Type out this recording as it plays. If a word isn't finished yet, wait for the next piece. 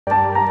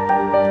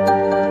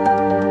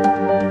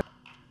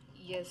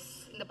S,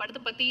 இந்த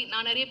படத்தை பற்றி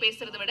நான் நிறைய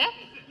பேசுகிறத விட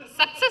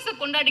சக்ஸஸை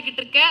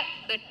கொண்டாடிக்கிட்டு இருக்க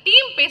இந்த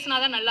டீம் பேசினா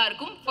தான் நல்லா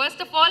இருக்கும்.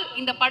 ஃபர்ஸ்ட் ஆஃப் ஆல்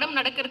இந்த படம்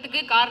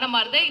நடக்கிறதுக்கு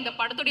காரணமாக இருந்த இந்த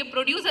படத்துடைய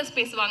ப்ரொடியூசர்ஸ்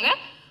பேசுவாங்க.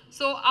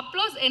 ஸோ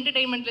அப்ளோஸ்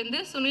என்டர்டெயின்மெண்ட்லேருந்து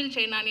சுனில்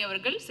சேனானி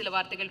அவர்கள் சில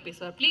வார்த்தைகள்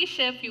பேசுவார். Please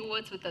share few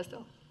words with us.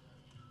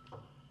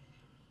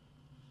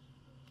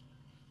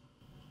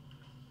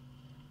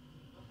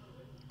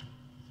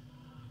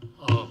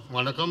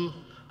 Vanakkam.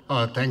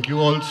 Thank you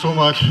all so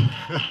much.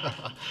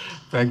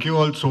 Thank you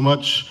all so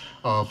much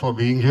for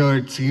being here.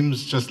 It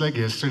seems just like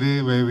yesterday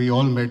where we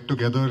all met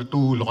together to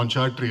launch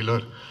our trailer.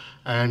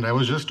 And I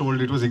was just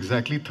told it was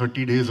exactly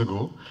 30 days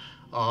ago.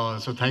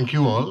 So thank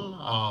you all.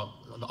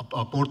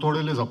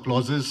 Thozhil is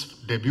Applause's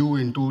debut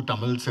into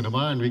Tamil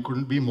cinema, and we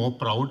couldn't be more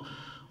proud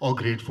or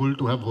grateful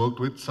to have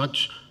worked with such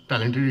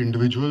talented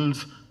individuals.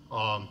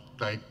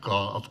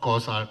 Of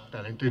course, our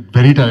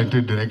very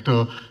talented director,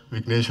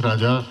 Vignesh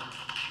Raja.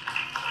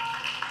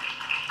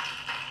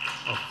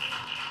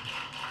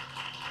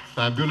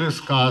 Fabulous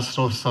cast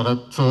of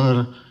Sarath sir,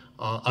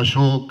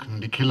 Ashok,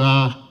 Nikhila,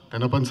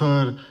 Tenapan sir,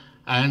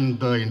 and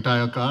the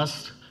entire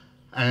cast.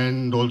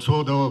 And also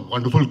the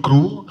wonderful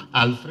crew.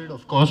 Alfred,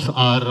 of course,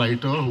 our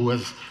writer, who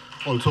has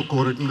also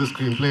co-written the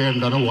screenplay and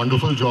done a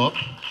wonderful job.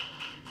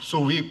 So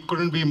we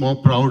couldn't be more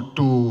proud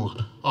to,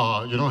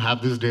 have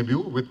this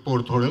debut with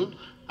Thozhil.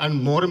 And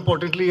more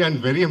importantly, and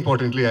very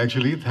importantly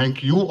actually, thank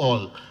you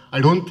all.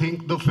 I don't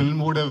think the film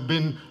would have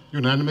been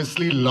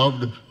unanimously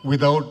loved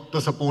without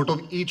the support of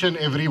each and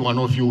every one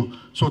of you.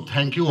 So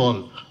thank you all.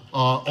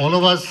 All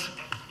of us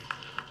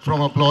from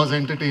Applause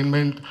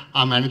Entertainment,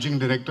 our managing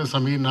director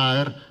Sameer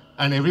Nair,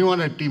 and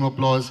everyone at Team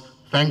Applause,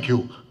 thank you.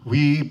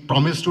 We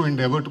promise to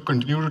endeavor to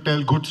continue to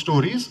tell good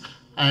stories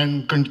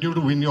and continue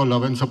to win your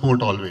love and support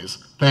always.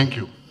 Thank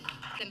you.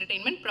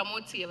 Entertainment,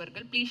 Pramod C.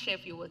 Avargal, please share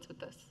few words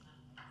with us.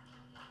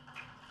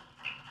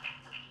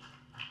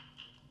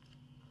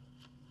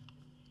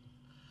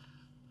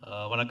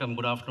 Vanakkam,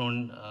 good afternoon.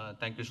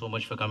 Thank you so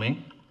much for coming.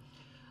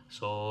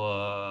 So,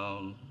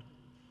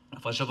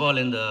 first of all,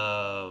 in the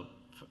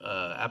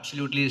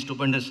absolutely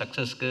stupendous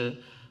success,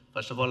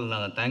 first of all,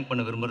 I thank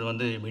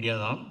the media.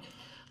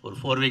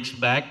 4 weeks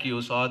back,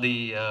 you saw the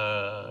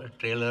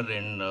trailer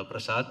in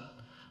Prasad.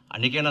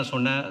 அன்றைக்கே நான்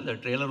சொன்னேன், the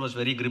trailer was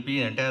very grippy,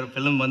 entire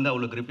film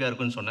அவ்வளோ கிரிப்பியாக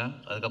இருக்குன்னு சொன்னேன்.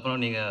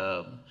 அதுக்கப்புறம்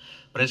நீங்கள்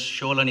press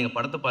ஷோவில் நீங்கள்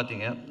படத்தை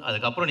பார்த்தீங்க.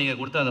 அதுக்கப்புறம் நீங்கள்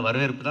கொடுத்த அந்த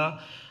வரவேற்பு தான்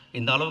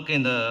இந்த அளவுக்கு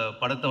இந்த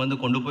படத்தை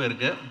கொண்டு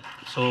போயிருக்கு.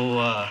 So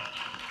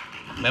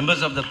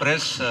members of the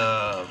press,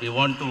 we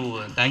want to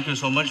thank you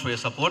so much for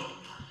your support,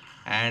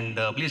 and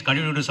please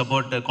continue to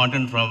support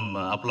content from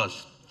Applause.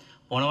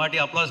 போன வாட்டி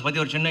அப்ளாஸ் பற்றி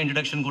ஒரு சின்ன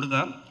இன்ட்ரடக்ஷன்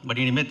கொடுத்தேன்,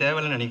 பட் இனிமேல்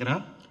தேவையில்லைன்னு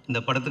நினைக்கிறேன்.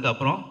 இந்த படத்துக்கு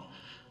அப்புறம்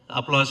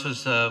Applause is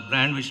a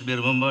brand which will be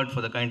remembered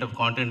for the kind of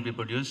content we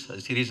produce,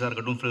 series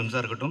இருக்கட்டும்,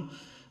 ஃபிலிம்ஸாக இருக்கட்டும்.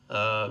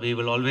 We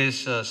will always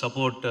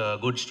support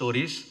good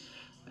stories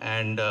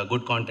and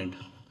good content.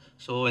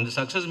 So in the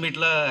success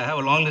meetல I have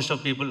a long list of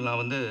people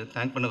நான்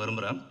thank பண்ண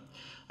விரும்புகிறேன்.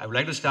 I would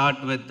like to start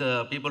with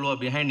people who are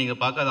behind.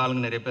 நீங்கள் பார்க்காத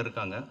ஆளுங்க நிறைய பேர்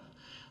இருக்காங்க.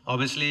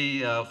 Obviously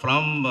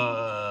from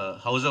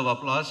House of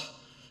Applause,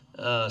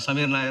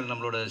 Sameer Nair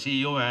நம்மளோட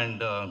CEO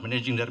and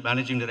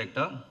managing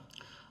director.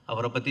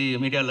 அவரை பற்றி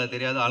மீடியாவில்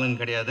தெரியாத ஆளுங்க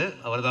கிடையாது.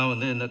 அவர்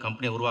தான் இந்த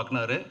கம்பெனியை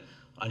உருவாக்குனார்.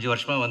 5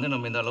 வருஷமாக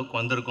நம்ம இந்த அளவுக்கு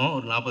வந்திருக்கோம்.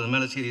 ஒரு 40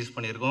 மேலே சீரீஸ்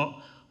பண்ணியிருக்கோம்,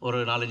 ஒரு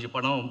 4-5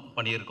 படம்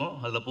பண்ணியிருக்கோம்.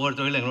 அதில்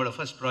Thozhil எங்களோட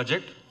ஃபர்ஸ்ட்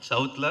ப்ராஜெக்ட்,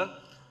 சவுத்தில்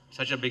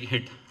such a big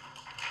hit.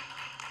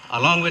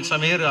 Along with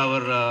Sameer,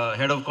 our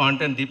head of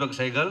content Deepak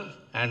Saigal,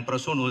 and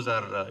Prasoon, who is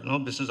our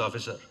business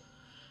officer.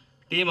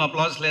 Team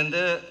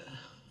Applause-lende,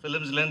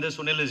 films-lende,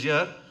 Sunil is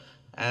here,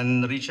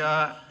 and Richa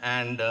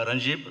and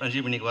Ranjib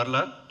இன்னைக்கு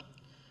வரல.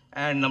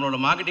 And நம்மளோட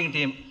marketing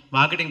team,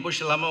 marketing push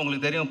இல்லாமல்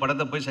உங்களுக்கு தெரியும்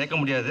படத்தை போய் சேர்க்க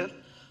முடியாது.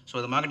 ஸோ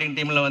இந்த மார்க்கெட்டிங்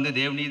டீமில்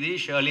தேவ்நீதி,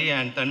 Shirley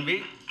and Tanvi,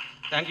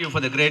 thank you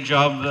for the great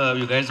job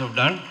you guys have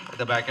done at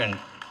the back end.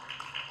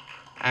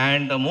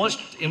 And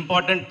most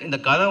important, இந்த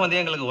கதை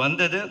எங்களுக்கு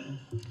வந்தது,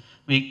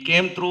 we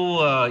came through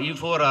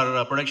E4, our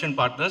production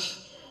partners.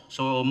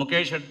 So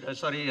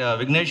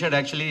Vignesh had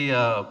actually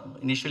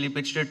initially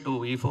pitched it to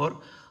E4.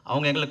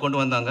 அவங்க எங்களுக்கு கொண்டு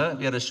வந்தாங்க.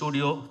 We are a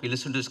studio, we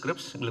listen to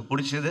scripts, எங்களுக்கு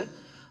பிடிச்சது.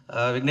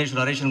 Vignesh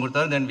narration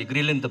கொடுத்தாரு, then we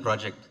grill in the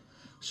project.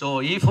 So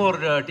E4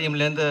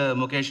 டீம்லேருந்து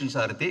Mukesh and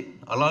Sarathi,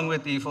 along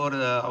with E4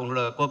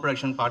 அவங்களோட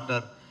co-production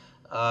partner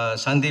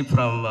Sandeep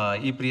from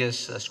EPS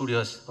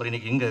Studios, அவர்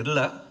இன்னைக்கு இங்கே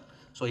இல்லை.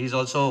 So he's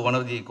also one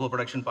of the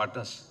co-production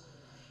partners.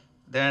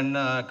 Then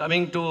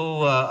coming to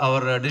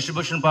our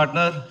distribution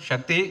partner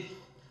Shakti,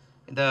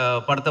 இந்த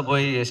படத்தை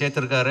போய்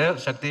சேர்த்துருக்காரு.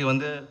 சக்தி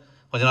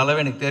கொஞ்சம்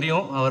நல்லாவே எனக்கு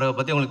தெரியும், அவரை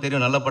பற்றி உங்களுக்கு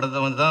தெரியும். நல்ல படத்தை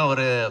தான்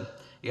அவர்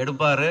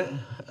எடுப்பார்,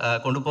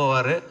 கொண்டு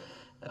போவார்,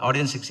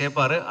 ஆடியன்ஸுக்கு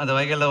சேர்ப்பார். அந்த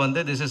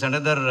வகையில் this is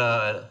another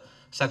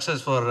success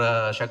for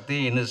Shakti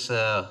in his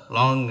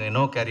long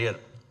career.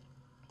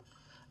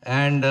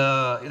 And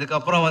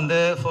இதுக்கப்புறம்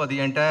for the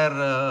entire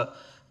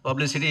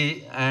publicity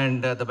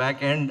and the back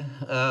end,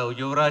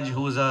 Yuvraj,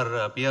 who's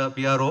our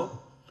PRO,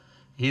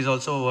 he's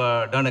also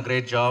done a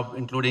great job,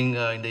 including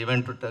in the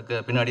event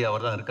பின்னாடி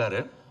அவர் தான் இருக்காரு.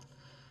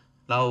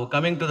 Now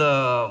coming to the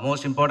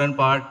most important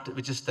part,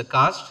 which is the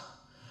cast.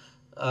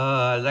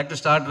 I'd like to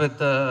start with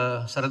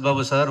Sarath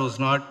Babu sir, who's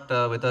not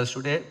with us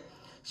today.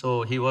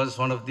 So he was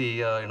one of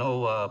the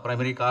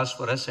primary cast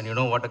for us, and you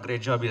know what a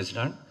great job he has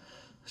done.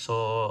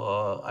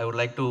 So I would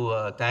like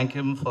to thank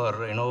him for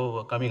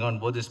coming on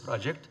board this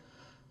project.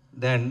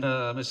 Then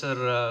Mr.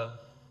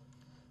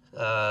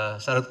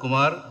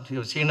 Sarathkumar,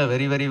 you've seen a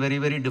very, very, very,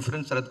 very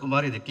different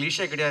Sarathkumar. It's a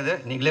cliche கிடையாது.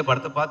 நீங்களே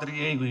படத்தை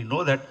பார்த்துருக்கீங்க. You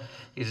know that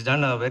he's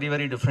done a very,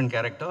 very different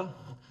character.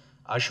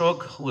 Ashok,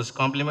 who has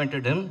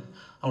complimented him.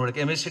 அவங்களோட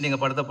chemistry நீங்கள்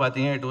படத்தை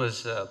பார்த்தீங்க. It was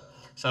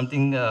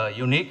something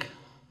unique.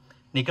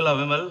 Nikhila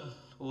Vimal,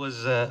 who was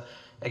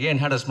again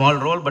had a small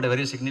role but a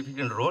very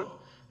significant role.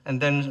 And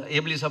then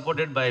ably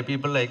supported by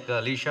people like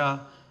Lisha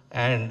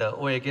and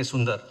O.A.K.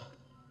 Sundar.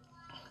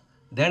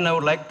 Then I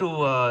would like to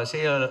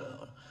say a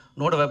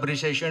note of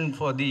appreciation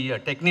for the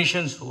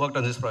technicians who worked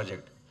on this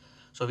project.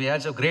 So we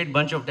had a great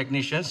bunch of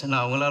technicians, and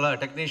avangala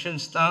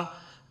technicians தான்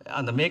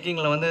அந்த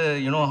மேக்கிங்கில் வந்து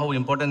you know how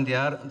important they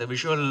are, the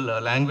visual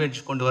language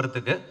கொண்டு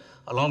வரதுக்கு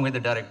along with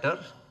the director.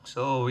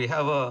 So we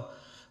have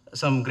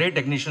some great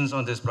technicians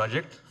on this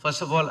project.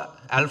 First of all,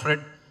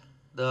 Alfred,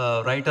 the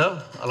writer,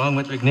 along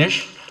with Vignesh,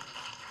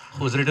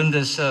 who's written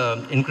this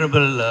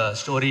incredible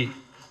story,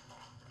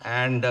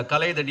 and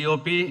Kalai, the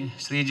DOP,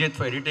 Srijit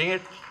for editing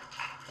it.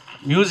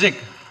 Music,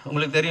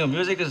 உங்களுக்கு தெரியும்,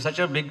 music is such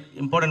a big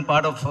important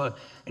part of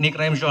any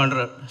crime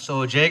genre. So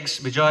Jakes,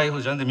 Vijay,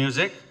 who's done the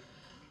music,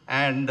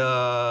 and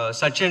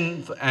Sachin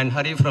and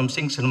Hari from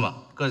Sing Cinema,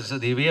 because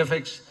the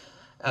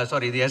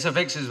the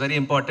SFX is very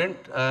important,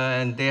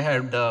 and they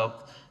had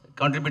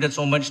contributed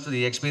so much to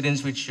the experience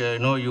which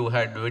you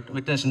had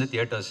witnessed in the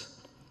theaters.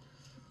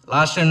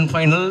 Last and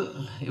final,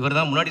 இவர்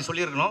தான் முன்னாடி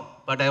சொல்லியிருக்கணும்,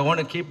 but I want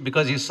to keep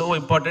because he's so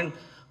important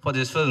for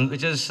this film,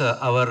 which is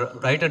our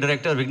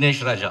writer-director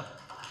Vignesh Raja.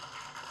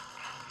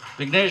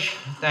 Vignesh,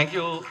 thank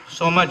you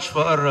so much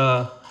for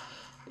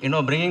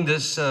bringing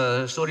this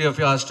story of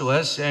yours to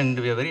us, and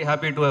we are very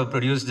happy to have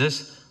produced this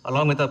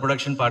along with our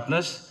production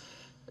partners.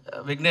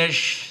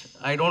 Vignesh,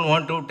 I don't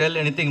want to tell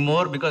anything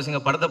more because inga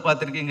padadha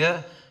paathirkeenga,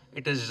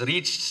 it has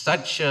reached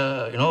such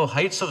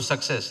heights of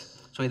success.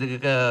 So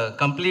idukku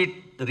complete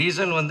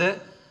reason வந்து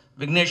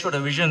Vignesh's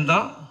vision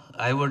தான்.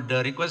 I would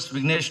request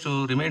Vignesh to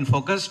remain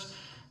focused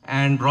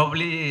and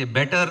probably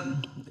better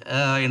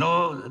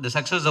the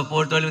success of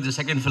Thozhil with the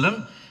second film,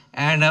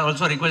 and I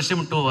also request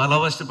him to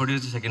allow us to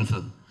produce the second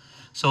film.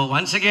 So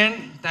once again,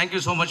 thank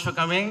you so much for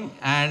coming,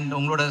 and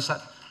ungaloda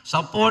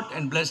support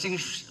and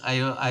blessings,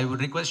 I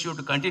would request you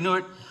to continue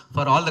it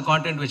for all the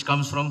content which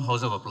comes from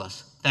House of Applause.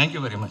 Thank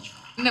you very much.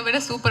 இன்னை விட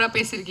சூப்பராக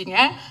பேசியிருக்கீங்க.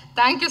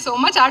 Thank you so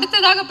much.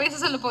 அடுத்ததாக பேச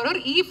சொல்ல போகிறோர்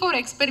E4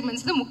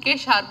 எக்ஸ்பெரிமெண்ட்ஸில்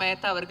Mukesh R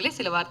Mehta அவர்களே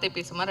சில வார்த்தை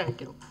பேசுமாறு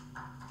அழைக்கிறோம்.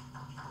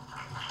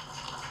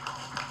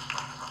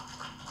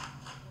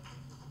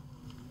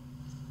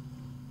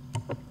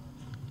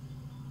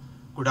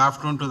 Good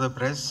afternoon to the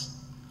press.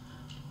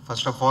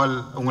 First of all,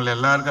 உங்களை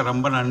எல்லாருக்கும்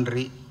ரொம்ப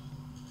நன்றி.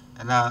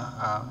 ஏன்னா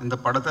இந்த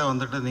படத்தை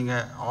வந்துட்டு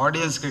நீங்கள்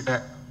ஆடியன்ஸ் கிட்ட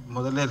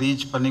முதல்ல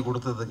ரீச் பண்ணி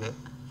கொடுத்ததுக்கு,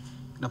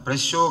 இந்த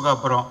ப்ரெஸ் ஷோக்கு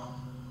அப்புறம்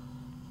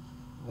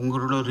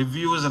உங்களோட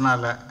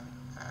ரிவ்யூஸ்னால்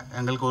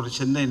எங்களுக்கு ஒரு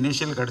சின்ன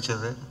இனிஷியல்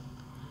கிடச்சிது.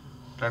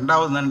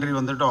 ரெண்டாவது நன்றி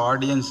வந்துட்டு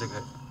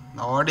ஆடியன்ஸுக்கு.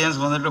 இந்த ஆடியன்ஸ்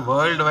வந்துட்டு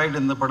வேர்ல்டு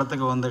வைடு இந்த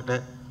படத்துக்கு வந்துட்டு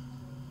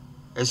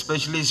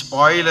எஸ்பெஷலி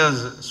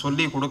ஸ்பாயிலர்ஸ்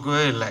சொல்லி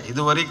கொடுக்கவே இல்லை.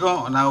 இது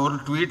வரைக்கும் நான் ஒரு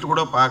ட்வீட்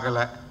கூட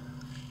பார்க்கல.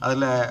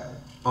 அதில்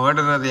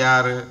மர்டரர்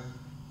யார்,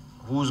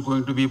 who's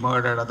going to be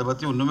murdered, அதை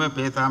பற்றி ஒன்றுமே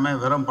பேசாமல்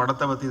வெறும்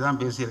படத்தை பற்றி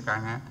தான்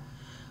பேசியிருக்காங்க.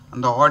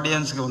 அந்த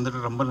ஆடியன்ஸுக்கு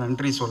வந்துட்டு ரொம்ப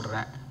நன்றி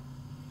சொல்கிறேன்.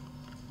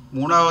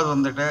 மூணாவது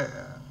வந்துட்டு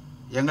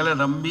எங்களை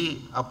நம்பி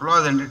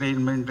அப்ளாஸ்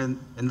என்டர்டெயின்மெண்ட்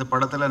இந்த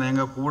படத்தில்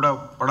நீங்கள் கூட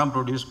படம்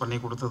ப்ரொடியூஸ் பண்ணி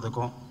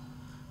கொடுத்ததுக்கும்,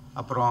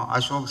 அப்புறம்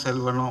அசோக்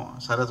செல்வனும்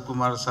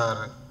சரத்குமார்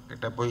சார்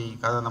கிட்ட போய்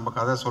நம்ம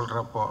கதை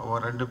சொல்கிறப்போ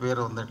ரெண்டு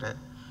பேர் வந்துட்டு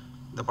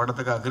இந்த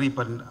படத்துக்கு அக்ரி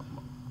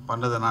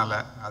பண்ணதுனால,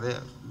 அதே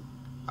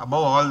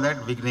above all that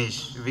Vignesh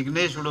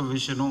would have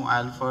wished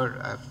Alfred,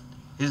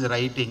 his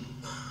writing,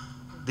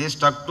 they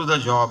stuck to the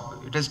job.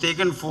 It has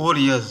taken 4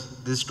 years.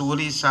 This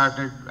story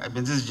started,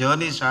 this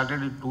journey started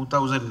in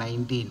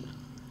 2019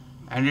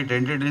 and it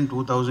ended in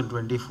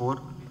 2024,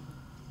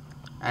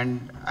 and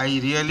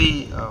I really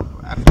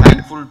am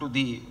thankful to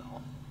the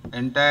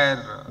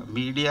entire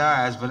media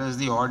as well as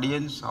the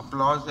audience,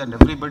 applause, and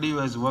everybody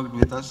who has worked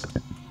with us.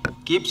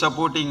 Keep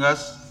supporting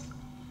us.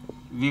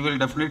 We will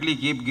definitely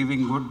keep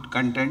giving good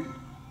content.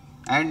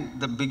 And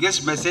the biggest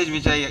message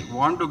which I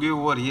want to give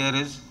over here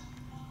is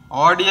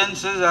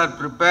audiences are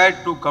prepared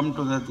to come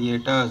to the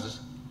theaters.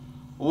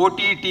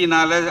 OTT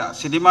நால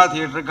cinema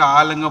தியேட்டருக்கு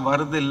ஆளுங்க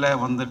வருது இல்லை,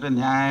 வந்துட்டு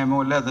நியாயமோ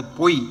இல்லை, அது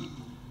போய்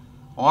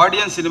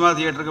audience cinema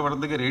தியேட்டருக்கு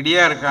வர்றதுக்கு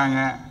ரெடியாக இருக்காங்க.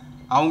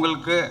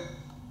 அவங்களுக்கு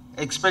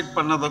எக்ஸ்பெக்ட்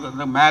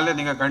பண்ணதுக்கு மேலே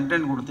நீங்கள்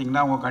கண்டென்ட்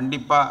கொடுத்தீங்கன்னா அவங்க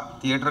கண்டிப்பாக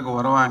தியேட்டருக்கு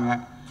வருவாங்க.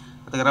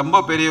 அதுக்கு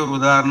ரொம்ப பெரிய ஒரு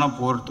உதாரணம்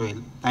Thozhil.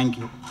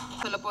 தேங்க்யூ.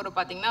 சொல்ல போகிற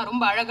பார்த்தீங்கன்னா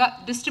ரொம்ப அழகாக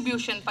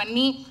டிஸ்ட்ரிபியூஷன்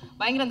பண்ணி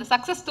பயங்கர அந்த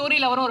சக்ஸஸ்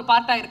ஸ்டோரியில் அவரும் ஒரு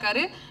பார்ட்டாக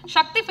இருக்காரு.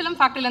 சக்தி ஃபிலிம்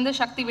ஃபேக்டரியிலேருந்து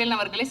சக்திவேல்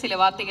அவர்களே சில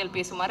வார்த்தைகள்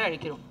பேசுமாறு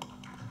அழைக்கிறோம்.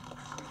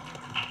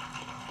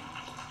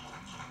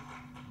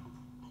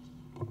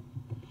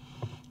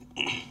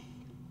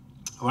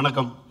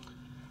 வணக்கம்.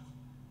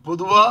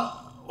 பொதுவாக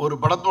ஒரு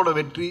படத்தோட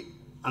வெற்றி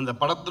அந்த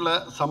படத்தில்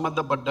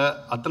சம்மந்தப்பட்ட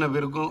அத்தனை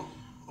பேருக்கும்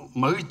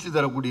மகிழ்ச்சி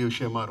தரக்கூடிய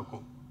விஷயமா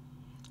இருக்கும்.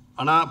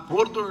 ஆனால்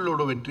போர்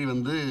தொழிலோட வெற்றி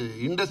வந்து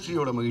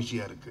இண்டஸ்ட்ரியோட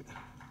மகிழ்ச்சியாக இருக்குது.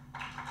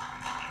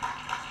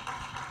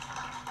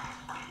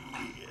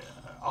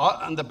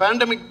 அந்த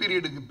பேண்டமிக்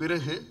பீரியடுக்கு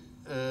பிறகு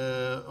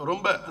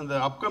ரொம்ப அந்த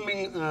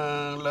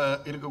அப்கமிங்கில்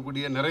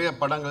இருக்கக்கூடிய நிறைய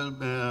படங்கள்,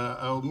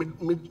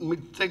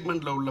 மிட்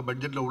செக்மெண்ட்டில் உள்ள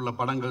பட்ஜெட்டில் உள்ள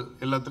படங்கள்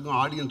எல்லாத்துக்கும்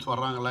ஆடியன்ஸ்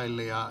வர்றாங்களா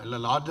இல்லையா, இல்லை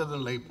லார்ஜர்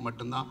தன் லைஃப்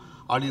மட்டும்தான்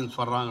ஆடியன்ஸ்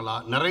வர்றாங்களா,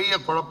 நிறைய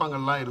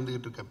குழப்பங்கள்லாம்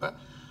இருந்துக்கிட்டு இருக்கப்ப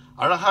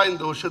அழகாக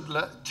இந்த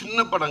வருஷத்தில்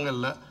சின்ன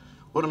படங்களில்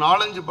ஒரு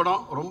 4-5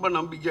 படம் ரொம்ப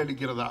நம்பிக்கை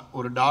அளிக்கிறதா,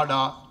 ஒரு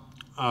டாடா,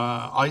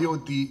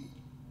 அயோத்தி,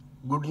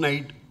 குட்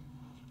நைட்,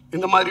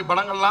 இந்த மாதிரி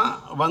படங்கள்லாம்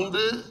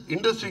வந்து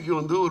இண்டஸ்ட்ரிக்கு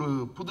வந்து ஒரு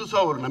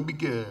புதுசாக ஒரு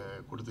நம்பிக்கை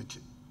கொடுத்துச்சு.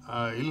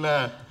 இல்லை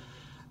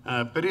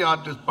பெரிய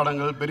ஆர்டிஸ்ட்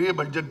படங்கள், பெரிய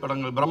பட்ஜெட்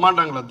படங்கள்,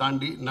 பிரம்மாண்டங்களை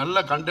தாண்டி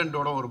நல்ல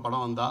கண்டென்ட்டோட ஒரு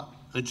படம் வந்தால்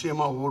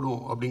நிச்சயமாக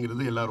ஓடும்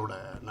அப்படிங்கிறது எல்லாரோட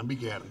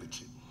நம்பிக்கையாக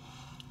இருந்துச்சு.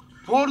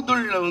 போர்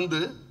தொழிலில் வந்து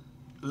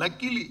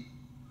லக்கிலி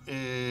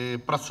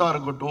ப்ரெஸ்ஸாக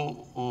இருக்கட்டும்,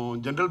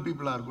 ஜென்ரல்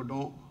பீப்புளாக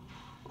இருக்கட்டும்,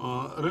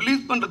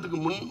 ரிலீஸ் பண்ணுறதுக்கு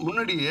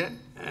முன்னாடியே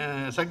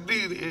சக்தி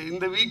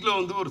இந்த வீக்கில்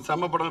வந்து ஒரு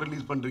செம படம்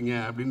ரிலீஸ் பண்ணுறீங்க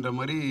அப்படின்ற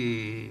மாதிரி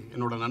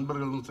என்னோடய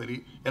நண்பர்களும் சரி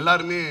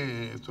எல்லாருமே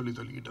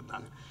சொல்லிக்கிட்டு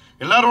இருந்தாங்க.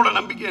 எல்லாரோட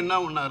நம்பிக்கை என்ன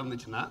ஒன்றா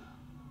இருந்துச்சுன்னா,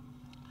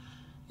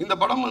 இந்த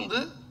படம் வந்து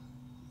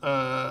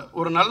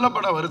ஒரு நல்ல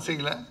பட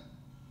வரிசையில்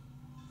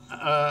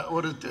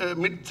ஒரு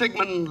மிட்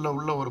செக்மெண்ட்டில்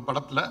உள்ள ஒரு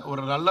படத்தில்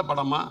ஒரு நல்ல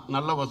படமாக,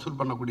 நல்ல வசூல்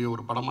பண்ணக்கூடிய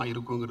ஒரு படமாக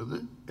இருக்குங்கிறது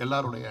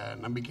எல்லாருடைய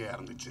நம்பிக்கையாக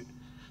இருந்துச்சு.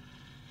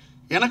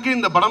 எனக்கு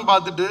இந்த படம்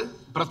பார்த்துட்டு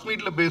ப்ரெஸ்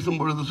மீட்டில்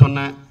பேசும்பொழுது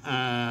சொன்னேன்,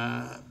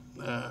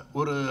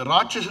 ஒரு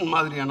ராட்சசன்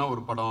மாதிரியான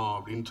ஒரு படம்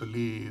அப்படின்னு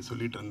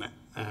சொல்லிட்டு இருந்தேன்.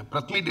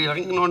 ப்ரெஸ் மீட்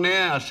இறங்கினோடனே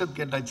ஹர்ஷத்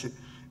கேட்டாச்சு,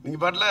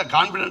 நீங்கள் பாட்டில்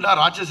கான்ஃபிடெண்ட்டாக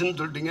ராட்சசன்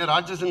சொல்லிட்டீங்க,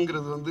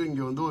 ராட்சசனுங்கிறது வந்து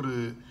இங்கே வந்து ஒரு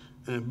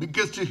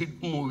பிக்கெஸ்ட்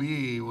ஹிட் மூவி,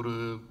 ஒரு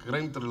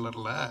கிரைம்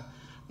த்ரில்லரில்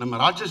நம்ம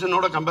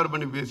ராட்சசனோட கம்பேர்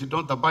பண்ணி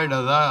பேசிட்டோம்,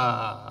 தப்பாயிடாதா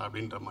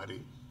அப்படின்ற மாதிரி.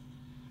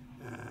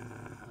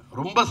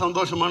 ரொம்ப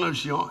சந்தோஷமான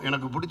விஷயம்.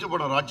 எனக்கு பிடிச்ச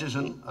படம்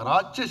ராட்சசன்.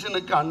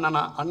 ராட்சசனுக்கு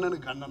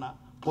அண்ணனுக்கு அண்ணனா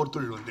போர்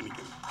தொழில் வந்து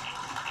நிற்குது.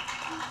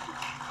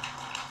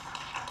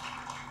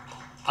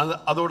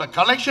 அதோட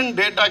கலெக்ஷன்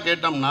டேட்டா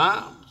கேட்டோம்னா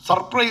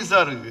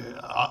சர்ப்ரைஸாக இருக்குது.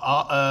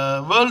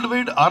 World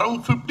wide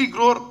around 50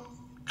 crore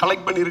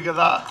collect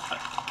பண்ணியிருக்கதா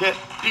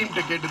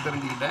டீம்கிட்ட கேட்டு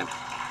தெரிஞ்சுக்கிட்டேன்.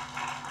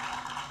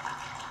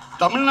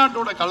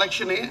 தமிழ்நாட்டோட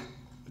கலெக்ஷனே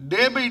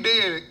டே பை டே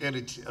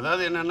ஏறிச்சு.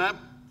 அதாவது என்னென்னா,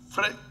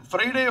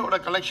 ஃப்ரைடேயோட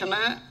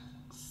கலெக்ஷனை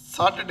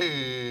சாட்டர்டே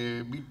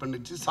பீட்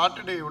பண்ணிச்சு,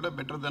 சாட்டர்டேயோட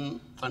பெட்டர் தென்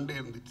சண்டே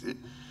இருந்துச்சு.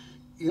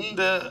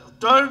 இந்த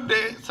 3rd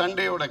டே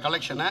சண்டேயோட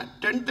கலெக்ஷனை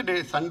 10th டே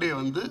சண்டே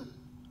வந்து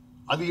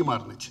அதிகமாக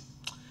இருந்துச்சு.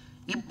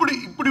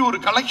 இப்படி ஒரு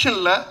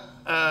கலெக்ஷனில்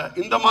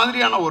இந்த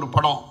மாதிரியான ஒரு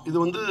படம் இது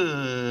வந்து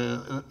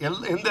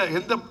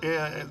எந்த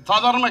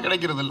சாதாரணமாக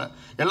கிடைக்கிறது இல்லை.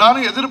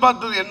 எல்லாரும்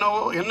எதிர்பார்த்தது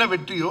என்ன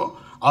வெற்றியோ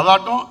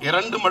அதாட்டம்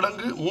 2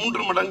 மடங்கு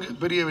 3 மடங்கு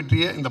பெரிய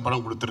வெற்றியை இந்த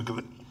படம்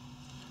கொடுத்துருக்குது.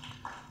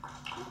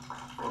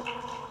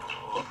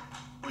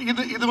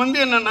 இது வந்து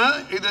என்னென்னா,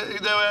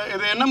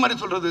 இதை என்ன மாதிரி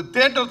சொல்கிறது,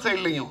 தேட்டர்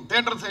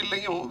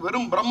சைட்லையும்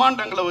வெறும்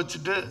பிரம்மாண்டங்களை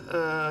வச்சுட்டு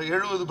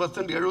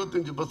 70%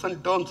 75%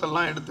 டேர்ம்ஸ்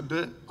எல்லாம் எடுத்துகிட்டு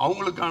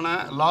அவங்களுக்கான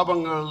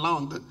லாபங்கள்லாம்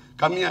வந்து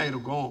கம்மியாக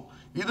இருக்கும்.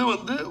 இது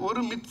வந்து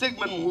ஒரு மிட்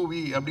செக்மெண்ட்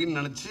மூவி அப்படின்னு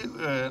நினச்சி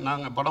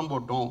நாங்கள் படம்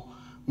போட்டோம்,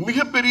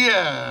 மிகப்பெரிய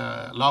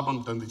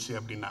லாபம் தந்துச்சு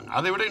அப்படின்னாங்க.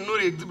 அதை விட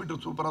இன்னொரு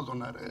எக்ஸிபிட்டர் சூப்பராக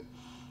சொன்னார்,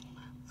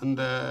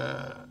 இந்த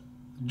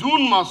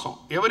ஜூன் மாதம்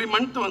எவ்ரி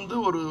மந்த் வந்து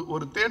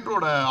ஒரு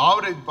தேட்டரோட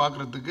ஆவரேஜ்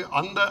பார்க்குறதுக்கு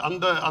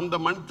அந்த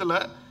மந்த்தில்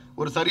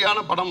ஒரு சரியான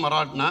படம்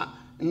வராட்டினா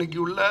இன்றைக்கி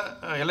உள்ள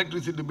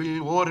electricity bill,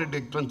 over head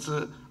expense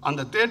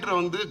அந்த தேட்டரை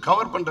வந்து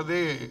கவர்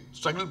பண்ணுறதே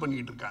ஸ்ட்ரகிள்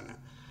பண்ணிக்கிட்டு இருக்காங்க.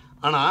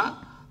 ஆனால்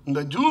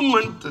இந்த ஜூன்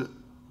மந்த்து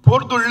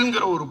போர்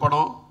தொழில்ங்கிற ஒரு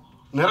படம்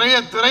நிறைய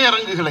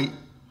திரையரங்குகளை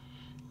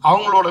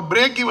அவங்களோட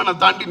பிரேக் ஈவனை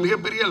தாண்டி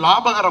மிகப்பெரிய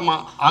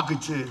லாபகரமாக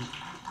ஆக்குச்சு.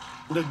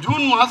 இந்த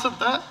ஜூன்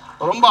மாதத்தை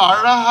ரொம்ப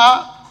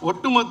அழகாக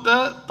ஒட்டுமொத்த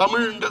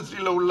தமிழ்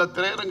இண்டஸ்ட்ரியில் உள்ள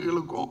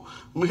திரையரங்குகளுக்கும்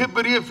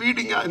மிகப்பெரிய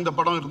ஃபீடிங்காக இந்த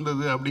படம்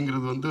இருந்தது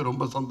அப்படிங்கிறது வந்து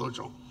ரொம்ப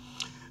சந்தோஷம்.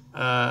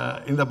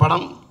 இந்த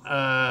படம்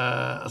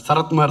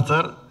சரத்குமார்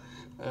சார்,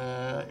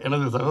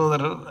 எனது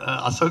சகோதரர்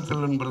அசோக்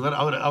செல்வன் பிரதர்,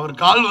 அவர்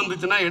கால்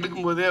வந்துச்சுன்னா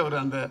எடுக்கும்போதே அவர்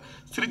அந்த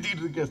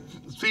சிரிச்சிக்கிட்டு இருக்க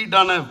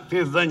ஸ்வீட்டான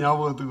ஃபேஸ் தான்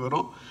ஞாபகத்துக்கு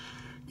வரும்.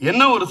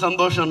 என்ன ஒரு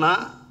சந்தோஷம்னா,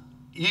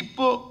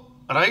 இப்போது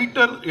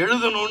ரைட்டர்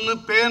எழுதணும்னு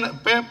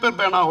பேப்பர்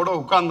பேனாவோட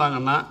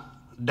உட்காந்தாங்கன்னா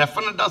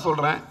டெஃபினட்டாக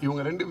சொல்கிறேன்,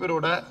 இவங்க 2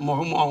 பேரோட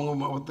முகமும்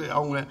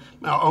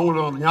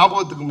அவங்களோட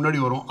ஞாபகத்துக்கு முன்னாடி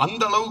வரும்.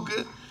 அந்த அளவுக்கு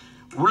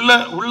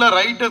உள்ள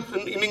ரைட்டர்ஸ்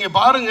நீங்கள்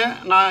பாருங்கள்.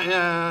 நான்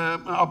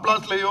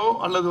அப்ளாஸ்லேயோ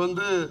அல்லது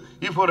வந்து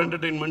E4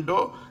 என்டர்டெயின்மெண்ட்டோ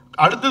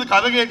அடுத்தது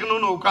கதை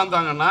கேட்கணும்னு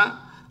உட்காந்தாங்கன்னா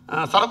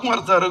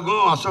சரத்குமார்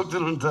சாருக்கும் அசோக்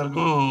செல்வன்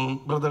சாருக்கும்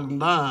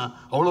பிரதருக்கும் தான்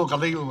அவ்வளோ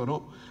கதைகள்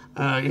வரும்.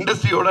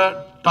 இண்டஸ்ட்ரியோட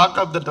டாக்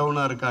ஆஃப் த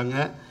டவுனாக இருக்காங்க.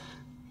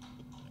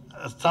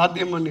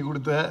 சாத்தியம் பண்ணி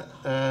கொடுத்த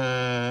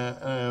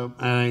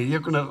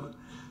இயக்குனர்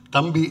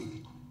தம்பி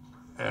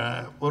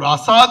ஒரு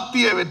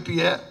அசாத்திய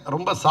வெற்றியை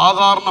ரொம்ப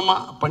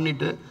சாதாரணமாக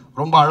பண்ணிவிட்டு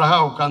ரொம்ப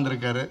அழகாக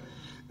உட்கார்ந்துருக்காரு.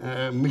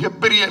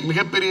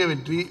 மிகப்பெரிய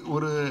வெற்றி.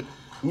 ஒரு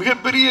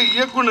மிகப்பெரிய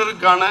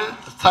இயக்குனருக்கான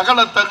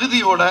சகல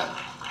தகுதியோட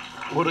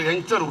ஒரு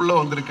யங்ஸ்டர் உள்ளே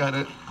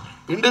வந்திருக்காரு.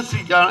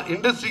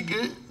 இண்டஸ்ட்ரிக்கு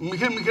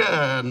மிக மிக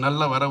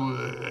நல்ல வரவு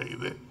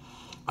இது.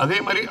 அதே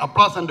மாதிரி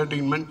அப்ளாஸ்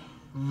என்டர்டெயின்மெண்ட்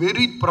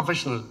வெரி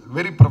ப்ரொஃபஷனல்.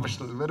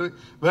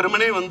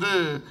 வெறுமனே வந்து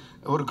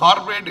ஒரு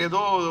கார்ப்பரேட்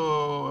ஏதோ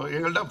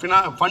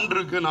எங்கள்கிட்ட ஃபண்ட்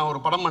இருக்குது நான் ஒரு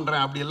படம்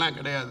பண்ணுறேன் அப்படியெல்லாம்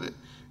கிடையாது.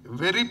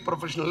 Very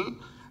professional.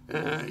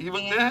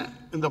 இவங்க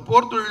இந்த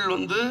போர்த்தொழில்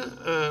வந்து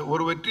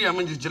ஒரு வெற்றி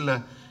அமைஞ்சிச்சில்ல,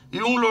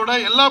 இவங்களோட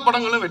எல்லா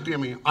படங்களும் வெற்றி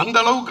அமையும். அந்த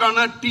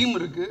அளவுக்கான டீம்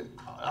இருக்குது.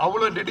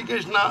 அவ்வளோ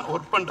டெடிக்கேஷனாக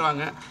ஒர்க்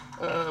பண்ணுறாங்க.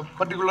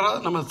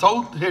 பர்டிகுலராக நம்ம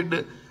சவுத் ஹெட்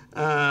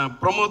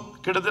பிரமோத்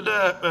கிட்டத்தட்ட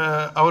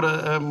அவர்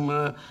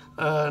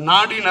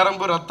நாடி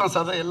நரம்பு ரத்தம்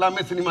சதை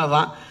எல்லாமே சினிமா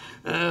தான்.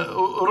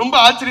 ரொம்ப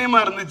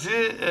ஆச்சரியமாக இருந்துச்சு.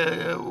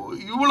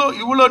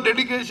 இவ்வளோ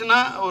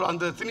டெடிக்கேஷனாக ஒரு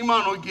அந்த சினிமா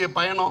நோக்கிய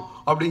பயணம்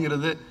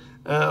அப்படிங்கிறது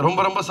ரொம்ப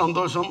ரொம்ப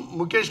சந்தோஷம்.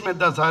 முகேஷ்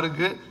மேத்தா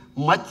சாருக்கு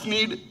மச்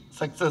நீட்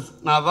சக்ஸஸ்.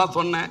 நான் தான்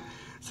சொன்னேன்,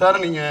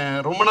 சார் நீங்கள்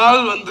ரொம்ப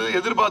நாள் வந்து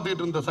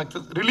எதிர்பார்த்துக்கிட்டு இருந்த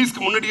சக்ஸஸ்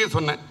ரிலீஸ்க்கு முன்னாடியே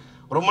சொன்னேன்.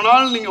 ரொம்ப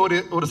நாள் நீங்கள்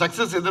ஒரு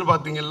சக்ஸஸ்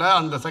எதிர்பார்த்தீங்கல்ல,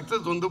 அந்த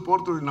சக்ஸஸ் வந்து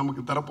போர்த்தொழில்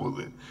நமக்கு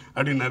தரப்போகுது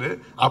அப்படின்னாரு.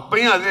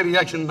 அப்பையும் அதே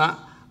ரியாக்ஷன் தான்,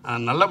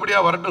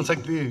 நல்லபடியாக வரட்டும்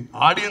சக்தி,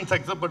 ஆடியன்ஸ்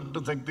அக்செப்ட்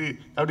பண்ணட்டும் சக்தி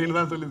அப்படின்னு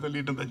தான்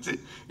சொல்லிட்டு இருந்துச்சு.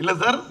 இல்லை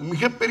சார்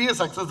மிகப்பெரிய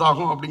சக்ஸஸ்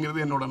ஆகும்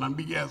அப்படிங்கிறது என்னோட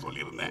நம்பிக்கையாக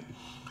சொல்லியிருந்தேன்.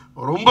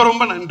 ரொம்ப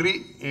ரொம்ப நன்றி.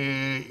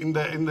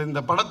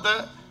 இந்த படத்தை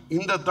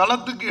இந்த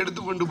தளத்துக்கு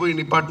எடுத்து கொண்டு போய்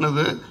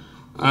நிப்பாட்டினது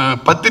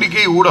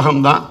பத்திரிகை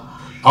ஊடகம் தான்.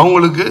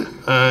 அவங்களுக்கு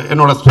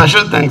என்னோட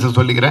ஸ்பெஷல் தேங்க்ஸை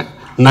சொல்லிக்கிறேன்.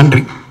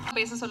 நன்றி.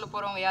 பேச சொல்ல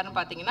போறவங்க யாருன்னு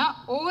பாத்தீங்கன்னா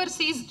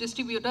Overseas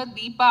distributor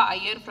Deepa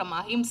Iyer from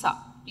Ahimsa.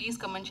 Please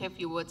come and share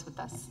few words with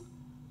us.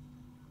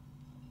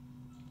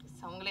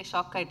 அவங்களே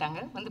ஷாக் ஆயிட்டாங்க,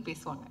 வந்து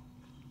பேசுவாங்க.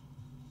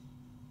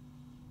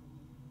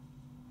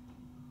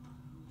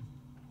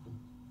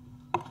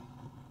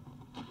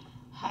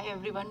 ஹாய்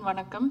எவ்ரிவன்,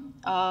 வணக்கம்.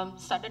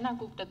 சடனாக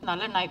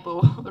கூப்பிட்டதுனால நான்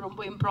இப்போது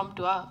ரொம்ப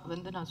இம்ப்ராம்ப்டுவாக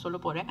வந்து நான் சொல்ல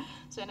போகிறேன்.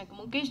 ஸோ எனக்கு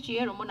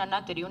முகேஷ்ஜியை ரொம்ப நல்லா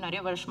தெரியும்,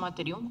 நிறைய வருஷமாக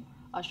தெரியும்.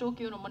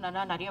 அசோக்கையும் ரொம்ப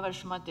நல்லா நிறைய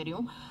வருஷமாக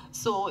தெரியும்.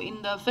 ஸோ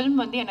இந்த ஃபில்ம்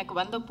வந்து எனக்கு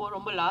வந்தப்போ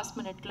ரொம்ப லாஸ்ட்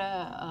மினிட்ல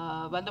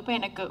வந்தப்போ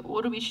எனக்கு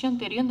ஒரு விஷயம்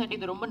தெரியும், தட்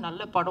இது ரொம்ப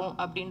நல்ல படம்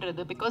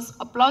அப்படின்றது. Because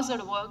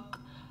அப்ளாஸோட work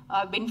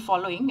been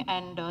following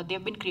and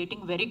they've been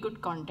creating very good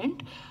content.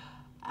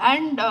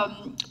 And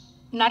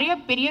நிறைய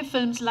பெரிய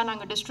ஃபில்ம்ஸ்லாம்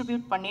நாங்கள்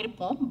டிஸ்ட்ரிபியூட்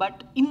பண்ணியிருப்போம். பட்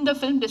இந்த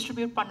ஃபில்ம்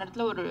டிஸ்ட்ரிபியூட்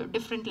பண்ணுறதுல ஒரு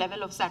டிஃப்ரெண்ட்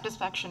லெவல் ஆஃப்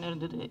சாட்டிஸ்ஃபேக்ஷன்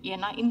இருந்தது.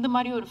 ஏன்னா இந்த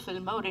மாதிரி ஒரு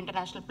ஃபில்மை ஒரு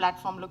இன்டர்நேஷ்னல்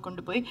பிளாட்ஃபார்மில்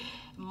கொண்டு போய்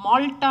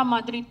மால்டா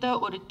மாதிரித்த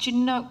ஒரு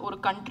சின்ன ஒரு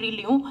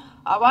கண்ட்ரிலையும்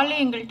அவளே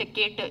எங்கள்கிட்ட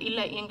கேட்டு,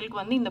 இல்லை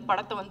எங்களுக்கு வந்து இந்த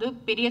படத்தை வந்து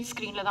பெரிய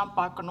ஸ்க்ரீனில் தான்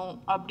பார்க்கணும்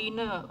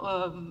அப்படின்னு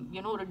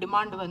ஒரு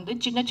டிமாண்ட் வந்து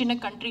சின்ன சின்ன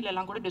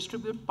கண்ட்ரிலெல்லாம் கூட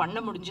டிஸ்ட்ரிபியூட் பண்ண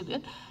முடிஞ்சுது.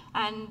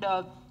 And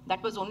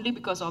that was only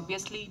because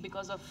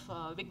of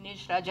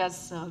Vignesh Raja's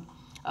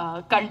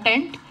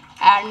content.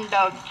 And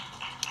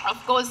of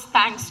course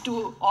thanks to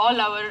all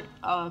our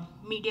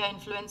media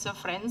influencer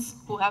friends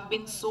who have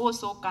been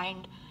so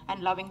kind and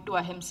loving to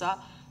Ahimsa.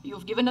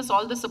 You've given us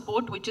all the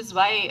support, which is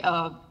why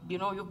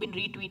you've been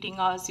retweeting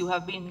us, you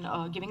have been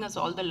giving us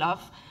all the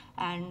love.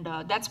 And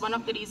that's one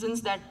of the reasons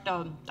that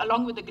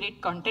along with the great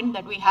content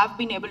that we have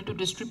been able to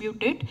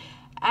distribute it.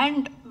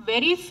 And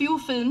very few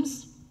films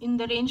in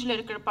the range la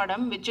irukra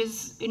padam which is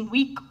in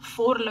week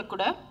 4 la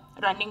kuda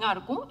running ah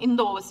irukum in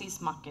the overseas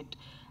market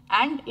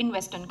and in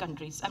western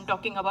countries. I'm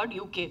talking about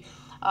UK.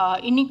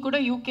 Inni kuda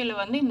UK la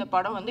vandu indha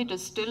padam vandu it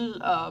is still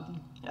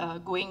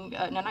going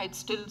it's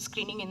still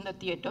screening in the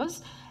theaters,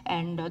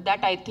 and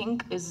that I think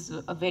is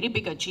a very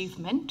big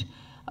achievement.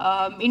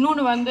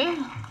 இன்னொன்று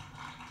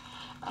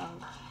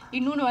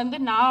வந்து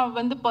நான்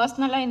வந்து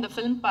பர்சனலாக இந்த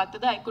film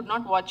பார்த்தது, I could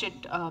not watch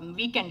it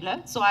வீக்கெண்டில்.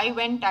 So I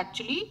went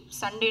actually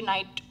Sunday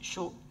night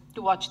show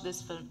to watch this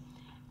film.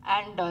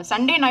 And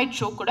Sunday night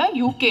show kuda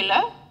UK la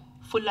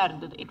full ah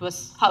irundhudu. It was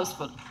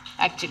houseful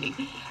actually.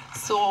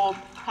 So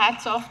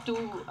hats off to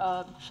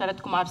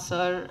Sarathkumar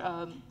sir,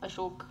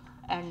 Ashok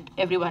and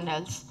everyone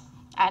else.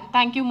 And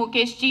thank you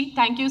Mukesh ji,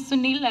 thank you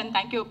Sunil, and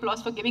thank you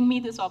Applause for giving me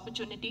this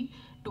opportunity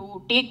to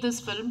take this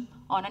film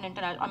on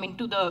an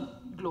to the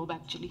globe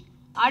actually.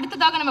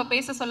 அடுத்ததாக நம்ம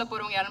பேச சொல்ல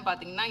போறவங்க யாருன்னு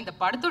பாத்தீங்கன்னா இந்த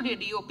படத்தோட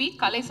DOP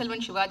கலை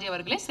செல்வன் சிவாஜி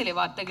அவர்களே சில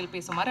வார்த்தைகள்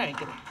பேசுமாறு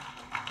அழைக்கிறேன்.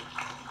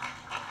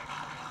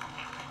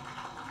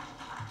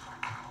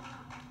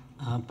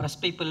 Press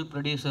people,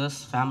 producers,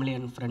 family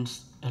and friends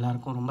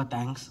எல்லாருக்கும் ரொம்ப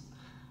தேங்க்ஸ்.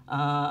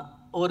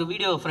 ஒரு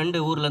வீடியோ ஃப்ரெண்டு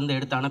ஊர்லேருந்து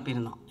எடுத்து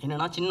அனுப்பியிருந்தோம்.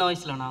 என்னென்னா, சின்ன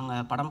வயசில்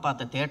நாங்கள் படம்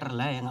பார்த்த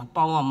தேட்டரில் எங்கள்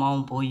அப்பாவும்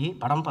அம்மாவும் போய்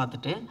படம்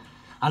பார்த்துட்டு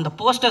அந்த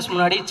போஸ்டர்ஸ்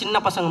முன்னாடி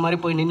சின்ன பசங்க மாதிரி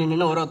போய்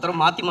நின்று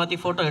ஒருத்தரும் மாற்றி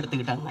ஃபோட்டோ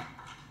எடுத்துக்கிட்டாங்க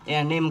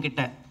என் நேம்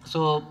கிட்ட. So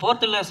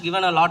போர்த்தல் has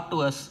given a lot to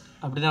us,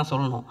 அப்படி தான்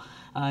சொல்லணும்.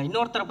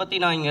 இன்னொருத்தரை பற்றி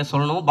நான் இங்கே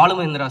சொல்லணும்,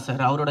 பாலுமேந்திரா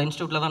சார். அவரோட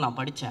இன்ஸ்டியூட்டில் தான் நான்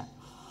படித்தேன்.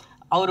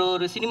 அவர்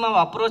ஒரு சினிமாவை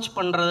அப்ரோச்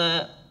பண்ணுற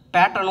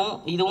பேட்டர்னும்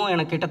இதுவும்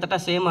எனக்கு கிட்டத்தட்ட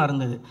சேமாக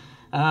இருந்தது.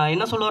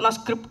 என்ன சொல்லுவார்னா,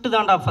 ஸ்கிரிப்ட்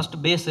தான்டா ஃபஸ்ட்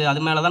பேஸு, அது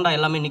மேலே தான்டா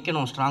எல்லாமே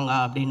நிற்கணும்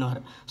ஸ்ட்ராங்காக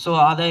அப்படின்னுவார். ஸோ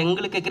அதை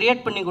எங்களுக்கு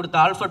கிரியேட் பண்ணி கொடுத்த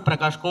ஆல்ஃபர்ட்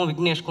பிரகாஷ்க்கும்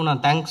விக்னேஷ்க்கும்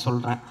நான் தேங்க்ஸ்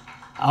சொல்கிறேன்.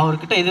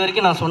 அவர்கிட்ட இது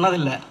வரைக்கும் நான்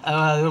சொன்னதில்லை,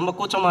 அது ரொம்ப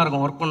கூச்சமாக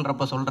இருக்கும் ஒர்க்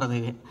பண்ணுறப்ப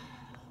சொல்கிறதுக்கு.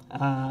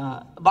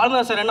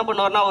 பாலுமேந்திரா சார் என்ன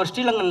பண்ணுவார்னா, ஒரு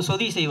ஸ்ரீலங்கன்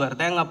சொதி செய்வார்,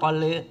 தேங்காய்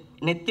பால்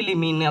நெத்திலி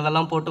மீன்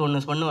அதெல்லாம் போட்டு ஒன்று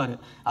பண்ணுவார்.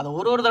 அதை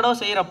ஒரு தடவை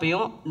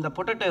செய்கிறப்பையும் இந்த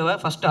பொட்டேட்டோவை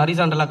ஃபஸ்ட்டு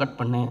ஹரிசாண்டலாக கட்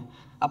பண்ணு,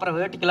 அப்புறம்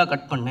வேர்ட்டிக்கலாக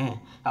கட் பண்ணு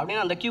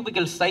அப்படின்னு அந்த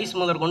கியூபிக்கல் சைஸ்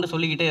முதற்கொண்டு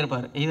சொல்லிக்கிட்டே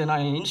இருப்பார். இது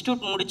நான்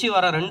இன்ஸ்டியூட் முடித்து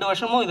வர 2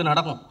 வருஷமும் இது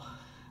நடக்கும்.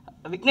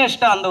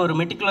 விக்னேஷ்ட அந்த ஒரு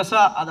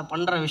மெட்டிகுலஸாக அதை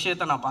பண்ணுற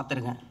விஷயத்த நான்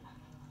பார்த்துருக்கேன்.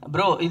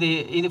 ப்ரோ இது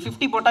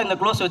 50 போட்டால் இந்த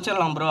க்ளோஸ்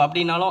வச்சிடலாம் ப்ரோ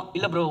அப்படின்னாலும்,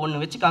 இல்லை ப்ரோ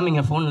ஒன்று வச்சு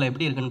காமிங்க ஃபோனில்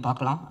எப்படி இருக்குன்னு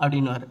பார்க்கலாம்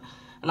அப்படின்னுவார்.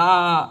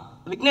 நான்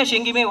விக்னேஷ்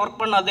எங்கேயுமே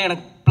ஒர்க் பண்ணாது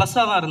எனக்கு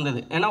ப்ளஸ்ஸாக தான்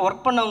இருந்தது. ஏன்னா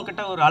ஒர்க்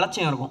பண்ணவங்ககிட்ட ஒரு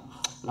அலட்சியம் இருக்கும்,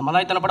 நம்ம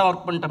தான் இத்தனை படம்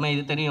ஒர்க் பண்ணிட்டோமே,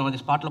 இது தெரியும், அது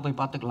ஸ்பாட்டில் போய்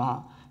பார்த்துக்கலாம்,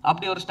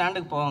 அப்படி ஒரு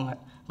ஸ்டாண்டுக்கு போவாங்க.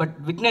 பட்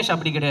விக்னேஷ்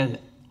அப்படி கிடையாது,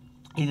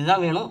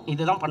 இதுதான் வேணும்,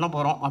 இதுதான் பண்ண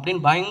போகிறோம்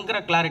அப்படின்னு பயங்கர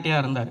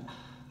கிளாரிட்டியாக இருந்தார்.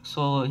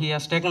 So he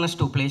has taken as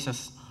 2 places.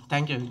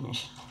 Thank you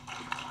Vignesh.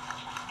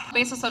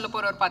 பேச சொல்ல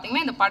போகிறவர்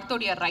பார்த்தீங்கன்னா இந்த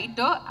படத்தோடைய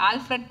ரைட்டர்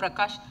ஆல்ஃப்ரெட்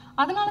பிரகாஷ்.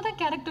 அதனால தான்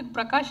கேரக்டருக்கு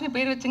பிரகாஷ்னு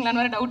பேர்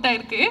வச்சிங்களான்னு வேறு டவுட்டாக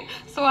இருக்குது.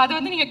 ஸோ அதை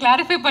வந்து நீங்கள்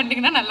கிளாரிஃபை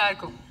பண்ணிட்டீங்கன்னா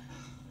நல்லாயிருக்கும்.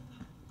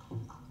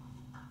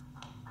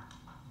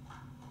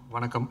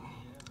 வணக்கம்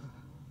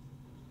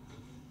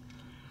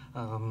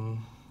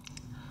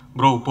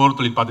ப்ரோ. போர்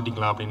தொழில்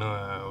பார்த்துட்டிங்களா அப்படின்னு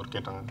ஒரு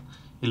கேட்டாங்க.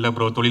 இல்லை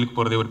ப்ரோ, தொழிலுக்கு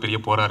போகிறதே ஒரு பெரிய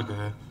போராக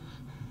இருக்குது.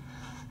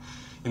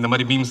 இந்த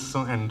மாதிரி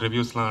மீம்ஸும் அண்ட்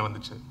ரிவ்யூஸ்லாம்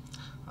வந்துச்சு.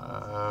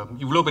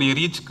 இவ்வளோ பெரிய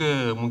ரீச்சுக்கு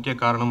முக்கிய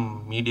காரணம்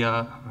மீடியா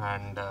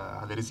அண்ட்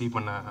அதை ரிசீவ்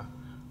பண்ண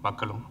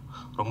மக்களும்.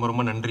 ரொம்ப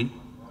ரொம்ப நன்றி.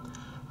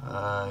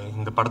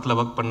 இந்த படத்தில்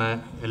ஒர்க் பண்ண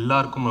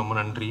எல்லாருக்கும் ரொம்ப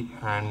நன்றி.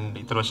 அண்ட்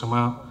இத்தனை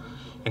வருஷமாக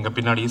எங்கள்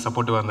பின்னாடி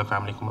சப்போர்ட்டிவாக இருந்த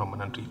ஃபேமிலிக்கும் ரொம்ப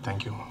நன்றி.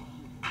 தேங்க்யூ.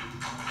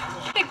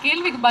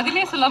 கேள்விக்கு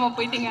பதிலே சொல்லாமல்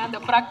போயிட்டீங்க. அந்த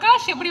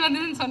பிரகாஷ் எப்படி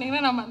வந்ததுன்னு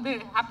சொன்னீங்கன்னா நம்ம வந்து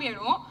ஹாப்பி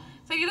ஆகிடுவோம்.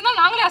 சரி, இதெல்லாம்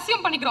நாங்களே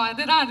அசியூம் பண்ணிக்கிறோம்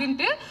அதுதான்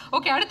அதுன்ட்டு.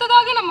 ஓகே,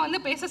 அடுத்ததாக நம்ம வந்து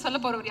பேச சொல்ல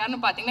போகிறவர் யாருன்னு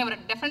பார்த்தீங்கன்னா,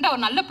 இவர் டெஃபினட்டாக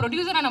ஒரு நல்ல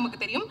ப்ரொடியூசராக நமக்கு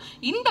தெரியும்.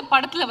 இந்த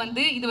படத்தில்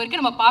வந்து இது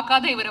வரைக்கும் நம்ம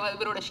பார்க்காத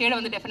இவரோட ஷேடை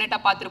வந்து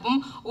டெஃபினட்டாக பார்த்துருப்போம்.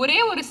 ஒரே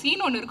ஒரு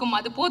சீன் ஒன்று இருக்கும்,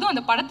 அது போதும்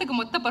அந்த படத்துக்கு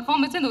மொத்த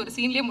பர்ஃபார்மன்ஸ் அந்த ஒரு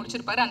சீன்லேயே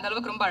முடிச்சிருப்பாரு. அந்த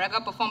அளவுக்கு ரொம்ப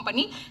அழகாக பெர்ஃபார்ம்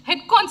பண்ணி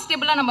ஹெட்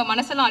கான்ஸ்டபிளாக நம்ம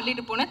மனசெல்லாம்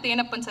அள்ளிட்டு போன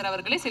தேனப்பன் சார்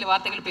அவர்களை சில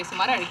வார்த்தைகள்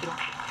பேசுமாறு அழைக்கிறோம்.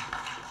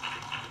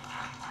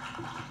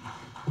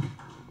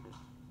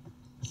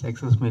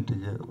 சக்ஸஸ்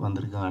மீட்டுக்கு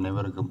வந்திருக்க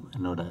அனைவருக்கும்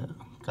என்னோட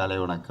காலை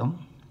வணக்கம்.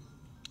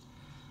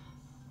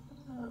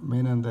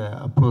 மெயினாக அந்த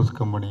அப்ரோஸ்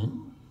கம்பெனி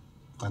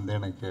வந்து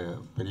எனக்கு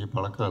பெரிய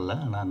பழக்கம் இல்லை,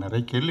 நான்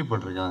நிறைய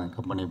கேள்விப்பட்டிருக்கேன் அந்த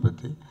கம்பெனியை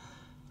பற்றி.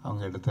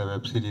 அவங்க எடுத்த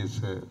வெப்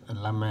சீரிஸு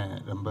எல்லாமே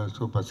ரொம்ப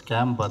சூப்பர்.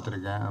 ஸ்கேம்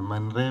பார்த்துருக்கேன், அது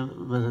மாதிரி நிறைய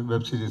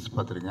வெப் சீரிஸ்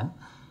பார்த்துருக்கேன்.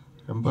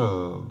 ரொம்ப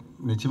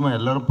நிச்சயமாக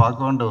எல்லோரும்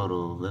பார்க்க வேண்டிய ஒரு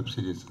வெப்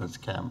சீரிஸ் தான்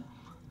ஸ்கேம்.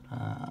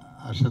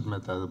 அர்ஷத்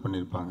மேத்தா அது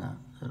பண்ணியிருப்பாங்க,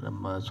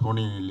 ரொம்ப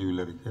சோனி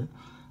லீவில் இருக்குது.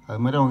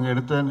 அது மாதிரி அவங்க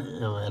எடுத்த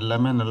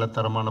எல்லாமே நல்ல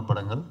தரமான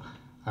படங்கள்.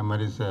 அது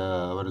மாதிரி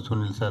அவர்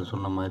சுனில் சார்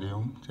சொன்ன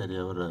மாதிரியும் சரி,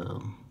 அவர்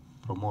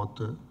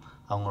பிரமோத்து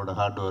அவங்களோட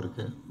ஹார்ட்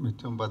ஒர்க்கு.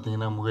 மிச்சம்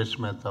பார்த்திங்கன்னா முகேஷ்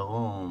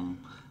மேத்தாவும்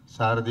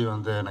சாரதி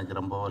வந்து எனக்கு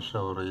ரொம்ப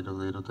வருஷம், ஒரு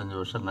 20-25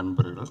 வருஷம்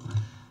நண்பர்கள்.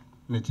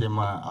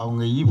 நிச்சயமாக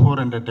அவங்க E4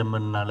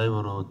 என்டர்டெயின்மெண்ட்னாலே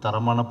ஒரு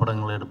தரமான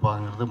படங்களை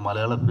எடுப்பாங்கிறது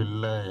மலையாள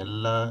ஃபீல்டில்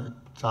எல்லா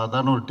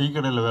சாதாரண ஒரு டீ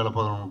கடையில் வேலை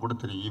பார்க்குறவங்க கூட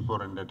தெரியும்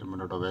E4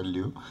 என்டர்டெயின்மெண்ட்டோட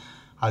வேல்யூ.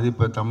 அது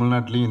இப்போ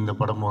தமிழ்நாட்டிலையும் இந்த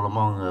படம்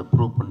மூலமாக அவங்க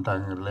ப்ரூவ்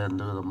பண்ணிட்டாங்கிறதுல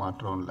எந்த வித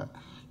மாற்றம் இல்லை.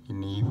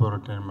 இன்னும் E4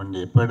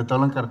 என்டர்டெயின்மெண்ட் எப்போ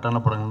எடுத்தாலும்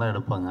கரெக்டான படங்கள் தான்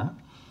எடுப்பாங்க.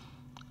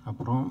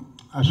 அப்புறம்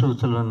அசோக்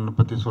செல்வன்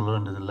பற்றி சொல்ல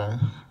வேண்டியதில்லை,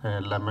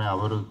 எல்லாமே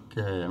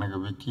அவருக்கு. எனக்கு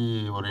விக்கி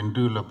ஒரு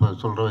இன்டர்வியூவில் இப்போ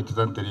சொல்கிற வச்சு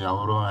தான் தெரியும்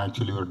அவரும்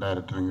ஆக்சுவலி ஒரு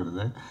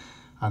டைரக்டருங்கிறது.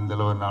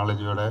 அந்தளவு ஒரு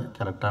நாலேஜோட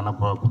கரெக்டான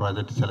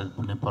ப்ராஜெக்ட் செலக்ட்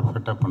பண்ணி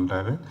பர்ஃபெக்டாக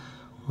பண்ணுறாரு.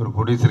 ஒரு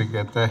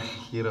ப்ரொடியூசருக்கு ஏற்ற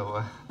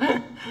ஹீரோவாக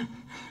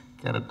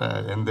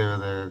கரெக்டாக எந்த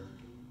வித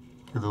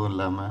இதுவும்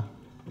இல்லாமல்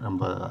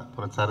ரொம்ப.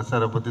 அப்புறம்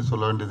சரசாரை பற்றி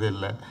சொல்ல வேண்டியதே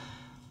இல்லை.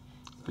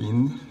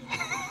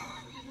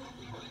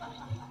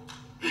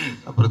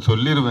 அப்புறம்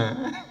சொல்லிடுவேன்.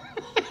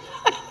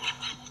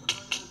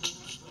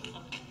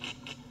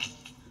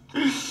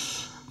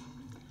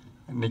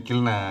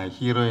 நிக்கில், நான்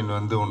ஹீரோயின்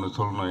வந்து ஒன்று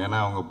சொல்லணும். ஏன்னா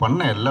அவங்க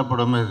பண்ண எல்லா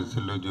படமே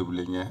சில்வர்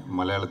ஜூப்ளிங்க,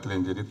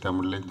 மலையாளத்துலேயும் சரி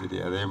தமிழ்லேயும் சரி.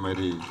 அதே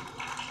மாதிரி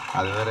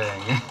அது வேறு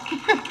எங்க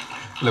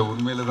இல்லை,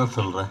 உண்மையில் தான்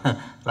சொல்கிறேன்,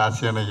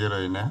 ராசியான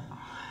ஹீரோயினை.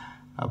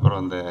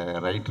 அப்புறம் அந்த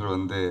ரைட்டர்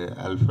வந்து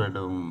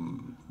அல்ஃபேடும்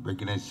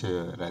விக்னேஷ்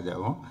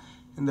ராஜாவும்.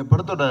 இந்த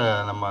படத்தோட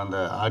நம்ம அந்த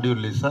ஆடியோ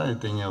ரிலீஸாக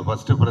இத்தங்க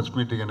ஃபஸ்ட்டு ப்ரெஸ்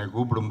மீட்டுக்கு என்னை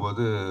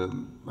கூப்பிடும்போது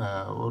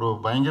ஒரு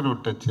பயங்கர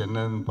ஒரு டச்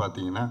என்னன்னு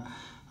பார்த்தீங்கன்னா,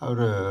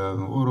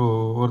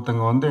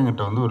 ஒருத்தங்க வந்து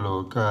எங்கிட்ட வந்து ஒரு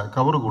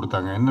கவரு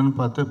கொடுத்தாங்க. என்னென்னு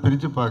பார்த்து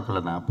பிரித்து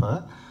பார்க்கல நான். அப்போ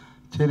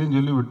சரின்னு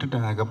சொல்லி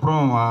விட்டுட்டேன்.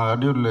 அதுக்கப்புறம்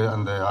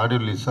அந்த ஆடியோ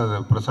ரிலீஸ் அது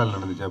பிரசால்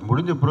நடந்துச்சு.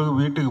 முடிஞ்ச பிறகு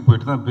வீட்டுக்கு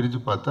போயிட்டு தான்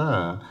பிரித்து பார்த்தா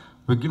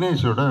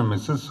விக்னேஷோட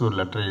மிஸ்ஸஸ் ஒரு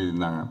லெட்டர்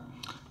எழுதியிருந்தாங்க.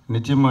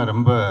 நிச்சயமாக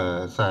ரொம்ப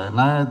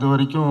நான் இது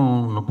வரைக்கும்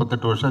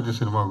 38 வருஷம் ஆச்சு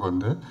சினிமாவுக்கு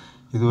வந்து.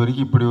 இது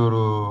வரைக்கும் இப்படி ஒரு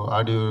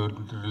ஆடியோ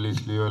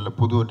ரிலீஸ்லேயோ இல்லை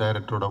புது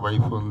டைரக்டரோட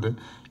ஒய்ஃப் வந்து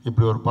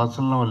இப்படி ஒரு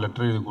பர்சனலாக ஒரு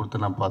லெட்டர் எழுதி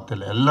கொடுத்து நான்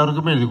பார்த்ததில்ல.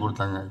 எல்லாருக்குமே எழுதி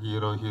கொடுத்தாங்க,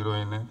 ஹீரோ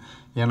ஹீரோயின்.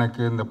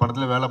 எனக்கு இந்த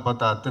படத்தில் வேலை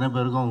பார்த்த அத்தனை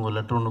பேருக்கும் அவங்க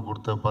லெட்டர் ஒன்று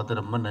கொடுத்த பார்த்து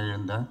ரொம்ப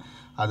நெகிழ்ந்தேன்.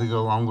 அதுக்கு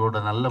அவங்களோட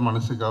நல்ல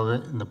மனசுக்காகவே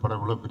இந்த படம்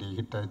இவ்வளோ பெரிய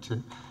ஹிட் ஆச்சு.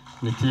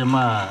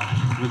 நிச்சயமாக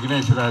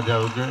விக்னேஷ்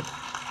ராஜாவுக்கு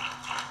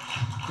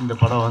இந்த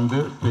படம் வந்து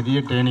பெரிய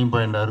டேர்னிங்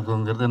பாயிண்டாக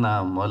இருக்குங்கிறது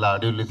நான் முதல்ல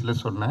ஆடியோ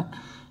ரிலீஸில் சொன்னேன்.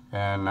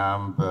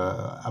 நான் இப்போ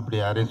அப்படி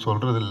யாரையும்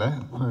சொல்கிறதில்ல,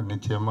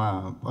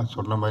 நிச்சயமாக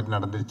சொன்ன மாதிரி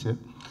நடந்துச்சு.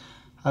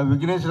 அது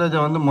விக்னேஷ் ராஜா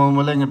வந்து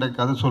முதல்ல எங்கிட்ட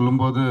கதை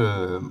சொல்லும்போது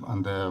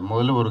அந்த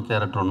முதல்ல ஒரு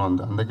கேரக்டர் ஒன்று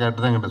வந்து அந்த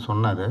கேரக்டர் தான் என்கிட்ட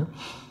சொன்னார்.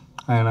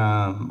 ஏன்னா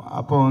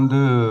அப்போ வந்து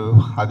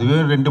அதுவே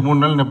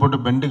 2-3 நாள் என்னை போட்டு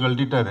பெண்டு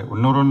கழட்டிட்டார்.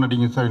 இன்னொரு ஒன்று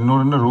நடிங்க சார்,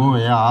 இன்னொரு ரூம்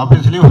என்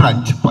ஆஃபீஸ்லேயும்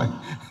ஒரு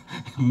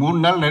 3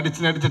 நாள்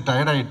நடித்து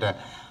டயர்டாகிட்டேன்.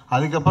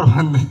 அதுக்கப்புறம்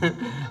வந்து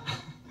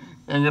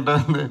என்கிட்ட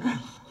வந்து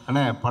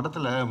அண்ணே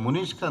படத்தில்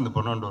முனிஷ்காந்த்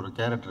பண்ணோன்ற ஒரு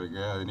கேரக்டர்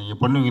இருக்குது, அது நீங்கள்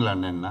பண்ணுவீங்களா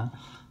அண்ணேன்னா,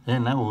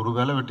 ஏன்னா ஒரு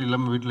வேலை வெட்டி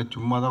இல்லாமல் வீட்டில்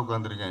சும்மா தான்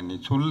உட்காந்துருக்கேன், நீ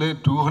சொல்லு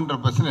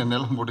 200%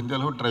 என்னால் முடிஞ்ச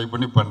அளவு ட்ரை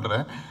பண்ணி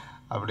பண்ணுறேன்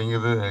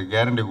அப்படிங்கிறது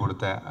கேரண்டி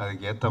கொடுத்தேன்.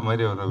 அதுக்கு ஏற்ற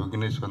மாதிரி ஒரு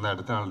விக்னேஷ் வந்து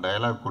அடுத்த நாள்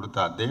டயலாக் கொடுத்த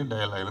அதே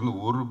டயலாக்லேருந்து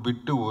ஒரு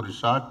பிட்டு ஒரு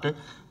ஷார்ட்டு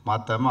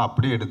மாற்றாமல்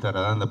அப்படியே எடுத்தார்.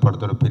 அதான் அந்த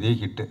படத்தோட பெரிய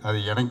ஹிட்டு. அது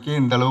எனக்கே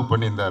இந்த அளவு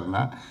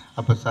பண்ணியிருந்தாருன்னா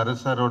அப்போ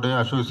சரத் சாரோடைய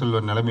அசோக்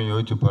செல்வன் நிலைமை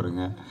யோசிச்சு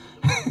பாருங்கள்.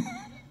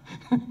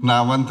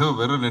 நான் வந்து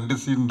வெறும் 2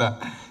 சீன் தான்,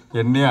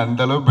 என்னையே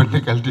அந்தளவு பண்ணி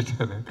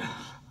கழட்டிட்டாரு.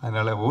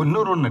 அதனால்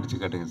இன்னொரு நடிச்சு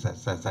காட்டுங்க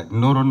சார்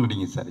இன்னொரு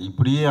நடிங்க சார்.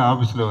 இப்படியே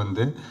ஆஃபீஸில்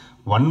வந்து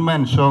 1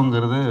 மேன்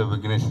ஷோங்கிறது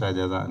விக்னேஷ்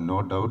ராஜா தான், நோ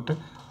டவுட்டு.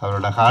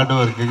 அவரோட ஹார்ட்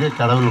ஒர்க்குக்கு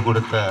கடவுள்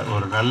கொடுத்த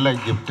ஒரு நல்ல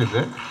கிஃப்ட்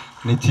இது.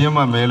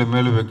 நிச்சயமாக மேலும்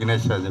மேலும்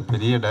விக்னேஷ் ராஜா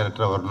பெரிய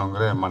டைரக்டராக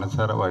வரணுங்கிற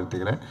மனசார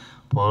வாழ்த்துக்கிறேன்.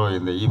 இப்போது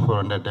இந்த E4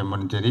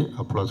 என்டர்டைன்மெண்ட்டும் சரி,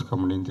 அப்ளோஸ்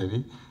கம்பெனியும் சரி,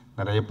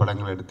 நிறைய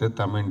படங்கள் எடுத்து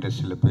தமிழ்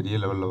இண்டஸ்ட்ரியில் பெரிய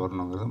லெவலில்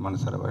வரணுங்கிறது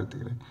மனசார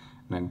வாழ்த்துக்கிறேன்.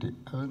 நன்றி.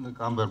 அது இந்த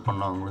காம்பேர்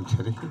பண்ணவங்களும்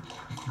சரி,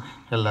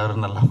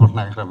 எல்லோரும் நல்லா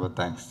பண்ணாங்க, ரொம்ப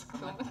தேங்க்ஸ்.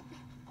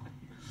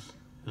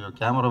 ஐயோ,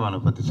 கேமராமேனை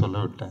பற்றி சொல்ல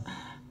விட்டேன்.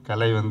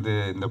 கலை வந்து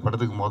இந்த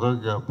படத்துக்கு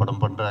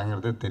படம்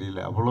பண்ணுறாங்கிறதே தெரியல,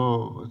 அவ்வளோ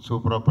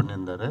சூப்பராக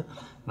பண்ணியிருந்தார்.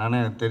 நானே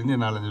தெரிஞ்ச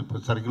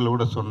 4-5 சர்க்கிளில்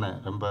கூட சொன்னேன்,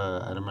 ரொம்ப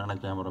அருமையான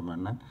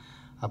கேமராமேன்னு.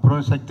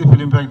 அப்புறம் சக்தி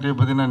ஃபிலிம் ஃபேக்ட்ரியை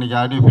பற்றி நான் இன்றைக்கி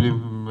ஆடியோ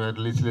ஃபிலிம்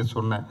ரிலீஸ்லேயே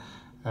சொன்னேன்.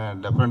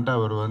 டெஃபரெண்ட்டாக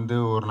அவர் வந்து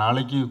ஒரு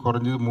நாளைக்கு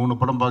குறைஞ்சது 3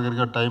 படம்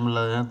பார்க்குறக்க டைம்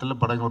இல்லாத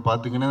நேரத்தில் படங்கள்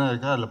பார்த்துக்கினே தான்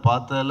இருக்கா. அதில்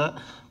பார்த்ததில்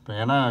இப்போ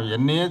ஏன்னா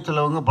என்னையே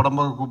சிலவங்க படம்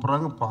பார்க்க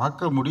கூப்பிட்றாங்க,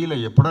 பார்க்க முடியல,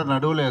 எப்படா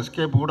நடுவில்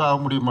எஸ்கேப் கூட ஆக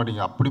முடிய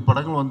மாட்டேங்க, அப்படி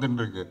படங்கள்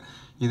வந்துட்டு இருக்கு.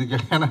 இதுக்கு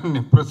ஏன்னா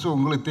ப்ரெஸ்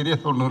உங்களுக்கு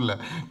தெரியாத ஒன்றும் இல்லை,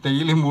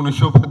 டெய்லி 3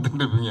 ஷோ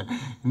பார்த்துட்டு இருப்பீங்க.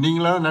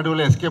 நீங்களாவது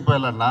நடுவில் எஸ்கேப்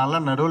ஆகலாம்,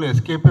 நான்லாம் நடுவில்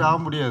எஸ்கேப்பே ஆக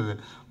முடியாது,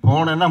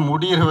 போனேன்னா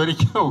முடிகிற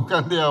வரைக்கும்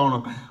உட்காந்தே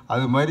ஆகணும்.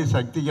 அது மாதிரி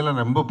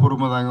சக்திக்கெல்லாம் ரொம்ப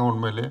பொறுமை தாங்க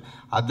உண்மையிலே.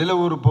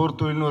 அதில் ஒரு போர்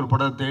தொழில்னு ஒரு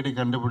படத்தை தேடி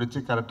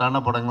கண்டுபிடிச்சி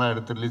கரெக்டான படங்களாக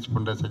எடுத்து ரிலீஸ்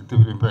பண்ணுற சக்தி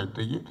ஃபிலிம்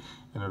ஃபேக்ட்ரிக்கு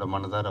என்னோட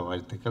மனதார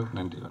வாழ்த்துக்கள்.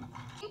 நன்றி,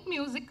 வணக்கம்.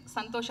 மியூசிக்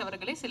சந்தோஷ்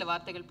அவர்களை சில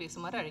வார்த்தைகள்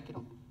பேசுமாறு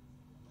அழைக்கிறோம்.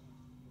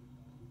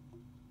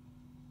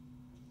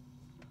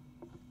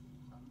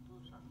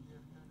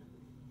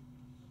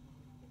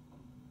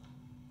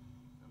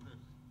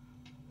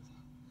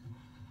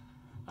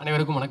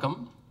 அனைவருக்கும் வணக்கம்.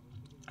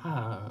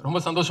 ரொம்ப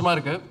சந்தோஷமாக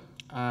இருக்குது.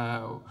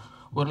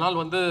 ஒரு நாள்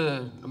வந்து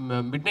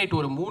மிட் நைட்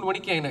ஒரு 3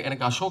 மணிக்கு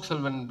எனக்கு அசோக்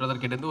செல்வன்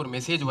பிரதர் கிட்டேருந்து ஒரு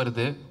மெசேஜ்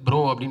வருது,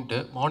 ப்ரோ அப்படின்ட்டு.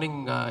 மார்னிங்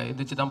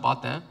எந்திரிச்சு தான்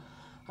பார்த்தேன்.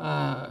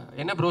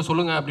 என்ன ப்ரோ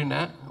சொல்லுங்கள்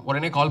அப்படின்னேன்.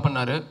 உடனே கால்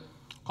பண்ணார்.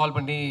 கால்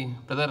பண்ணி,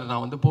 பிரதர்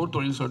நான் வந்து போர்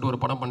தொழில் சொல்லிட்டு ஒரு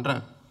படம் பண்ணுறேன்,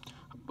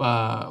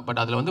 பட்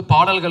அதில் வந்து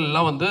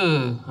பாடல்கள்லாம் வந்து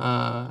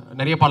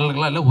நிறைய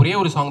பாடல்கள்லாம் இல்லை, ஒரே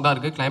ஒரு சாங் தான்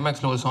இருக்குது,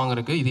 கிளைமேக்ஸில் ஒரு சாங்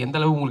இருக்குது. இது எந்த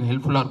அளவு உங்களுக்கு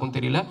ஹெல்ப்ஃபுல்லாக இருக்கும்னு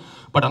தெரியல,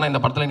 பட் ஆனால்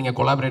இந்த படத்தில் நீங்கள்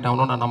கொலாபரேட்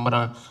ஆகணும்னு நான்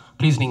நம்புகிறேன்,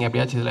 ப்ளீஸ் நீங்கள்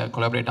எப்படியாச்சும் இதில்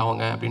கொலாபரேட்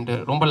ஆகுங்க அப்படின்ட்டு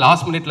ரொம்ப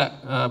லாஸ்ட் மினிட்ல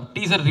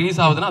டீசர்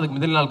ரிலீஸ் ஆகுதுன்னா அதுக்கு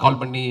முதல் நாள்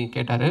கால் பண்ணி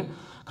கேட்டார்.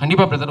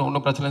 கண்டிப்பாக பிரதர்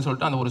ஒன்றும் பிரச்சனைன்னு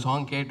சொல்லிட்டு அந்த ஒரு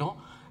சாங் கேட்டோம்.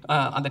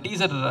 அந்த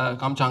டீசர்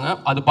காமிச்சாங்க.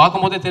 அது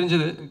பார்க்கும்போதே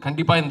தெரிஞ்சது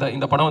கண்டிப்பாக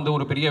இந்த படம் வந்து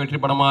ஒரு பெரிய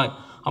வெற்றி படமாக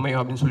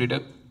அமையும் அப்படின்னு சொல்லிட்டு.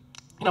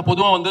 ஏன்னா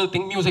பொதுவாக வந்து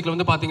திங்க் மியூசிக்கில்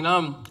வந்து பார்த்தீங்கன்னா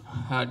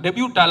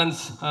டெபியூ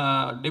டேலண்ட்ஸ்,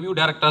 டெபியூ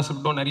டேரக்டர்ஸ்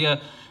இருக்கட்டும், நிறைய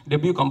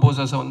டெபியூ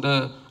கம்போசர்ஸை வந்து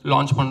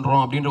லான்ச்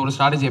பண்ணுறோம் அப்படின்ற ஒரு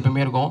ஸ்ட்ராட்டஜி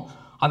எப்பவுமே இருக்கும்.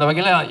 அந்த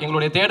வகையில்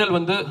எங்களுடைய தேடல்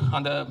வந்து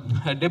அந்த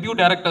டெபியூ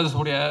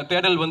டேரக்டர்ஸுடைய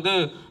தேடல் வந்து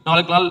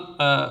நாளுக்கு நாள்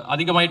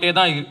அதிகமாயிட்டே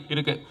தான்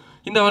இருக்குது.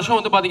 இந்த வருஷம்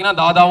வந்து பார்த்தீங்கன்னா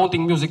தாதாவும்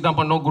திங்க் மியூசிக் தான்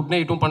பண்ணோம், குட்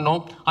நைட்டும்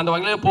பண்ணோம். அந்த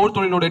வகையில் போர்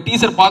தொழிலோட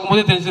டீசர்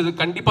பார்க்கும்போதே தெரிஞ்சது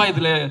கண்டிப்பாக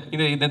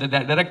இதில் இந்த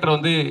டைரக்டர்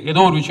வந்து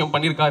ஏதோ ஒரு விஷயம்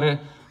பண்ணியிருக்காரு.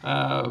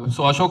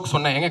 ஸோ அசோக்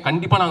சொன்னேன், எங்க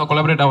கண்டிப்பாக நாங்கள்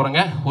கொலாபரேட்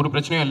ஆகிறோங்க, ஒரு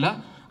பிரச்சனையும் இல்லை,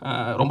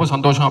 ரொம்ப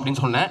சந்தோஷம்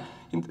அப்படின்னு சொன்னேன்.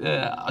 இந்த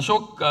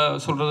அசோக்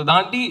சொல்கிறத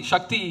தாண்டி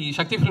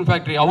சக்தி ஃபிலிம்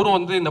ஃபேக்ட்ரி அவரும்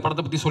வந்து இந்த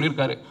படத்தை பற்றி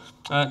சொல்லியிருக்காரு.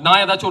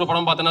 நான் ஏதாச்சும் ஒரு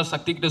படம் பார்த்தேன்னா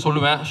சக்திக்கிட்ட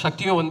சொல்லுவேன்,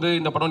 சக்தியும் வந்து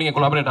இந்த படம் நீங்கள்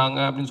கொலாபரேட்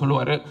ஆகுங்க அப்படின்னு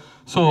சொல்லுவார்.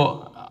 ஸோ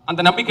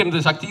அந்த நம்பிக்கை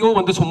இருந்தது, சக்தியும்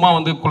வந்து சும்மா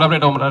வந்து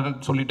கொலாபரேட்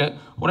ஆகுறாருன்னு சொல்லிட்டு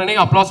உடனே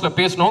அப்ளாஸில்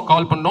பேசினோம்,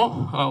 கால் பண்ணோம்,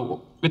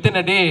 வித்தின்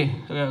அ டே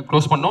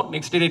க்ளோஸ் பண்ணோம்.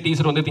 நெக்ஸ்ட் டே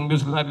டீசர் வந்து திங்க்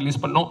மியூசிக் தான்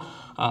ரிலீஸ் பண்ணோம்.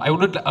 I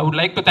would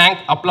like to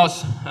thank applause.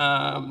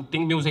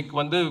 Think music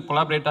வந்து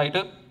கொலாபரேட்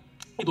ஆகிட்டு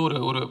இது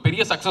ஒரு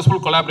பெரிய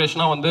சக்ஸஸ்ஃபுல்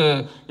கொலாபரேஷனாக வந்து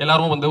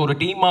எல்லாரும் வந்து ஒரு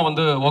டீமாக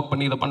வந்து ஒர்க்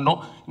பண்ணி இதை பண்ணோம்.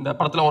 இந்த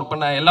படத்தில் ஒர்க்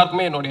பண்ண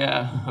எல்லாருக்குமே என்னுடைய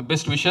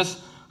best wishes.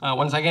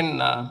 Once again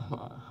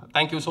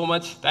thank you so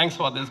much, thanks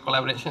for this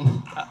collaboration.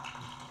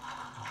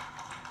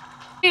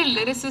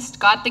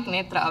 Lyricist Karthik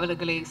Nethra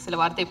அவர்களை சில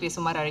வார்த்தை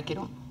பேசுமாறு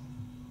அழைக்கிறோம்.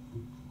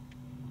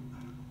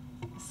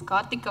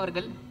 கார்த்திக்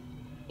அவர்கள்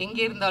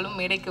எங்கே இருந்தாலும்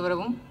மேடைக்கு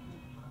வரவும்.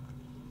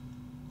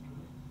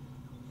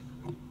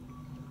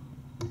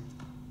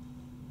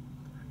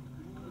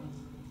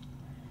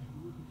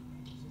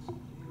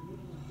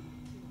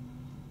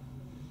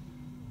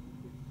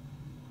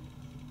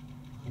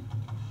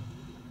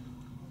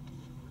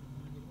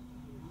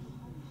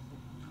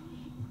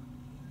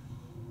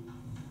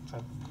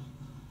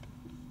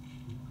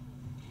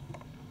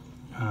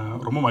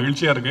 ரொம்ப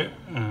மகிழ்ச்சியாக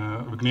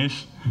இருக்குது விக்னேஷ்.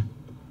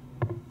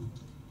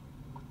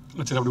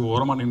 சரி அப்படி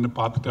ஓரமாக நின்று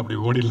பார்த்துட்டு அப்படி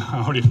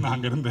ஓடிடலாம் அப்படின்னு நான்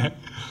அங்கே இருந்தேன்.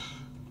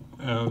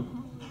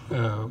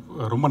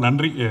 ரொம்ப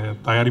நன்றி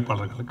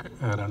தயாரிப்பாளர்களுக்கு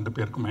 2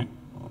 பேருக்குமே.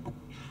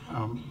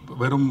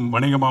 வெறும்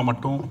வணிகமாக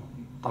மட்டும்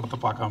படத்தை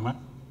பார்க்காம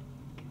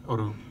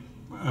ஒரு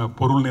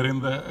பொருள்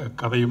நிறைந்த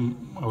கதையும்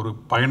ஒரு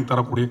பயன்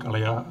தரக்கூடிய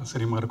கலையாக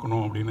சினிமா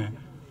இருக்கணும் அப்படின்னு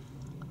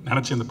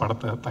நினச்சி இந்த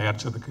படத்தை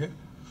தயாரித்ததுக்கு,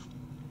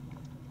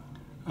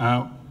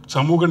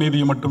 சமூக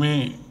நீதியை மட்டுமே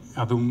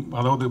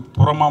அதாவது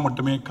புறமாக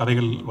மட்டுமே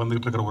கதைகள்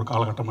வந்துக்கிட்டு இருக்கிற ஒரு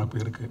காலகட்டமாக இப்போ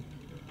இருக்குது.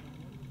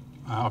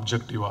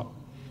 அப்ஜெக்டிவாக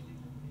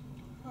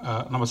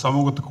நம்ம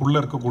சமூகத்துக்குள்ளே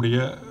இருக்கக்கூடிய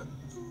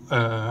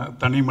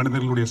தனி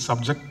மனிதர்களுடைய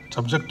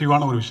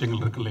சப்ஜெக்டிவான ஒரு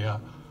விஷயங்கள் இருக்கு இல்லையா,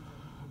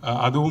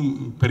 அதுவும்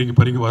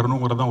பெருகி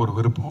வரணுங்கிறது தான் ஒரு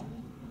விருப்பம்.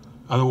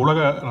 அது உலக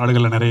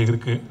நாடுகளில் நிறைய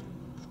இருக்குது.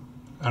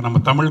 நம்ம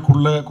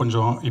தமிழுக்குள்ளே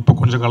இப்போ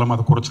கொஞ்சம் காலமாக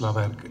அது குறைச்சலாக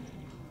தான் இருக்குது.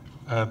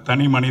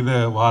 தனி மனித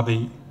வாதை,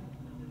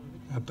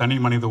 தனி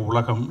மனித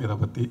உலகம், இதை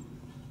பற்றி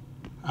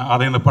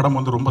அதை இந்த படம்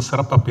ரொம்ப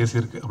சிறப்பாக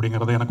பேசியிருக்கு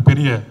அப்படிங்கிறது எனக்கு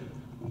பெரிய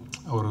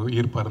ஒரு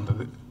ஈர்ப்பாக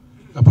இருந்தது.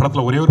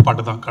 படத்தில் ஒரே ஒரு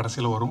பாட்டு தான்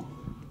கடைசியில் வரும்,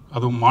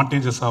 அதுவும்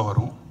மாண்டேஜஸாக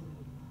வரும்.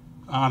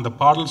 அந்த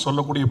பாடல்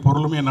சொல்லக்கூடிய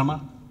பொருளுமே என்னென்னா,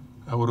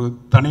 ஒரு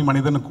தனி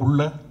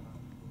மனிதனுக்குள்ள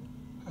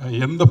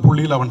எந்த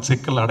புள்ளியில் அவன்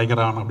சிக்கல்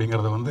அடைகிறான்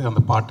அப்படிங்கிறத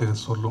அந்த பாட்டு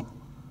சொல்லும்.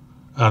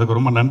 அதுக்கு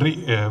ரொம்ப நன்றி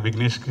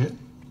விக்னேஷ்க்கு,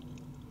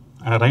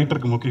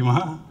 ரைட்டருக்கு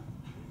முக்கியமாக.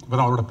 இப்போ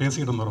தான் அவரோட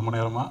பேசிக்கிட்டு இருந்தோம் ரொம்ப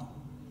நேரமாக.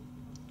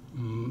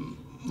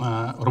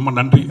 ரொம்ப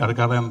நன்றி.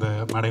 அதுக்காக அந்த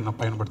மேடையை நான்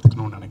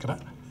பயன்படுத்திக்கணும்னு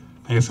நினைக்கிறேன்.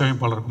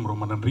 இசையமைப்பாளருக்கும்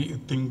ரொம்ப நன்றி.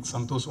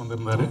 சந்தோஷ்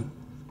வந்திருந்தார்,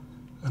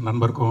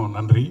 நண்பருக்கும்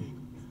நன்றி.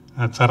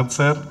 சரத்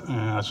சார்,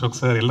 அசோக்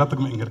சார்,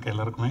 எல்லாத்துக்குமே இங்கே இருக்க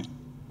எல்லாருக்குமே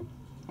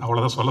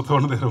அவ்வளோதான் சொல்ல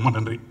தோணுது. ரொம்ப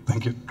நன்றி.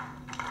 தேங்க்யூ.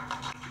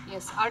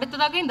 எஸ்,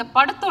 அடுத்ததாக இந்த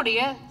படத்தோடைய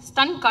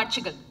ஸ்டண்ட்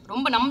காட்சிகள்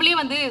ரொம்ப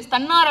நம்மளே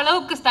ஸ்டன்னார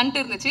அளவுக்கு ஸ்டண்ட்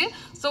இருந்துச்சு.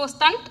 ஸோ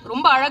ஸ்டண்ட்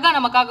ரொம்ப அழகாக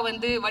நமக்காக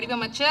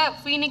வடிவமைச்ச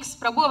ஃபீனிக்ஸ்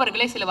பிரபு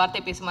அவர்களே சில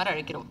வார்த்தை பேசுமாறு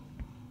அழைக்கிறோம்.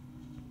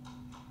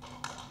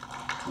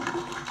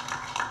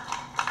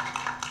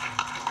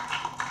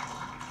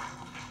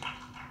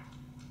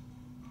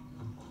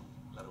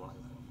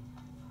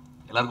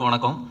 எல்லாருக்கும்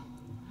வணக்கம்.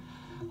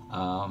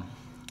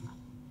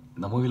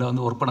 இந்த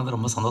மூவியில் ஒர்க் பண்ணது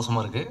ரொம்ப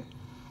சந்தோஷமாக இருக்குது.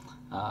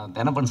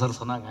 தினப்பன் சார்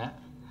சொன்னாங்க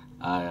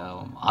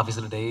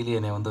ஆஃபீஸில் டெய்லி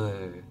என்னை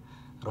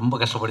ரொம்ப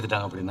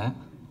கஷ்டப்படுத்திட்டாங்க அப்படின்னு.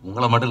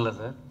 உங்களை மட்டும் இல்லை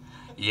சார்,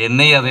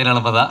 என்னையும் அதே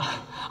நிலமை தான்.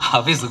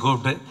 ஆஃபீஸுக்கு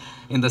கூப்பிட்டு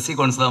இந்த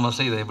சீக்வன்ஸ் தான்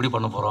மாஸ்டர், இதை எப்படி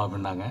பண்ண போகிறோம்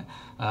அப்படின்னாங்க.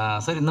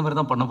 சார் இந்த மாதிரி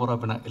தான் பண்ண போகிறோம்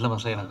அப்படின்னா, இல்லை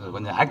மாஸ்டர் எனக்கு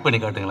கொஞ்சம் ஆக்ட் பண்ணி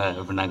காட்டுங்களேன்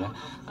அப்படின்னாங்க.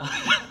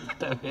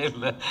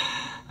 இல்லை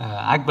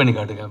ஆக்ட் பண்ணி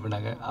காட்டுங்க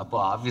அப்படின்னாங்க.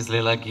 அப்போது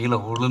ஆஃபீஸ்லாம் கீழே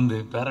உளுந்து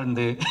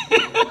பிறண்டு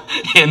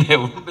என்னை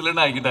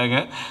உண்டுலன்னு ஆக்கிட்டாங்க.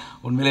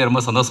 உண்மையிலே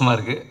ரொம்ப சந்தோஷமாக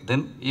இருக்குது.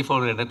 தென்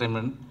E4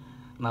 என்டர்டெயின்மெண்ட்,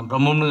 நான்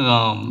பிரம்மம்னு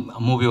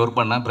மூவி ஒர்க்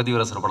பண்ணேன்,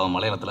 பிரதிவரசர் படம்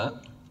மலையாளத்தில்.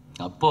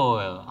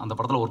 அப்போது அந்த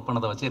படத்தில் ஒர்க்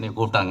பண்ணதை வச்சு என்னை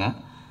கூப்பிட்டாங்க.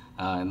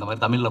 இந்த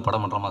மாதிரி தமிழில்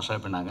படம் பண்ணுற மாஸ்டர்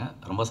அப்படின்னாங்க.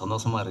 ரொம்ப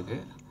சந்தோஷமாக இருக்குது,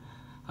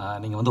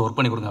 நீங்கள் ஒர்க்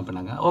பண்ணி கொடுங்க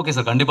அப்படின்னாங்க. ஓகே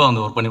சார்,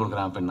 கண்டிப்பாக ஒர்க் பண்ணி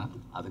கொடுக்குறேன் அப்படின்னா.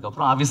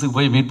 அதுக்கப்புறம் ஆஃபீஸுக்கு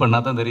போய் மீட்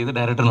பண்ணால் தான் தெரியுது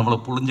டைரக்டர் நம்மளை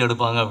புழிஞ்சு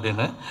எடுப்பாங்க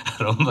அப்படின்னு.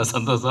 ரொம்ப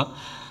சந்தோஷம்.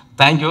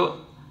 தேங்க்யூ.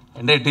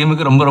 என்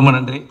டீமுக்கு ரொம்ப ரொம்ப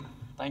நன்றி.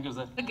 Thank you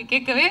sir.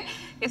 கேட்கவே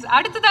எஸ்.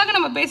 அடுத்ததாக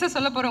நம்ம பேச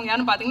சொல்ல போகிறவங்க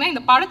யாருன்னு பார்த்தீங்கன்னா,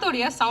 இந்த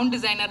படத்தோடைய சவுண்ட்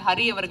டிசைனர்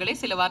ஹரி அவர்களே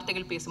சில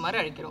வார்த்தைகள் பேசுமாறு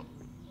அழைக்கிறோம்.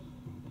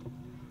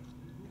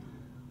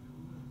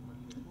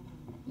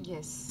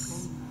 S,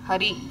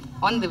 Hari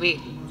on the way.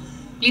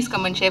 Please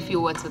come and share few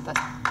words with us.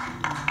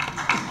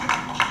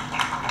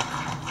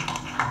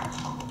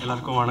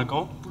 எல்லாருக்கும்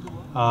வணக்கம்.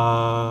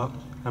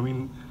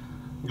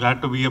 glad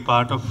to be a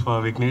part of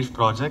Vignesh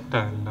project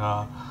and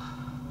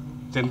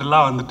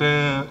ஜென்ரலாக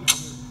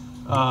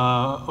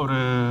ஒரு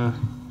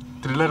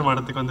த்ரில்லர்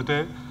படத்துக்கு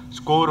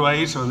ஸ்கோர்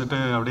வைஸ்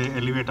அப்படியே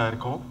எலிவேட்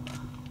ஆகிருக்கும்.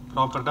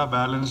 ப்ராப்பர்ட்டாக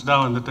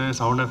பேலன்ஸ்டாக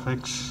சவுண்ட்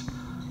எஃபெக்ட்ஸ்,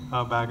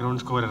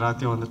 பேக்ரவுண்ட் ஸ்கோர்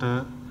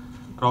எல்லாத்தையும்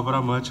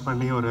ப்ராப்பராக மர்ச்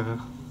பண்ணி ஒரு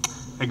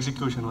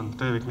எக்ஸிக்யூஷன்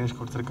விக்னேஷ்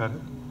கொடுத்துருக்காரு.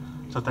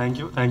 So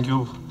thank you.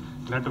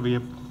 glad to be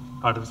a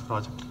part of this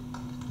project.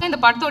 இந்த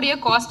படத்தோடைய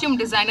காஸ்டியூம்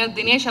டிசைனர்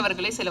தினேஷ்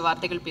அவர்களே சில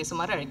வார்த்தைகள்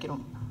பேசுமாறு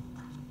அழைக்கிறோம்.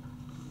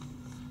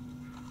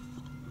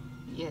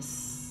 எஸ்,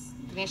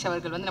 தினேஷ்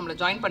அவர்கள் நம்மளை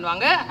ஜாயின்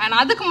பண்ணுவாங்க. அண்ட்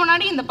அதுக்கு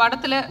முன்னாடி இந்த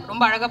படத்தில்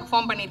ரொம்ப அழகாக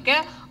பெர்ஃபார்ம் பண்ணியிருக்க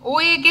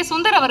OAK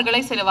சுந்தர்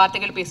அவர்களை சில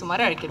வார்த்தைகள்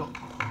பேசுமாறு அழைக்கிறோம்.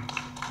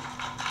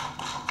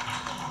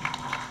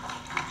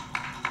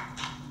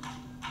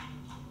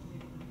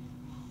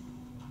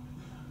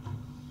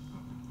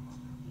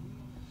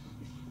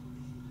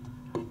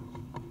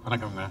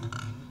 வணக்கங்க.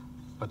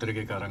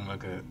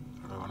 பத்திரிகைக்காரங்களுக்கு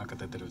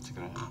வணக்கத்தை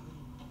தெரிவிச்சுக்கிறேன்,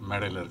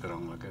 மேடையில்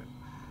இருக்கிறவங்களுக்கு.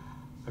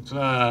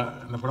 ஆக்சுவலாக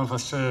இந்த படம்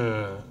ஃபஸ்ட்டு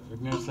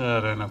விக்னேஷ்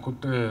சார் என்னை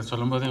கூப்பிட்டு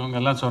சொல்லும்போது இவங்க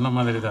எல்லாம் சொன்ன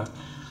மாதிரி தான்.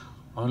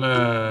 முதல்ல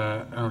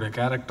என்னுடைய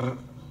கேரக்டர்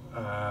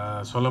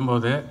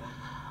சொல்லும்போது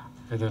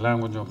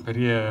இதெல்லாம் கொஞ்சம்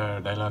பெரிய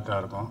டைலாக்காக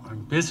இருக்கும்,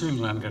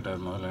 பேசுவீங்களான்னு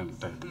கேட்டார் முதல்ல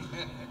என்கிட்ட.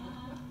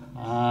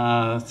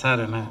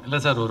 சார் என்ன இல்லை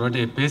சார் ஒரு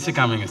வாட்டி பேசி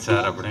காமிங்க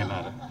சார்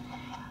அப்படின்னாரு.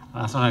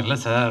 நான் சொன்னேன், இல்லை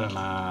சார்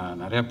நான்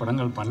நிறைய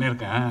படங்கள்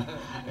பண்ணியிருக்கேன்,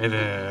 இது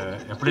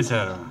எப்படி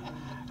சார்?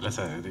 இல்லை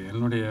சார் இது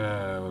என்னுடைய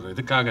ஒரு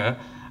இதுக்காக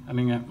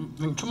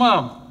நீங்கள் சும்மா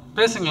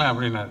பேசுங்களேன்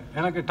அப்படின்னாரு.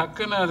 எனக்கு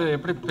டக்குன்னு அது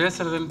எப்படி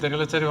பேசுகிறதுன்னு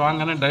தெரியல. சரி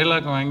வாங்கன்னு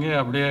டைலாக் வாங்கி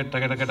அப்படியே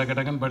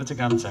டக்குன்னு படித்து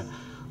காமிச்சேன்.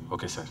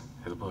 ஓகே சார்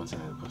இது போதும்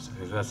சார், இது போதும்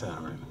சார், இதுதான் சார்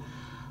அப்படின்னு.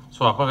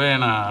 ஸோ அப்போவே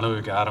நான்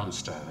அனுபவிக்க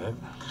ஆரம்பிச்சிட்டேன். அது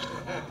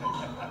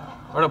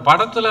அவரோட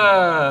படத்தில்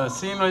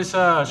சீன்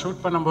வைஸாக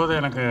ஷூட் பண்ணும்போது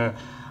எனக்கு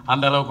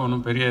அந்த அளவுக்கு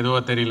ஒன்றும் பெரிய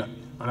எதுவாக தெரியல.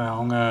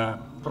 அவங்க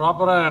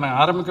ப்ராப்பராக எனக்கு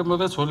ஆரம்பிக்கும்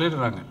போதே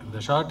சொல்லிடுறாங்க, இந்த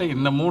ஷார்ட்டு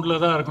இந்த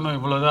மூடில் தான் இருக்கணும்,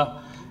 இவ்வளோதான்,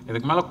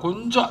 இதுக்கு மேலே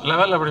கொஞ்சம்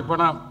லெவல் அப்படி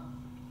போனால்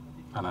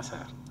ஆனால்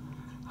சார்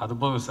அது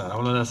போதும் சார்,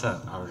 அவ்வளோதான் சார்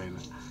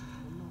அப்படின்னு.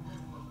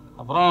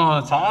 அப்புறம்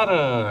சார்,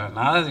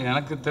 நான்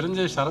எனக்கு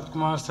தெரிஞ்ச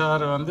சரத்குமார்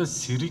சார் வந்து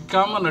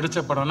சிரிக்காமல்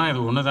நடித்த படம்னா இது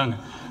ஒன்று தாங்க.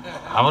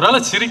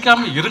 அவரால்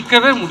சிரிக்காமல்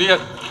இருக்கவே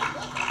முடியாது.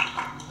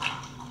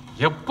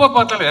 எப்போ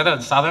பார்த்தாலும்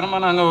ஏதாவது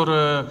சாதாரணமாக நாங்கள் ஒரு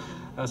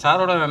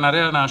சாரோட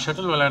நிறைய நான்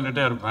ஷட்டில்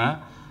விளையாண்டுட்டே இருப்பேன்.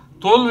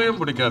 தோல்வியும்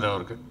பிடிக்காது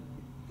அவருக்கு.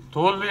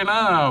 தோல்வினா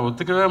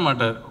ஒத்துக்கவே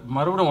மாட்டார்.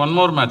 மறுபடியும் ஒன்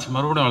மோர் மேட்ச்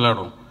மறுபடியும்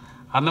விளையாடுவோம்.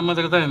 அந்த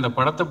மாதிரி தான் இந்த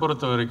படத்தை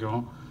பொறுத்த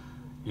வரைக்கும்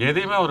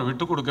எதையுமே அவர்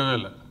விட்டு கொடுக்கவே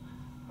இல்லை.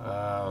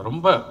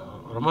 ரொம்ப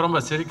ரொம்ப ரொம்ப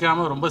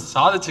சிரிக்காமல் ரொம்ப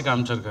சாதிச்சு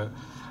காமிச்சிருக்காரு.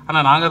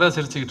 ஆனால் நாங்கள் தான்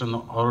சிரிச்சுக்கிட்டு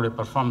இருந்தோம் அவருடைய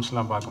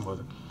பர்ஃபார்மன்ஸ்லாம்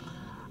பார்க்கும்போது.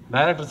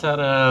 டைரக்டர்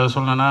சார்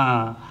சொல்லணுன்னா,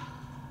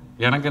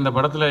 எனக்கு இந்த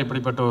படத்தில்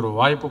இப்படிப்பட்ட ஒரு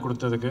வாய்ப்பு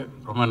கொடுத்ததுக்கு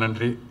ரொம்ப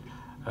நன்றி.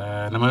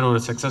 இந்த மாதிரி ஒரு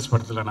சக்ஸஸ்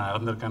படத்தில் நான்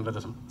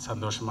இறந்துருக்கேன்றது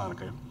சந்தோஷமாக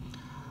இருக்குது.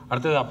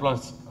 அடுத்தது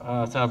அப்ளாஸ்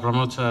சார்,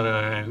 பிரமோத் சார்.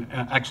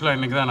 ஆக்சுவலாக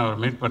இன்றைக்கி தான் நான்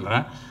அவர் மீட்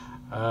பண்ணுறேன்.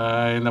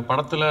 இந்த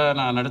படத்தில்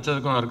நான்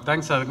நடித்ததுக்கும் அவருக்கு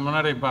தேங்க்ஸ். அதுக்கு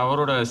முன்னாடி இப்போ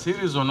அவரோட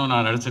சீரீஸ் ஒன்றும்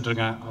நான்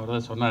நடிச்சிட்ருக்கேன், அவர்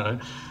தான் சொன்னார்.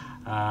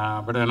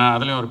 பட் நான்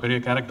அதுலேயும் ஒரு பெரிய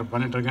கேரக்டர்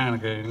பண்ணிகிட்ருக்கேன்,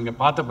 எனக்கு இங்கே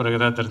பார்த்த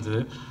பிறகு தான் தெரிஞ்சுது.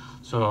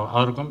 ஸோ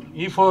அவருக்கும்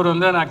E4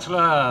 வந்து நான்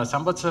ஆக்சுவலாக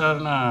சம்பத்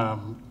சார்னு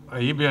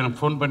EB எனக்கு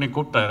ஃபோன் பண்ணி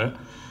கூப்பிட்டாரு.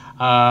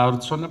 அவர்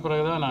சொன்ன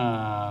பிறகு தான்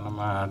நான்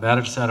நம்ம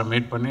டைரக்டர் சாரை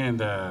மீட் பண்ணி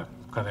இந்த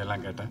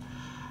கதையெல்லாம் கேட்டேன்.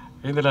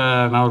 இதில்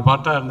நான் ஒரு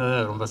பாட்டாக இருந்தது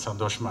ரொம்ப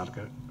சந்தோஷமாக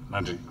இருக்குது.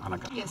 நன்றி,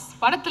 வணக்கம். எஸ்,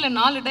 படத்தில்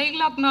 4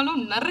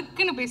 டைலாக்னாலும்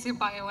நறுக்குன்னு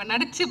பேசியிருப்பாங்க. இவங்க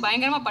நடித்து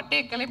பயங்கரமாக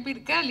பட்டையை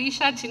கிளப்பியிருக்க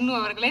லீஷா சின்னு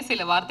அவர்களே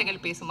சில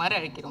வார்த்தைகள் பேசுமாறு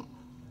அழைக்கிறோம்.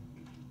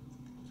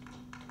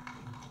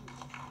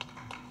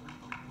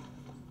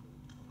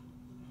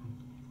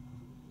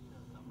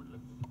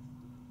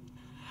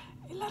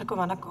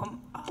 எல்லாருக்கும் வணக்கம்.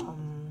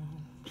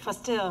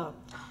 First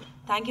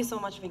thank you so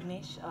much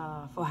Vignesh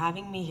for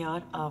having me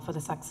here for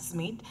the success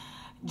meet.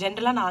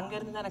 ஜென்ரலாக நான்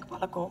அங்கேருந்து தான் எனக்கு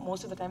பழக்கம்.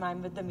 Most of the time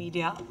I'm with the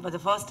media, but the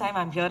first time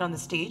I'm here on the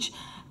stage.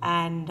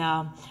 And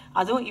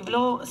அதுவும்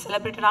இவ்வளோ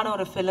செலிப்ரேட்டடான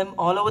ஒரு film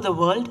all over the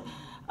world.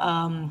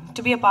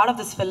 To be a part of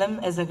this film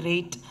is a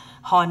great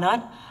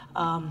honour.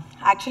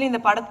 Actually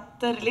இந்த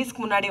படத்தை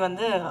ரிலீஸ்க்கு முன்னாடி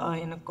வந்து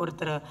எனக்கு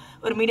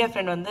ஒரு மீடியா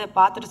ஃப்ரெண்ட் வந்து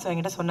பார்த்துட்டு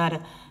என்கிட்ட சொன்னார்,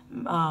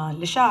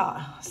 லிஷா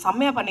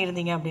செம்மையாக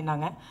பண்ணியிருந்தீங்க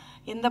அப்படின்னாங்க.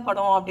 எந்த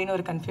படம் அப்படின்னு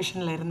ஒரு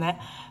கன்ஃபியூஷனில் இருந்தேன்.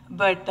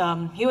 பட்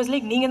ஹி வாஸ்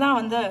லைக், நீங்கள் தான்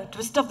வந்து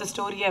ட்விஸ்ட் ஆஃப் த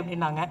ஸ்டோரி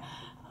அப்படின்னாங்க.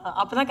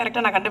 அப்போ தான்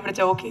கரெக்டாக நான்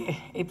கண்டுபிடிச்சேன், ஓகே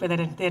இப்போ இதை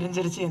எனக்கு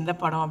தெரிஞ்சிருச்சு எந்த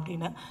படம்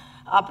அப்படின்னு.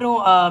 அப்புறம்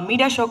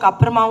மீடியா ஷோக்கு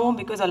அப்புறமாவும்,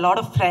 because a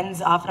lot of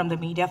friends R from the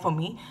media for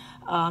me,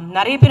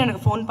 நிறைய பேர்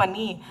எனக்கு ஃபோன்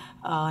பண்ணி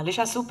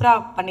லிஷா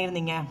சூப்பராக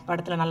பண்ணியிருந்தீங்க,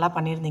 படத்தில் நல்லா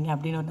பண்ணியிருந்தீங்க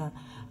அப்படின்னு ஒரு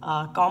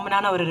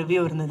காமனான ஒரு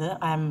ரிவ்யூ இருந்தது.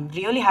 I am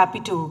really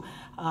happy to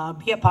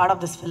be a part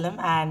of this film.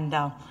 And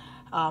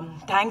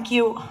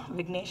thank you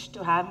Vignesh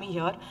to have me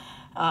here.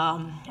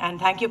 And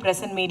thank you press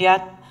and media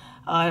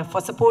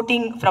for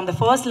supporting from the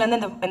first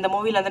lens in the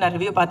movie lens நான்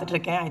review பார்த்துட்டு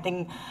இருக்கேன். I think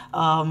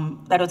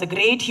that was a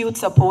great huge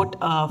support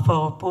for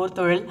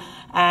Thozhil.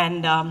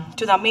 And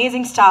to the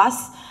amazing stars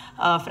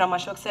from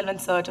Ashok Selvan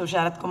sir to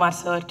Sarathkumar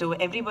sir to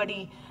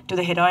everybody, to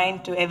the heroine,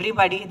 to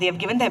everybody, they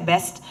have given their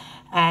best.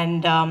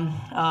 And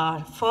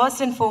first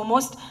and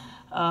foremost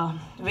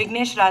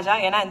Vignesh ராஜா.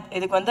 ஏன்னா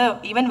இதுக்கு வந்து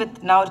even with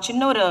நான் ஒரு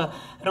சின்ன ஒரு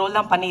role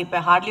தான்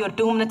பண்ணியிருப்பேன். Hartley ஒரு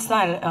 2 minutes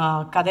தான்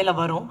கதையில்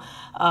வரும்.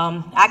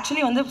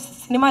 ஆக்சுவலி வந்து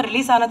சினிமா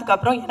ரிலீஸ்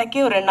ஆனதுக்கப்புறம்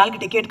எனக்கே ஒரு 2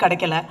 நாளுக்கு டிக்கெட்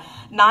கிடைக்கல.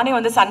 நானே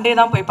வந்து சண்டே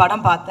தான் போய்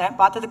படம் பார்த்தேன்.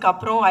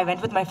 பார்த்ததுக்கப்புறம் I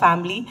went with my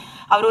family.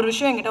 அவர் ஒரு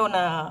விஷயம் என்கிட்ட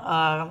ஒன்று,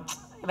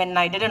 when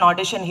I did an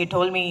audition, he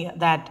told me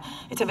that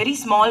it's a very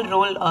small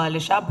role,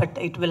 Lisha, but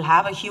it will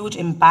have a huge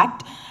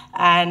impact.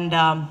 And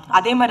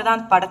அதே மாதிரி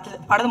தான்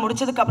படத்தை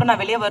முடிச்சதுக்கப்புறம்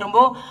நான் வெளியே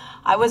வரும்போது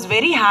I was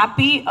very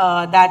happy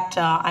that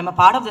I'm a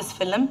part of this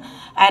film.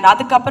 And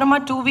அதுக்கப்புறமா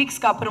 2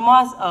 weeksக்கு அப்புறமா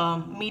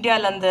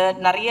மீடியாவிலேருந்து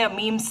நிறைய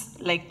memes,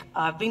 like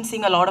I've been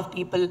seeing a lot of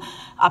people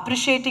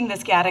appreciating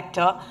this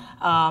character.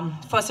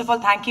 First of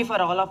all, thank you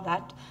for all of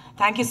that.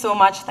 Thank you so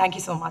much. Thank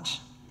you so much.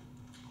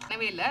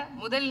 இல்லை,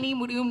 முதல் நீ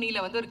முடியும் நீல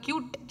வந்து ஒரு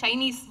கியூட்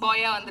சைனீஸ்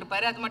பாயாக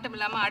வந்திருப்பாரு. அது மட்டும்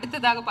இல்லாமல்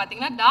அடுத்ததாக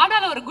பார்த்தீங்கன்னா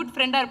டாடால ஒரு குட்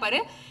ஃப்ரெண்டாக இருப்பார்.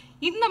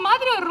 இந்த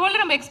மாதிரி ஒரு ரோலை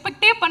நம்ம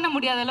எக்ஸ்பெக்டே பண்ண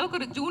முடியாத அளவுக்கு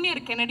ஒரு junior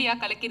கெனடியாக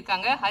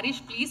கலக்கியிருக்காங்க.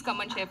 Harish, please come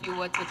and share few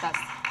words with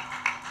us.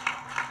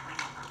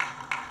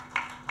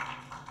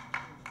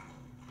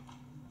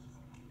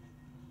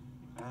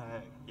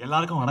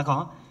 எல்லாருக்கும்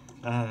வணக்கம்.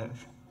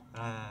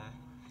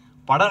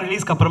 படம்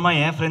ரிலீஸ்க்கு அப்புறமா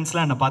என்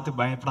ஃப்ரெண்ட்ஸ்லாம் என்னை பார்த்து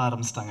பயப்பட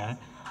ஆரம்பிச்சிட்டாங்க.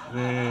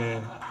 அது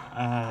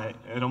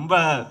ரொம்ப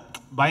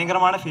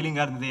பயங்கரமான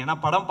ஃபீலிங்காக இருந்தது. ஏன்னா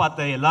படம்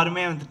பார்த்த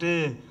எல்லாருமே வந்துட்டு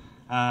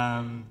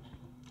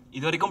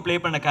இது வரைக்கும் ப்ளே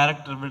பண்ண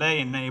கேரக்டர் விட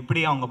என்னை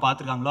எப்படி அவங்க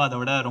பார்த்துருக்காங்களோ அதை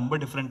விட ரொம்ப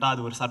டிஃப்ரெண்ட்டாக,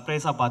 அது ஒரு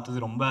சர்ப்ரைஸாக பார்த்தது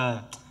ரொம்ப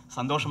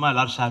சந்தோஷமாக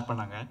எல்லோரும் ஷேர்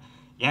பண்ணாங்க.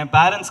 என்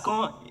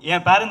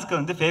பேரண்ட்ஸ்க்கு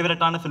வந்து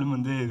ஃபேவரட்டான ஃபிலிம்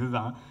வந்து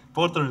இதுதான்,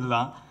 போர்த்தொழில்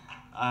தான்.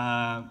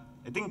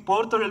 ஐ திங்க்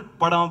போர்த்தொழில்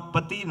படம்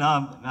பற்றி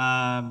நான்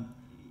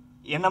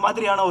என்ன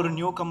மாதிரியான ஒரு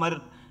நியூ கமர்,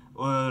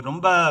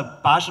 ரொம்ப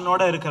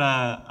பேஷனோடு இருக்கிற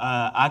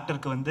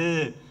ஆக்டருக்கு வந்து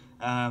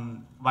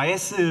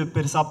வயசு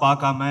பெருசாக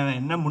பார்க்காம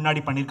என்ன முன்னாடி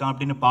பண்ணியிருக்கான்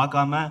அப்படின்னு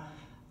பார்க்காம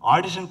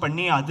ஆடிஷன்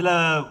பண்ணி அதில்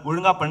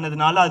ஒழுங்காக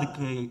பண்ணதுனால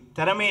அதுக்கு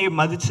திறமையை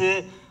மதித்து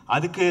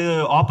அதுக்கு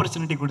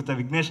ஆப்பர்ச்சுனிட்டி கொடுத்த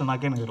விக்னேஷ்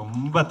அண்ணாக்கு எனக்கு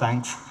ரொம்ப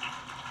தேங்க்ஸ்.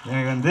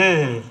 எனக்கு வந்து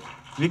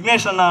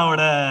விக்னேஷ்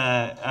அண்ணாவோட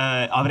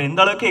அவர்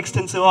எந்த அளவுக்கு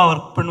எக்ஸ்டென்சிவாக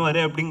ஒர்க் பண்ணுவார்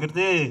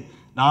அப்படிங்கிறது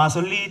நான்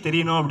சொல்லி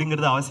தெரியணும்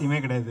அப்படிங்கிறது அவசியமே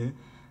கிடையாது.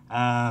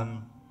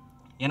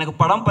 எனக்கு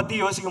படம் பற்றி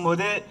யோசிக்கும்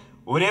போது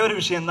ஒரே ஒரு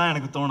விஷயந்தான்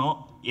எனக்கு தோணும்,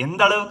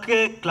 எந்த அளவுக்கு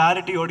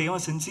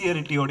கிளாரிட்டியோடையும்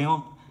சின்சியரிட்டியோடையும்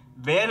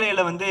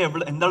வேலையில் வந்து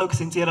எந்த அளவுக்கு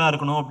சின்சியராக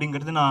இருக்கணும்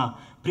அப்படிங்கிறது நான்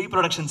ப்ரீ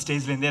ப்ரொடக்ஷன்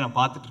ஸ்டேஜ்லேருந்தே நான்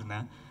பார்த்துட்டு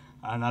இருந்தேன்.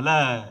 அதனால்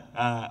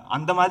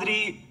அந்த மாதிரி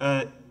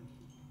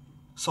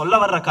சொல்ல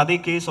வர்ற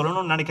கதைக்கு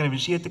சொல்லணும்னு நினைக்கிற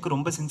விஷயத்துக்கு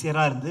ரொம்ப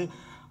சின்சியராக இருந்து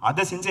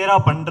அதை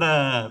சின்சியராக பண்ணுற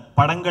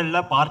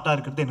படங்களில் பார்ட்டாக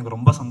இருக்கிறது எனக்கு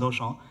ரொம்ப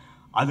சந்தோஷம்.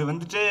 அது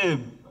வந்துட்டு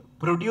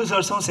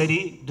ப்ரொடியூசர்ஸும் சரி,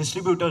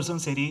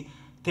 டிஸ்ட்ரிபியூட்டர்ஸும் சரி,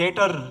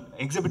 தியேட்டர்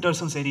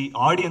எக்ஸிபிட்டர்ஸும் சரி,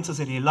 ஆடியன்ஸும்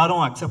சரி,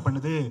 எல்லாரும் அக்செப்ட்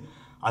பண்ணுது.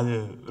 அது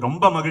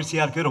ரொம்ப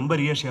மகிழ்ச்சியாக இருக்குது, ரொம்ப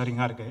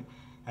ரீஅஷ்யூரிங்காக இருக்குது.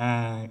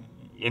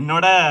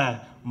 என்னோட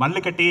மல்லு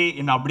கட்டி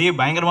என்னை அப்படியே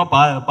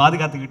பயங்கரமாக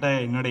பாதுகாத்துக்கிட்ட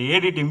என்னோட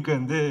ஏடி டீமுக்கு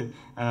வந்து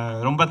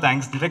ரொம்ப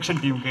தேங்க்ஸ்,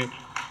 டிரெக்ஷன் டீமுக்கு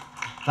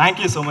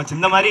தேங்க்யூ ஸோ மச்.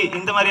 இந்த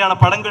மாதிரியான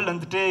படங்கள்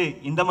வந்துட்டு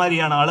இந்த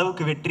மாதிரியான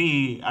அளவுக்கு வெற்றி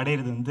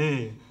அடையிறது வந்து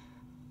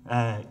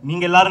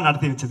நீங்கள் எல்லாரும்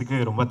நடத்தி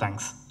வச்சதுக்கு ரொம்ப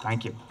தேங்க்ஸ்.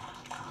 தேங்க்யூ.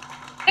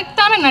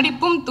 கரெக்டான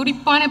நடிப்பும்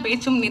துடிப்பான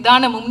பேச்சும்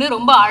நிதானமும்னு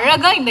ரொம்ப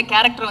அழகாக இந்த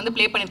கேரக்டர் வந்து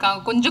ப்ளே பண்ணியிருக்காங்க.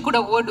 கொஞ்சம் கூட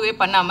ஓடுவே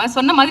பண்ணாமல்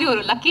சொன்ன மாதிரி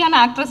ஒரு லக்கியான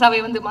ஆக்ட்ரஸாகவே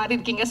வந்து மாறி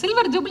இருக்கீங்க.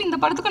 சில்வர் ஜூப்ளி இந்த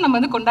படத்துக்கும் நம்ம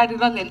வந்து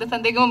கொண்டாடிடுறோம், அதில் எந்த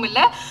சந்தேகமும்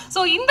இல்லை. ஸோ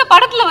இந்த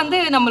படத்தில் வந்து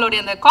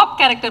நம்மளுடைய அந்த காப்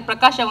கேரக்டர்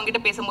பிரகாஷ்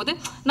அவங்ககிட்ட பேசும்போது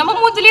நம்ம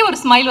மூஞ்சிலேயே ஒரு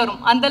ஸ்மைல்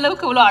வரும். அந்த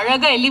அளவுக்கு இவ்வளோ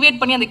அழகாக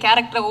எலிவேட் பண்ணி அந்த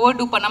கேரக்டரை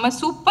ஓடு பண்ணாமல்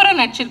சூப்பராக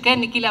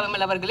நடிச்சிருக்க நிக்கிலா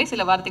விமல் அவர்களே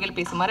சில வார்த்தைகள்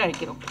பேசுமாறு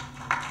அழைக்கிறோம்.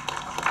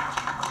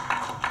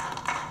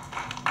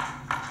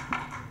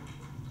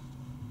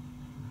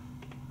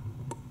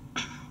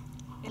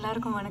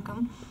 எல்லாருக்கும்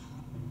வணக்கம்.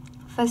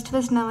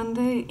 ஃபர்ஸ்ட் நான்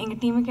வந்து எங்கள்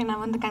டீமுக்கு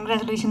நான் வந்து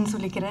கங்க்ராச்சுலேஷன்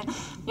சொல்லிக்கிறேன்.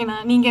 ஏன்னா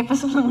நீங்கள் எப்போ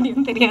சொல்ல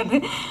முடியும்னு தெரியாது.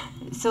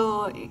 ஸோ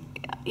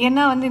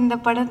ஏன்னா வந்து இந்த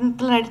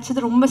படத்தில்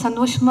நடித்தது ரொம்ப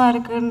சந்தோஷமாக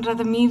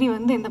இருக்குன்றதை மீறி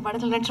வந்து இந்த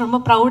படத்தில் நடிச்சு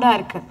ரொம்ப ப்ரௌடாக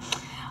இருக்குது.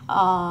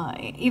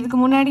 இதுக்கு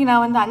முன்னாடி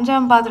நான் வந்து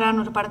 5ஆம்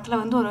பாதிரான்னு ஒரு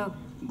படத்தில் வந்து ஒரு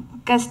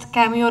கெஸ்ட்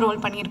கேமியோ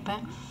ரோல்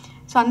பண்ணியிருப்பேன்.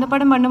 ஸோ அந்த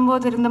படம்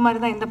பண்ணும்போது இருந்த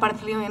மாதிரி தான் இந்த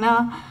படத்துலையும். ஏன்னா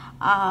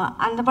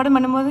அந்த படம்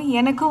பண்ணும்போது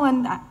எனக்கும்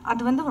வந்து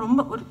அது வந்து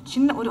ரொம்ப ஒரு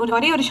சின்ன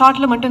ஒரே ஒரு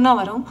ஷார்ட்டில்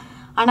மட்டும்தான் வரும்.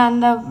 ஆனால்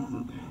அந்த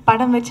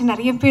படம் வச்சு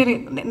நிறைய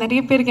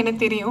பேருக்கு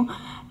எனக்கு தெரியும்.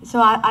 ஸோ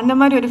அந்த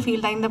மாதிரி ஒரு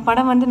ஃபீல் தான். இந்த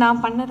படம் வந்து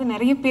நான் பண்ணது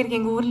நிறைய பேருக்கு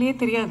எங்கள் ஊர்லேயே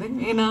தெரியாது.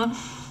 ஏன்னா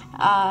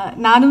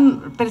நானும்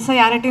பெருசாக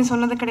யார்கிட்டையும்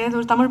சொன்னது கிடையாது.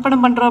 ஒரு தமிழ்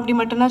படம் பண்ணுறோம் அப்படி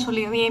மட்டும்தான்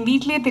சொல்லிடுவேன். என்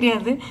வீட்லேயே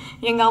தெரியாது.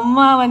 எங்கள்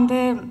அம்மா வந்து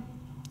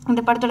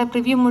இந்த படத்தோட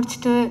ப்ரிவ்யூ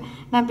முடிச்சுட்டு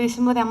நான்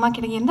பேசும்போது அம்மா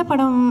கிட்ட எந்த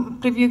படம்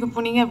ப்ரிவ்யூக்கு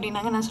போனீங்க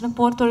அப்படின்னாங்க. நான் சொன்னேன்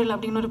போர்த்தொழில்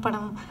அப்படின்னு ஒரு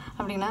படம்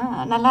அப்படின்னா.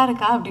 நல்லா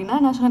இருக்கா அப்படின்னா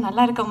நான் சொன்னேன்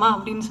நல்லா இருக்கம்மா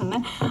அப்படின்னு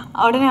சொன்னேன்.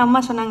 உடனே அம்மா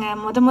சொன்னாங்க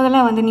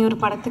முதல்ல வந்து நீ ஒரு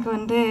படத்துக்கு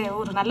வந்து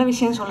ஒரு நல்ல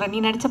விஷயம் சொல்கிற,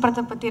 நீ நடித்த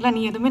படத்தை பற்றியெல்லாம்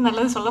நீ எதுவுமே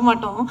நல்லது சொல்ல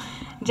மாட்டோம்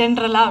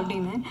ஜென்ரலாக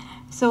அப்படின்னு.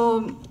 ஸோ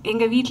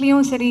எங்கள்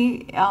வீட்லேயும் சரி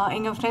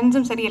எங்கள்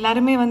ஃப்ரெண்ட்ஸும் சரி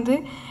எல்லாருமே வந்து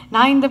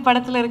நான் இந்த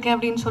படத்தில் இருக்கேன்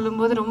அப்படின்னு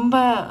சொல்லும்போது ரொம்ப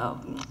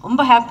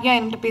ரொம்ப ஹாப்பியாக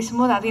என்கிட்ட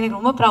பேசும்போது அது எனக்கு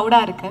ரொம்ப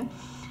ப்ரௌடாக இருக்குது.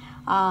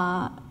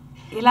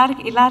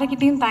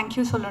 எல்லாருக்கிட்டையும்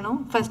தேங்க்யூ சொல்லணும்.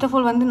 ஃபர்ஸ்ட் ஆஃப்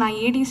ஆல் வந்து நான்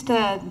ஏடிஸ்ட்டை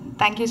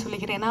தேங்க்யூ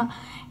சொல்லிக்கிறேன். ஏன்னா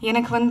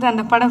எனக்கு வந்து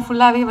அந்த படம்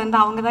ஃபுல்லாகவே வந்து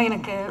அவங்க தான்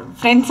எனக்கு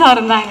ஃப்ரெண்ட்ஸாக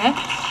இருந்தாங்க.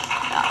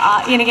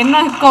 எனக்கு என்ன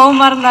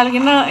கோபமாக இருந்தாலும்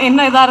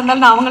என்ன இதாக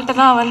இருந்தாலும் நான் அவங்கள்ட்ட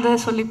தான் வந்து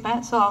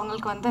சொல்லிப்பேன். ஸோ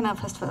அவங்களுக்கு வந்து நான்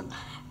ஃபர்ஸ்ட்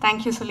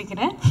தேங்க்யூ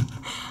சொல்லிக்கிறேன்.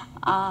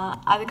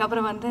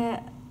 அதுக்கப்புறம் வந்து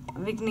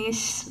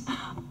விக்னேஷ்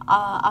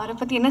அவரை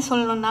பற்றி என்ன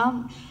சொல்லணுன்னா,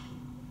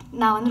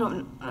 நான் வந்து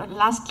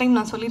லாஸ்ட் டைம்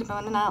நான் சொல்லியிருப்பேன்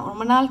வந்து நான்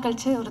ரொம்ப நாள்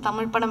கழித்து ஒரு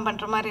தமிழ் படம்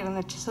பண்ணுற மாதிரி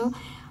இருந்துச்சு. ஸோ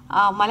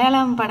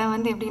மலையாளம் படம்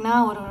வந்து எப்படின்னா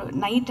ஒரு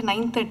நைட்டு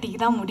 9:30க்கு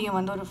தான் முடியும்.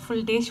 வந்து ஒரு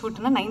ஃபுல் டே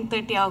ஷூட்னா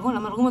 9:30 ஆகும்.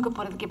 நம்ம ரூமுக்கு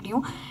போகிறதுக்கு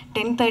எப்படியும்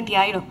 10:30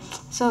 ஆகிடும்.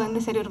 ஸோ வந்து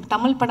சரி ஒரு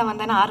தமிழ் படம்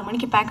வந்தேன்னா 6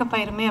 மணிக்கு பேக்கப்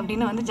ஆயிருமே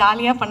அப்படின்னு வந்து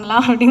ஜாலியாக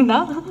பண்ணலாம் அப்படின்னு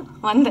தான்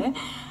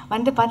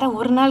வந்து பார்த்தா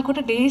ஒரு நாள்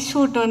கூட டே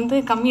ஷூட் வந்து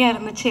கம்மியாக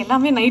இருந்துச்சு.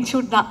 எல்லாமே நைட்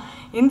ஷூட் தான்.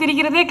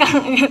 எந்திரிக்கிறதே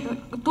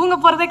தூங்க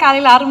போகிறதே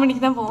காலையில் 6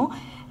 மணிக்கு தான் போவோம்.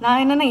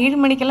 நான் என்னென்னா 7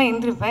 மணிக்கெல்லாம்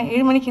எந்திரிப்பேன்.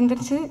 7 மணிக்கு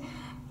எந்திரிச்சு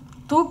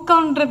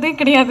தூக்கன்றதே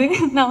கிடையாது.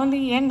 நான் வந்து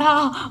ஏண்டா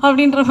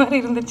அப்படின்ற மாதிரி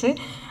இருந்துச்சு.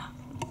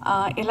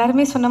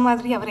 எல்லாருமே சொன்ன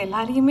மாதிரி அவர்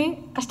எல்லாரையுமே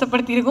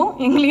கஷ்டப்படுத்தியிருக்கோம்,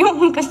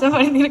 எங்களையும்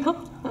கஷ்டப்படுத்தியிருக்கோம்.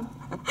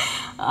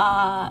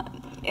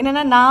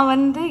 என்னென்னா நான்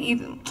வந்து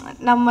இது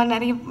நம்ம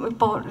நிறைய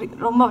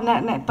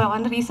இப்போ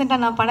வந்து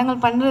ரீசெண்டாக நான்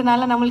படங்கள்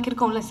பண்ணுறதுனால நம்மளுக்கு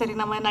இருக்கும்ல, சரி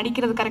நம்ம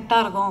நடிக்கிறது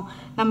கரெக்டாக இருக்கும்,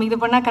 நம்ம இது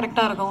பண்ணால்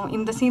கரெக்டாக இருக்கும்,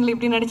 இந்த சீனில்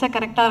இப்படி நடித்தா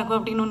கரெக்டாக இருக்கும்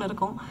அப்படின்னு ஒன்று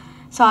இருக்கும்.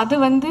 ஸோ அது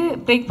வந்து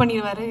பிரேக்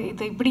பண்ணிடுவார்.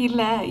 இது இப்படி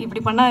இல்லை,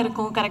 இப்படி பண்ணால்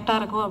இருக்கும்,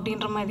 கரெக்டாக இருக்கும்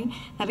அப்படின்ற மாதிரி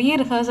நிறைய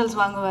ரிஹர்சல்ஸ்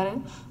வாங்குவார்.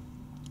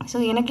 ஸோ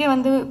எனக்கே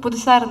வந்து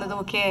புதுசாக இருந்தது.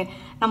 ஓகே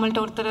நம்மள்ட்ட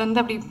ஒருத்தர் வந்து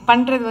அப்படி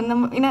பண்ணுறது வந்து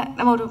ஏன்னா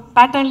நம்ம ஒரு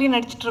பேட்டர்ன்லேயே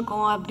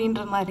நடிச்சிட்ருக்கோம்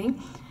அப்படின்ற மாதிரி.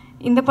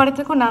 இந்த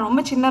படத்துக்கும் நான்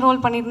ரொம்ப சின்ன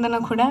ரோல் பண்ணியிருந்தேன்னா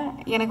கூட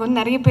எனக்கு வந்து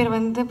நிறைய பேர்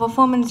வந்து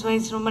பெர்ஃபார்மன்ஸ்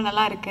வைஸ் ரொம்ப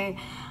நல்லா இருக்குது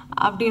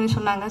அப்படின்னு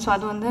சொன்னாங்க. ஸோ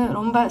அது வந்து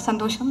ரொம்ப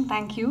சந்தோஷம்.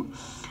 தேங்க்யூ.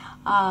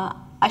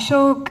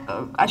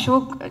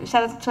 அசோக்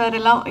சரத் சார்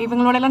எல்லாம்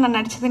இவங்களோடலாம் நான்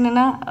நடித்தது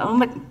என்னென்னா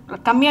ரொம்ப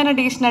கம்மியான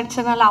டேஸ்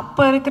நடித்ததுனால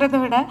அப்போ இருக்கிறத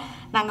விட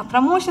நாங்கள்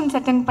ப்ரமோஷன்ஸ்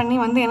அட்டென்ட் பண்ணி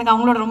வந்து எனக்கு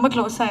அவங்களோட ரொம்ப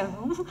க்ளோஸாக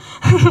இருக்கும்.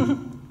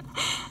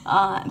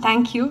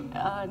 தேங்க்யூ.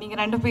 நீங்கள்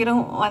 2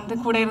 பேரும் வந்து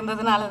கூட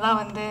இருந்ததுனால தான்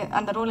வந்து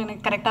அந்த ரோல்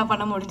எனக்கு கரெக்டாக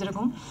பண்ண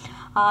முடிஞ்சிருக்கும்.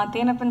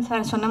 தேனப்பன்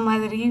சார் சொன்ன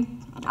மாதிரி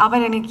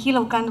அவர் எனக்கு கீழே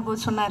உட்காந்து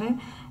போது சொன்னார்,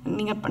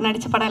 நீங்கள்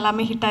நடித்த படம்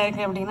எல்லாமே ஹிட்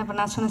ஆகிருக்கு அப்படின்னு. அப்போ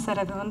நான் சொன்னேன்,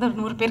 சார் அது வந்து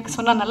 100 பேருக்கு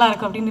சொன்னால்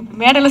நல்லாயிருக்கும்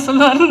அப்படின்னு மேடையில்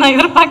சொல்லுவாருன்னு நான்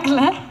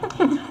எதிர்பார்க்கல.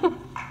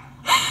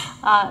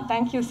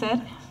 Thank you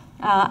sir.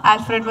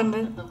 ஆல்ஃப்ரெட்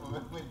வந்து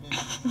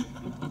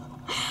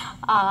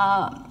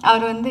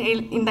அவர் வந்து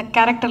இந்த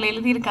கேரக்டரில்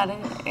எழுதியிருக்காரு.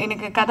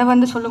 எனக்கு கதை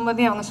வந்து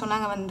சொல்லும்போதே அவங்க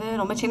சொன்னாங்க வந்து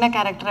ரொம்ப சின்ன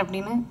கேரக்டர்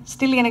அப்படின்னு.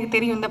 ஸ்டில் எனக்கு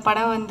தெரியும் இந்த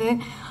படம் வந்து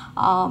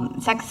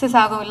சக்ஸஸ்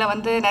ஆகும், இல்லை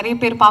வந்து நிறைய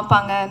பேர்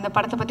பார்ப்பாங்க, இந்த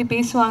படத்தை பற்றி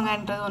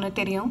பேசுவாங்கன்றது ஒன்று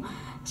தெரியும்.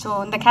 ஸோ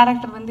இந்த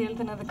கேரக்டர் வந்து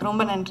எழுதுனதுக்கு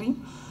ரொம்ப நன்றி.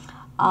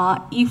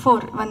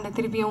 E4 வந்து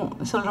திருப்பியும்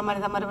சொல்கிற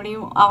மாதிரி தான்,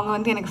 மறுபடியும் அவங்க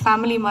வந்து எனக்கு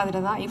ஃபேமிலி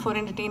மாதிரி தான். E4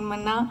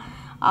 என்டர்டெயின்மெண்ட்னா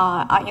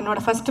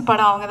என்னோடய ஃபஸ்ட்டு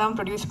படம் அவங்க தான்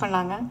ப்ரொடியூஸ்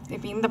பண்ணாங்க.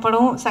 இப்போ இந்த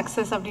படம்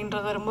சக்ஸஸ்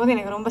அப்படின்றது வரும்போது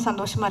எனக்கு ரொம்ப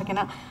சந்தோஷமாக இருக்குது.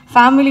 ஏன்னா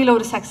ஃபேமிலியில்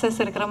ஒரு சக்ஸஸ்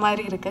இருக்கிற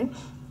மாதிரி இருக்குது.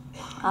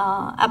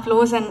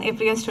 அப்ளோஸ் அண்ட்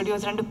எப்ரியா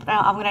ஸ்டுடியோஸ்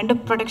அவங்க 2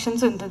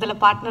 ப்ரொடக்ஷன்ஸும் இந்த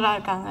இதில் பார்ட்னராக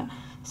இருக்காங்க.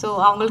 ஸோ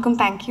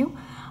அவங்களுக்கும் தேங்க்யூ.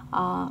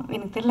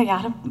 எனக்கு தெரியல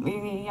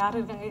யார்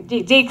இருக்காங்க,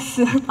 ஜேக்ஸ்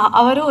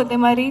அவரும் இதே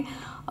மாதிரி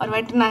ஒரு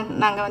வாட்டி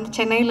நாங்கள் வந்து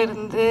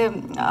சென்னையிலேருந்து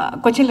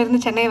கொச்சின்லேருந்து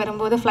சென்னை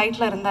வரும்போது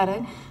ஃப்ளைட்டில் இருந்தார்.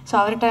 ஸோ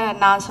அவர்கிட்ட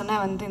நான்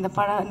சொன்னேன் வந்து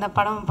இந்த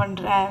படம்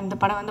பண்ணுறேன், இந்த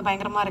படம் வந்து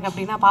பயங்கரமாக இருக்குது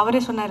அப்படின்னா. அப்போ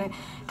அவரே சொன்னார்,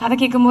 கதை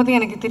கேட்கும் போது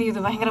எனக்கு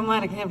தெரியுது பயங்கரமாக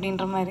இருக்குது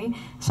அப்படின்ற மாதிரி.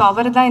 ஸோ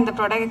அவர் தான் இந்த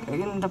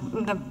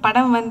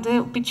படம் வந்து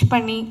பிட்ச்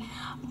பண்ணி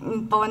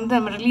இப்போ வந்து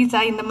நம்ம ரிலீஸ்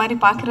ஆகி இந்த மாதிரி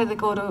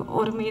பார்க்குறதுக்கு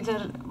ஒரு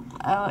மேஜர்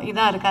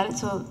இதாக இருக்கார்.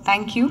 So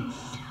thank you.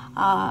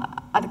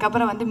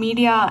 அதுக்கப்புறம் வந்து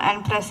மீடியா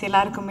அண்ட் ப்ரெஸ்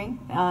எல்லாருக்குமே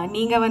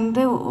நீங்கள்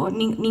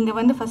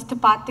வந்து ஃபஸ்ட்டு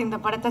பார்த்து இந்த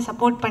படத்தை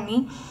சப்போர்ட் பண்ணி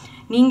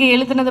நீங்கள்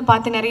எழுதுனதை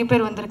பார்த்து நிறைய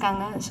பேர்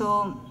வந்திருக்காங்க. ஸோ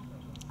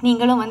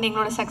நீங்களும் வந்து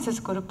எங்களோட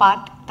சக்ஸஸ்க்கு ஒரு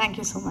part.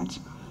 Thank you so much.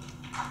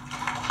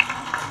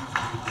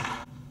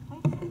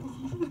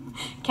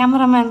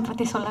 Cameraman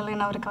பற்றி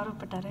சொல்லலைன்னு அவர்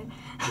கவலைப்பட்டார்.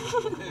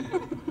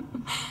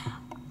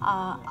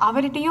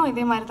 அவர்கிட்டையும்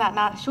இதே மாதிரி தான்,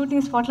 நான்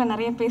ஷூட்டிங் ஸ்பாட்டில்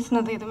நிறைய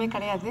பேசுனது எதுவுமே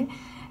கிடையாது.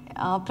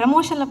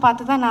 ப்ரமோஷனில்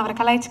பார்த்து தான் நான் அவரை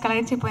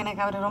கலாய்ச்சி இப்போ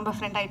எனக்கு அவர் ரொம்ப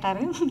ஃப்ரெண்ட்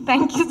ஆகிட்டார்.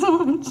 Thank you so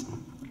much.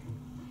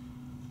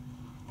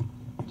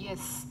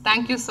 S,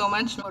 thank you so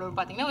much.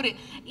 பார்த்தீங்கன்னா ஒரு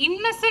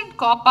இன்னசென்ட்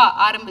காப்பா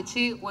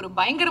ஆரம்பிச்சு ஒரு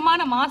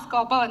பயங்கரமான மாஸ்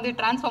காப்பா வந்து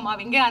டிரான்ஸ்ஃபார்ம்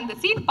ஆவீங்க. அந்த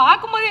சீன்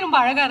பார்க்கும்போதே ரொம்ப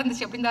அழகாக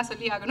இருந்துச்சு அப்படின்னு தான்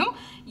சொல்லி ஆகணும்.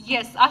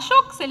 எஸ்,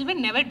 அசோக்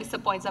செல்வன் நெவர்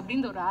டிசப்பாயின்ட்ஸ்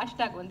அப்படின்ற ஒரு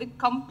ஹேஷ்டாக் வந்து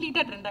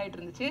கம்ப்ளீட்டாக ட்ரெண்ட் ஆகிட்டு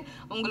இருந்துச்சு.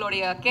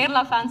 உங்களுடைய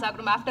கேரளா ஃபேன்ஸ்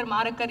ஆகணும், ஆஃப்டர்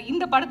மாரக்கர்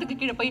இந்த படத்துக்கு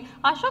கீழே போய்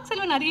அசோக்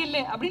செல்வன் அறியல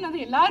அப்படின்னு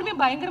வந்து எல்லாருமே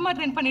பயங்கரமாக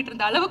ட்ரெண்ட் பண்ணிட்டு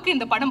இருந்த அளவுக்கு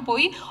இந்த படம்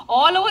போய்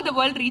all over the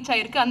world reach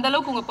ஆயிருக்கு. அந்த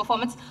அளவுக்கு உங்கள்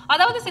பெர்ஃபார்மன்ஸ்,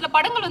 அதாவது சில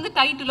படங்கள் வந்து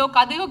டைட்டிலோ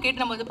கதையோ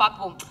கேட்டு நம்ம வந்து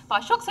பார்ப்போம். இப்போ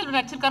அசோக் செல்வன்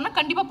நடிச்சிருக்காருன்னா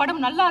கண்டிப்பாக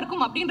படம் நல்லா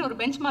இருக்கும் அப்படின்ற ஒரு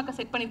பெஞ்ச் மார்க்கை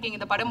செட் பண்ணிருக்கீங்க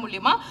இந்த படம்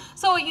மூலியமா.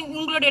 ஸோ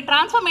உங்களுடைய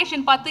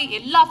டிரான்ஸ்ஃபர்மேஷன் பார்த்து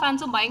எல்லா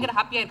ஃபேன்ஸும் பயங்கர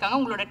ஹாப்பியாக இருக்காங்க.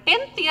 உங்களோட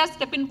 10th இயர்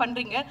ஸ்டெப் இன்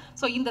பண்ணுறீங்க.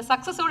 ஸோ இந்த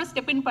சக்ஸஸோட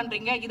ஸ்டெப் இன்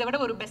பண்ணுறீங்க. இதை விட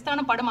ஒரு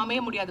பெஸ்ட்டான படம்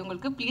அமைய முடியாது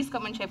உங்களுக்கு. Please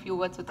come and share few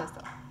words with us.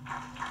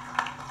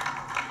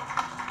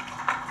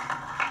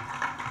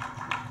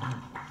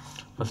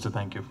 First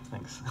thank you,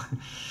 thanks.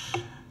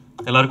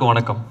 எல்லாருக்கும்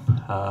வணக்கம்.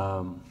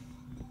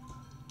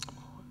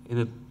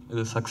 இது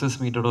சக்ஸஸ்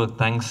மீட்டோட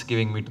தேங்க்ஸ்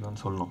கிவிங் மீட்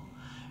தான் சொல்லணும்.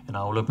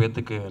 ஏன்னா அவ்வளோ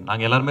பேர்த்துக்கு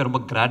நாங்கள் எல்லாருமே ரொம்ப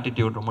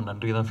கிராட்டிடியூட், ரொம்ப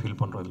நன்றி தான் ஃபீல்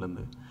பண்ணுறோம்.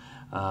 இதுலேருந்து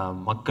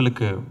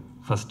மக்களுக்கு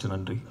ஃபஸ்ட்டு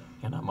நன்றி.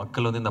 ஏன்னா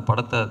மக்கள் வந்து இந்த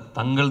படத்தை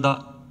தங்கள்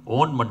தான்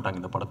ஓன்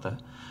பண்ணிட்டாங்க இந்த படத்தை.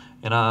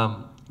 ஏன்னா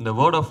இந்த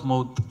வேர்ட் ஆஃப்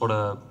மவுத்தோட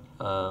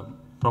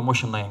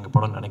ப்ரொமோஷன் தான் எங்கள்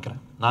படம்னு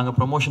நினைக்கிறேன். நாங்கள்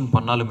ப்ரொமோஷன்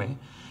பண்ணாலுமே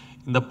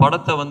இந்த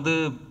படத்தை வந்து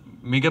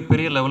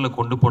மிகப்பெரிய லெவலில்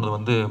கொண்டு போனது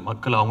வந்து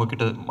மக்கள்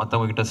அவங்கக்கிட்ட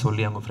மற்றவங்கக்கிட்ட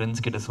சொல்லி அவங்க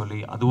ஃப்ரெண்ட்ஸ் கிட்ட சொல்லி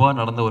அதுவாக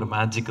நடந்த ஒரு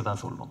மேஜிக்கு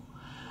தான் சொல்லணும்.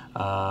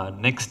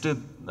 நெக்ஸ்ட்டு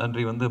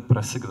நன்றி வந்து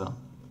ப்ரெஸ்ஸுக்கு தான்.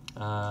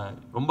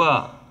 ரொம்ப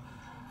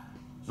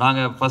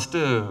நாங்கள் ஃபஸ்ட்டு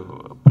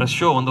ப்ரெஸ்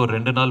ஷோ வந்து ஒரு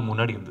 2 நாள்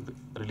முன்னாடி இருந்தது,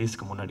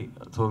 ரிலீஸ்க்கு முன்னாடி.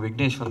 ஸோ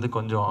விக்னேஷ் வந்து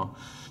கொஞ்சம்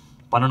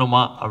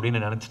பண்ணணுமா அப்படின்னு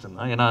நினச்சிட்டு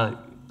இருந்தேன். ஏன்னா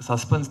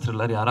சஸ்பென்ஸ்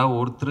த்ரில்லர், யாராவது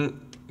ஒருத்தர்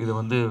இது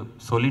வந்து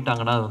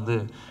சொல்லிட்டாங்கன்னா அது வந்து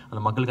அந்த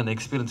மக்களுக்கு அந்த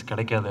எக்ஸ்பீரியன்ஸ்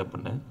கிடைக்காது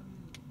அப்படின்னு.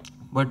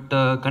 பட்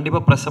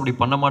கண்டிப்பாக ப்ரெஸ் அப்படி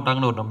பண்ண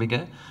மாட்டாங்கன்னு ஒரு நம்பிக்கை.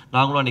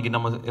 நாங்களும் அன்றைக்கி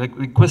நம்ம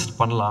ரிக்வெஸ்ட்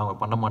பண்ணலாம் அவங்க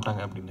பண்ண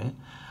மாட்டாங்க அப்படின்னு.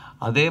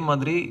 அதே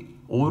மாதிரி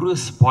ஒரு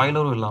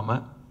ஸ்பாய்லரும்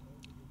இல்லாமல்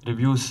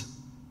reviews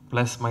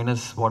plus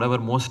minus what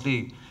ever mostly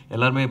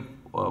எல்லாருமே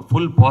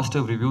full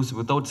positive reviews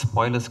without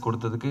spoilers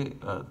கொடுத்ததுக்கு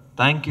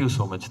தேங்க்யூ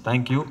ஸோ மச்.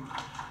 தேங்க்யூ.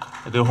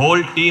 இது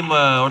ஹோல்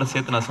டீமோட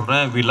சேர்த்து நான்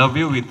சொல்கிறேன், we love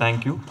you, we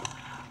thank you.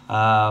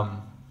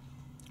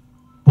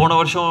 போன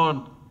வருஷம்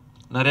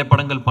நிறைய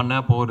படங்கள்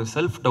பண்ணேன். அப்போ ஒரு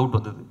செல்ஃப் டவுட்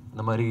வந்தது,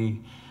 இந்த மாதிரி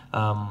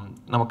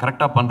நம்ம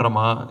கரெக்டாக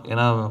பண்ணுறோமா.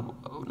 ஏன்னா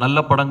நல்ல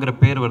படங்கிற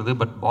பேர் வருது,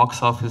 பட்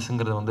பாக்ஸ்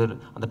ஆஃபீஸுங்கிறது வந்து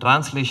அந்த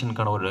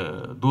டிரான்ஸ்லேஷனுக்கான ஒரு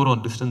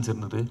தூரம் டிஸ்டன்ஸ்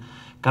இருந்தது.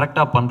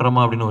 கரெக்டாக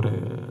பண்ணுறோமா அப்படின்னு ஒரு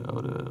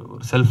ஒரு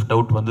செல்ஃப்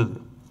டவுட் வந்தது.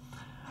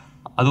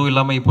 அதுவும்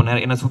இல்லாமல் இப்போ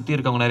என்னை சுற்றி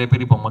இருக்கவங்க நிறைய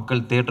பேர் இப்போ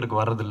மக்கள்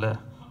தேட்டருக்கு வர்றதில்ல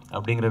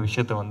அப்படிங்கிற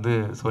விஷயத்த வந்து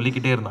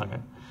சொல்லிக்கிட்டே இருந்தாங்க.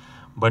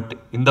 பட்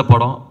இந்த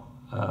படம்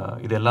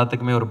இது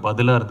எல்லாத்துக்குமே ஒரு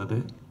பதிலாக இருந்தது.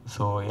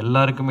 ஸோ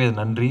எல்லாருக்குமே இது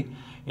நன்றி.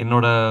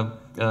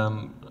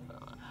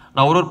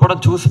 நான் ஒரு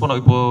படம் சூஸ் பண்ணோம்.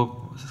 இப்போது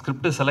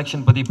ஸ்கிரிப்ட்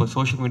செலெக்ஷன் பற்றி இப்போ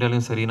சோஷியல்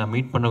மீடியாலையும் சரி, நான்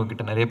மீட்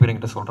பண்ணவங்கிட்ட நிறைய பேர்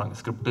என்கிட்ட சொல்கிறாங்க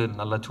ஸ்கிரிப்ட்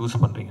நல்லா சூஸ்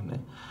பண்ணுறீங்கன்னு.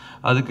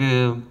 அதுக்கு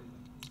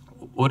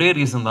ஒரே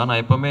ரீசன் தான்,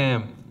 நான் எப்போவுமே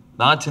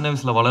நான் சின்ன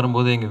வயசில்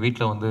வளரும்போது எங்கள்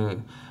வீட்டில் வந்து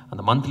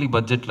அந்த மந்த்லி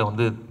பட்ஜெட்டில்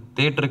வந்து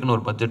தேட்டருக்குன்னு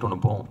ஒரு பட்ஜெட்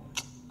ஒன்று போகும்.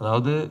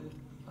 அதாவது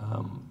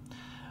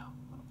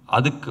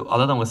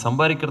அதாவது அவங்க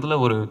சம்பாதிக்கிறதுல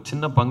ஒரு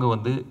சின்ன பங்கு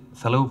வந்து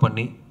செலவு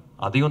பண்ணி,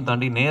 அதையும்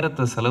தாண்டி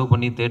நேரத்தை செலவு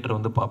பண்ணி தேட்டரை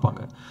வந்து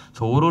பார்ப்பாங்க.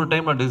 ஸோ ஒரு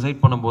டைம் நான்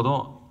டிசைட்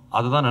பண்ணும்போதும்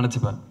அதை தான்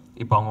நினச்சிப்பேன்.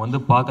 இப்போ அவங்க வந்து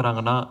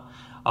பார்க்குறாங்கன்னா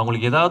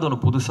அவங்களுக்கு ஏதாவது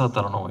ஒன்று புதுசாக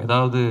தரணும்,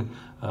 ஏதாவது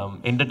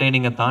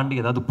என்டர்டெய்னிங்கை தாண்டி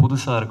ஏதாவது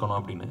புதுசாக இருக்கணும்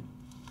அப்படின்னு.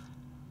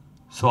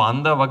 ஸோ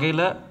அந்த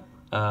வகையில்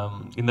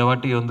இந்த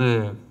வாட்டி வந்து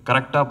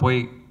கரெக்டாக போய்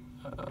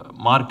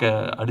மார்க்கை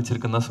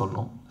அடிச்சிருக்குன்னு தான்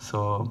சொல்லணும். ஸோ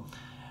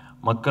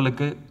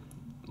மக்களுக்கு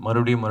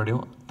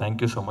மறுபடியும்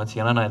தேங்க்யூ ஸோ மச்.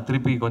 ஏன்னா நான்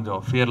திருப்பி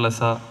கொஞ்சம்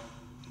ஃபியர்லெஸ்ஸாக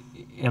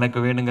எனக்கு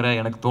வேணுங்கிற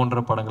எனக்கு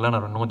தோன்ற படங்களை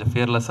நான் இன்னும் கொஞ்சம்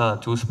ஃபியர்லெஸ்ஸாக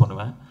சூஸ்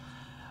பண்ணுவேன்.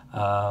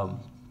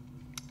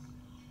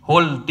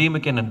 ஹோல்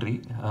டீமுக்கே நன்றி.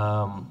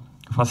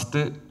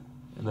 ஃபஸ்ட்டு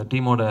இந்த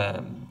டீமோட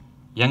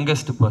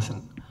youngest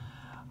person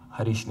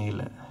Harish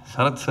Neil,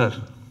 Sarath sir,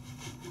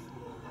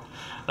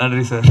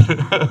 நன்றி சார்.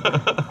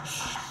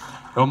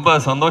 ரொம்ப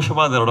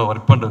சந்தோஷமாக அதோட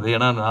ஒர்க் பண்ணுறது.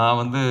 ஏன்னா நான்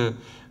வந்து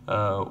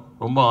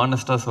ரொம்ப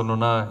ஆனஸ்ட்டாக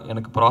சொல்லணுன்னா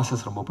எனக்கு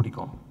ப்ராசஸ் ரொம்ப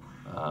பிடிக்கும்.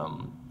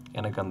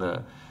 எனக்கு அந்த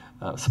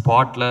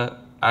ஸ்பாட்டில்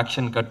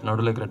ஆக்ஷன் கட்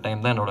நடுவில் இருக்கிற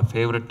டைம் தான் என்னோடய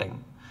ஃபேவரட் டைம்.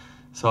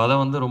 ஸோ அதை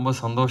வந்து ரொம்ப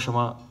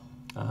சந்தோஷமாக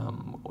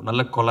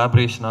நல்ல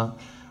கொலாபரேஷனாக,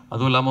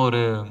 அதுவும் இல்லாமல்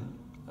ஒரு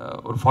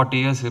 40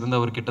 இயர்ஸ்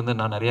இருந்தவர்கிட்டேருந்து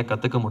நான் நிறையா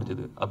கற்றுக்க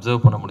முடிஞ்சுது,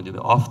 அப்சர்வ் பண்ண முடிஞ்சுது,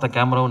 ஆஃப் த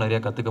கேமராவும் நிறையா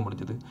கற்றுக்க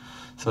முடிஞ்சுது.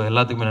 ஸோ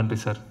எல்லாத்துக்குமே நன்றி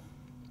சார்.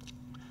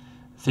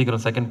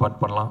 சீக்கிரம் செகண்ட்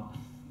பார்ட் பண்ணலாம்.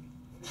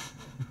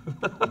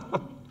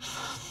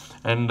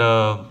 அண்ட்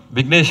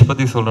விக்னேஷ்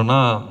பற்றி சொல்லணும்னா,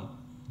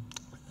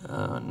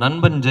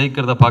 நண்பன்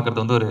ஜெயிக்கிறத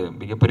பார்க்குறது வந்து ஒரு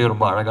மிகப்பெரிய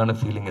ரொம்ப அழகான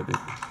ஃபீலிங் அது.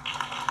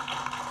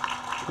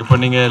 இப்போ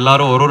நீங்கள்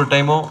எல்லோரும் ஒரு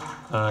டைமும்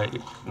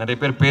நிறைய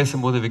பேர்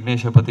பேசும்போது,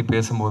 விக்னேஷை பற்றி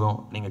பேசும்போதும்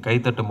நீங்கள்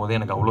கைத்தட்டும் போதே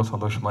எனக்கு அவ்வளோ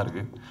சந்தோஷமாக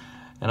இருக்குது.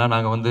 ஏன்னா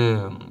நாங்கள் வந்து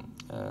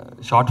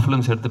ஷார்ட்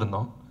ஃபிலிம்ஸ் எடுத்துகிட்டு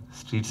இருந்தோம்,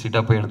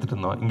 ஸ்ட்ரீட்டாக போய் எடுத்துகிட்டு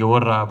இருந்தோம். இங்கே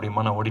ஓடுறா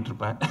அப்படிமா நான்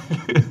ஓடிட்டுருப்பேன்.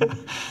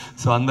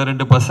 ஸோ அந்த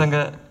 2 பசங்க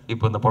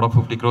இப்போ இந்த படம்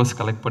 50 crores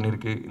கலெக்ட்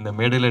பண்ணியிருக்கு. இந்த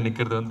மேடையில்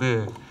நிற்கிறது வந்து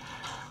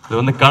இது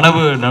வந்து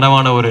கனவு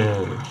நனவான ஒரு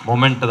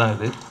மொமெண்ட்டு தான்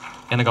இது.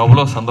 எனக்கு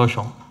அவ்வளோ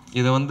சந்தோஷம்.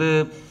 இது வந்து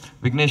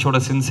விக்னேஷோட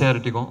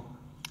சின்சியாரிட்டிக்கும்,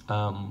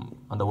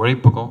 அந்த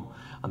உழைப்புக்கும்,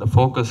 அந்த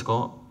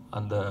ஃபோக்கஸ்க்கும்,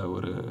 அந்த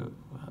ஒரு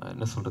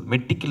என்ன சொல்கிறது,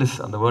 மெட்டிகுலஸ்,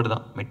 அந்த வேர்டு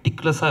தான்,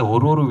 மெட்டிகுலஸாக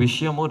ஒரு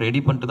விஷயமும்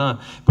ரெடி பண்ணிட்டு தான்.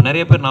 இப்போ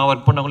நிறைய பேர் நான்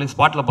ஒர்க் பண்ணவங்களே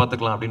ஸ்பாட்டில்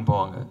பார்த்துக்கலாம் அப்படின்னு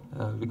போவாங்க.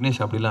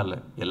 விக்னேஷ் அப்படிலாம் இல்லை.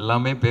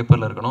 எல்லாமே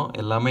பேப்பரில் இருக்கணும்,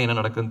 எல்லாமே என்ன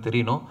நடக்குதுன்னு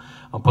தெரியணும்,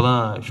 அப்போ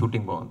தான்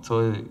ஷூட்டிங் போவோம். So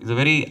it's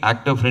very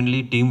actor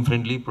friendly, team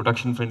friendly,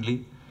 production friendly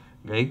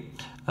guy.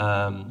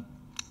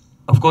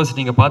 Of course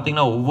நீங்கள்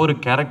பார்த்தீங்கன்னா ஒவ்வொரு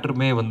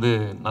கேரக்டருமே வந்து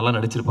நல்லா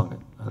நடிச்சிருப்பாங்க.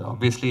 அது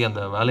ஆப்வியஸ்லி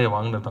அந்த வேலையை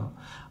வாங்கினது தான்.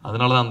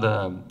 அதனால தான் அந்த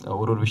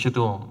ஒரு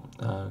விஷயத்தையும்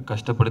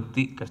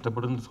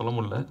கஷ்டப்படுன்னு சொல்ல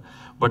முடியல,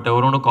 பட்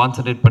ஒவ்வொன்றும்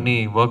கான்சன்ட்ரேட் பண்ணி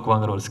ஒர்க்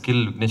வாங்குற ஒரு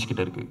ஸ்கில் விக்னேஷ்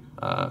கிட்ட இருக்குது.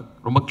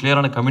 ரொம்ப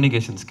கிளியரான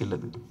கம்யூனிகேஷன் ஸ்கில்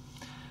அது.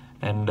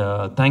 And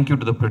thank you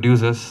to the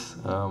producers,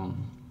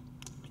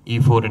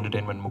 E4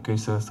 entertainment,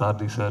 Mukesh sir,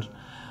 Sarathi sir,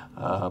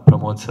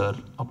 Pramod sir,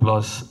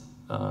 applause,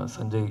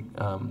 Sanjay,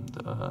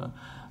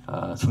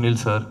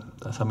 Sunil sir,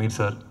 Sameer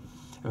sir,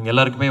 இவங்க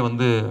எல்லாருக்குமே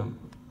வந்து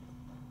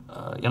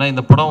ஏன்னா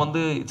இந்த படம்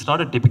வந்து it's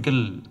not a typical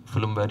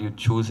film where you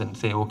choose and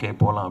say okay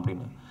போகலாம்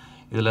அப்படின்னு.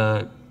 இதில்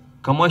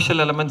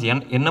கமர்ஷியல் எலமெண்ட்ஸ்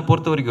என்னை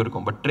பொறுத்த வரைக்கும்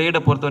இருக்கும், பட் ட்ரேடை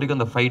பொறுத்த வரைக்கும்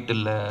அந்த ஃபைட்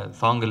இல்லை,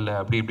 சாங் இல்லை,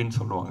 அப்படி இப்படின்னு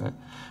சொல்லுவாங்க.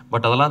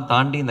 பட் அதெல்லாம்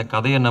தாண்டி இந்த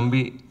கதையை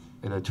நம்பி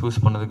இதை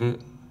சூஸ் பண்ணதுக்கு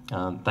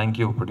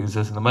தேங்க்யூ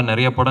ப்ரொடியூசர்ஸ். இந்த மாதிரி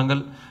நிறைய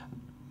படங்கள்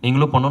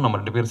நீங்களும் பண்ணணும்,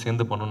 நம்ம 2 பேரும்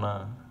சேர்ந்து பண்ணணும்னு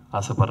நான்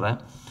ஆசைப்பட்றேன்.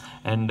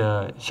 அண்டு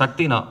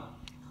சக்தினா,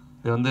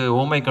 இது வந்து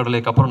ஓமை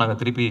கடலைக்கு அப்புறம்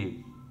நாங்கள் திருப்பி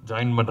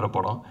ஜாயின் பண்ணுற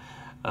படம்.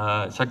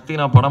 சக்தி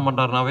நான் படம்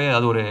பண்ணுறாருனாவே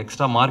அது ஒரு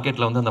எக்ஸ்ட்ரா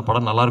மார்க்கெட்டில் வந்து அந்த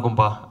படம்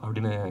நல்லாயிருக்கும்பா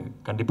அப்படின்னு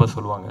கண்டிப்பாக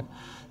சொல்லுவாங்க.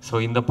 ஸோ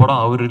இந்த படம்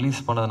அவர் ரிலீஸ்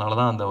பண்ணதுனால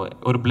தான் அந்த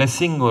ஒரு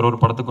பிளெஸ்ஸிங் ஒரு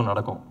படத்துக்கும்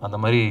நடக்கும். அந்த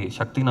மாதிரி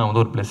சக்தி நான்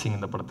வந்து ஒரு பிளெஸ்ஸிங்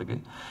இந்த படத்துக்கு.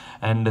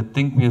 And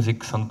think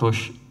music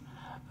Santhosh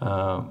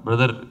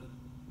brother,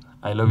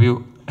 I love you.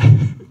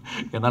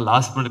 ஏன்னா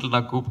லாஸ்ட் மினிட்ல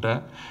நான்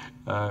கூப்பிட்டேன்,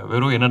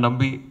 வெறும் என்னை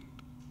நம்பி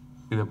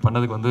இது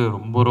பண்ணதுக்கு வந்து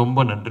ரொம்ப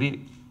ரொம்ப நன்றி.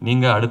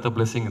 நீங்கள் அடுத்த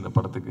பிளெஸ்ஸிங் இந்த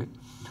படத்துக்கு.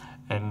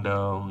 And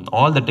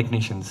all the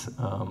technicians,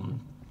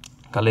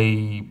 Kalai,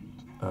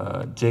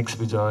 Jakes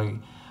Vijay,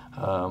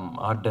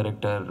 art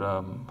director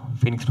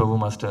Phoenix Prabhu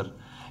master,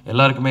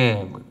 எல்லாருக்குமே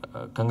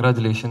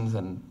congratulations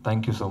and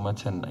thank you so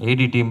much. And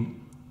AD team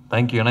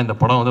thank you. ஏன்னா இந்த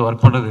படம் வந்து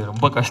ஒர்க் பண்ணுறது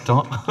ரொம்ப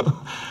கஷ்டம்.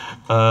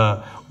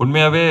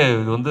 உண்மையாகவே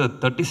இது வந்து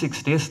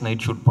 36 days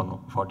நைட் ஷூட்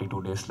பண்ணோம்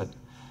 42 days.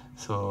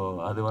 ஸோ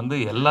அது வந்து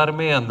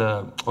எல்லாருமே அந்த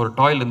ஒரு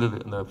டாயில் இருந்தது,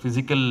 அந்த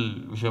ஃபிசிக்கல்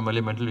விஷயம்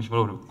மேலே மென்டல் விஷயம்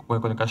மேலே ஒரு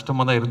கொஞ்சம்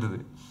கஷ்டமாக தான் இருந்தது.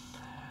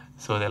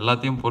 ஸோ அது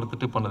எல்லாத்தையும்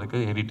பொறுத்துட்டு பண்ணதுக்கு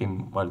ஏடி டீம்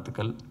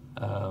வாழ்த்துக்கள்.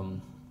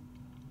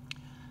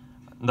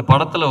 இந்த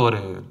படத்தில் ஒரு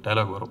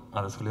டைலாக் வரும்,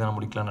 அதை சொல்லி தான் நான்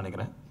முடிக்கலாம்னு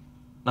நினைக்கிறேன்.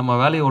 நம்ம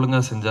வேலையை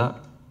ஒழுங்காக செஞ்சால்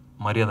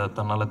மரியாதை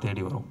தன்னால்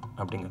தேடி வரும்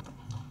அப்படிங்கிறது.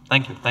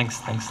 Thank you,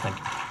 thanks.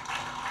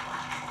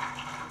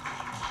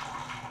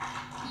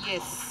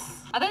 எஸ்,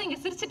 அதாவது இங்க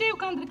சிரிச்சுட்டே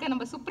உட்கார்ந்துருக்க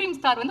நம்ம சுப்ரீம்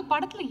ஸ்டார் வந்து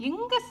படத்துல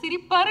எங்க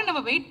சிரிப்பாரு நம்ம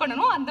வெயிட்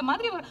பண்ணணும். அந்த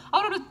மாதிரி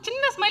அவர் ஒரு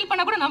சின்ன ஸ்மைல்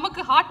பண்ணா கூட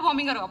நமக்கு ஹார்ட்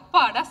வார்மிங்கா இருக்கும்.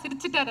 அப்பாடா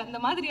சிரிச்சுட்டாரு. அந்த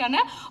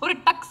மாதிரியான ஒரு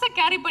டக்ஸை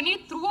கேரி பண்ணி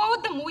த்ரூ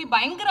அவுட் த மூவி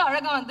பயங்கர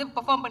அழகா வந்து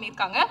பெர்ஃபார்ம்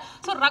பண்ணியிருக்காங்க.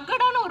 ஸோ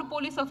ரகடான ஒரு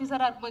போலீஸ்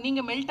ஆஃபீஸரா இருக்கும்.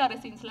 நீங்க மெல்ட் ஆகிற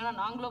சீன்ஸ்லாம்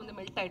நாங்களும் வந்து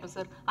மெல்ட் ஆயிட்டோம்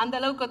சார். அந்த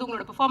அளவுக்கு வந்து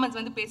உங்களோட பெர்ஃபார்மன்ஸ்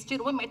வந்து பேசிச்சு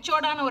ரொம்ப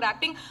மெச்சோர்டான ஒரு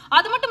ஆக்டிங்.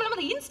 அது மட்டும்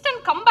இல்லாமல்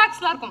இன்ஸ்டன்ட்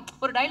கம்பேக்ஸ்லாம் இருக்கும்.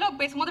 ஒரு டைலாக்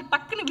பேசும்போது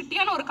டக்குன்னு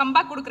விட்டியான ஒரு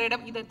கம்பேக் கொடுக்குற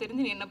இடம். இதை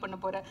தெரிஞ்சு நீ என்ன பண்ண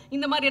போற,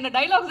 இந்த மாதிரியான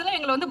டைலாக்ஸ் எல்லாம்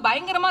எங்களை வந்து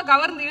பயங்கரமா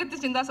கவர்ந்து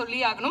இழுத்துச்சுன்னு தான் சொல்லி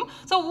ஆகணும்.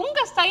 ஸோ உங்க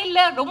ஸ்டைல்ல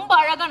ரொம்ப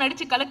அழகா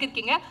நடிச்சு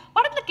கலக்கிருக்கீங்க.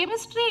 படத்துல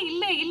கெமிஸ்ட்ரி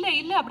இல்ல இல்ல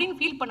இல்ல அப்படின்னு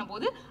ஃபீல்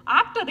பண்ணும்போது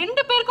ஆக்டர்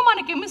 2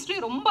 பேருக்குமான கெமிஸ்ட்ரி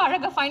ரொம்ப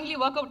அழகா ஃபைனலி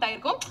ஒர்க் அவுட்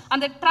ஆயிருக்கும்.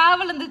 அந்த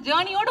டிராவல் அந்த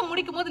ஜேர்னியோட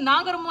முடிக்கும் போது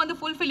நாங்க ரொம்ப வந்து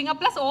ஃபுல்ஃபில்லிங்கா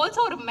பிளஸ்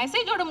ஆல்சோ ஒரு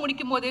மெசேஜோட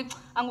முடிக்கும் போது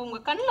அங்க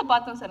உங்க கண்ணில்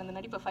பார்த்தோம் சார் அந்த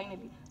நடிப்பை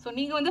ஃபைனலி. ஸோ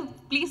நீங்க வந்து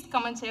please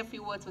come and share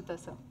few words with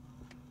us sir.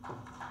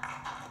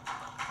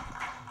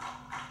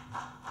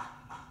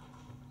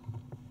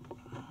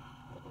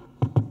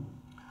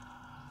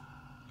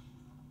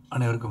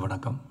 அனைவருக்கும்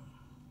வணக்கம்.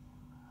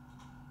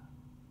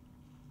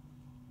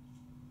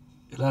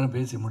 எல்லாரும்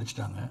பேசி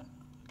முடிச்சிட்டாங்க.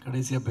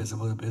 கடைசியாக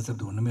பேசும்போது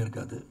பேசுறது ஒன்றுமே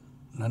இருக்காது.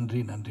 நன்றி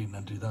நன்றி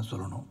நன்றி தான்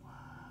சொல்லணும்.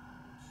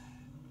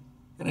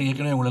 ஏன்னா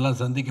ஏற்கனவே உங்களெல்லாம்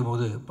சந்திக்கும்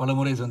போது பல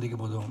முறை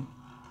சந்திக்கும் போதும்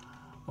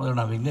முதல்ல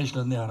நான்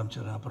விக்னேஷ்லேருந்தே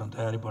ஆரம்பிச்சிடுறேன். அப்புறம்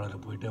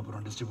தயாரிப்பாளருக்கு போயிட்டு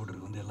அப்புறம்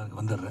டிஸ்ட்ரிபியூட்டருக்கு வந்து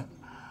எல்லாருக்கும் வந்துடுறேன்.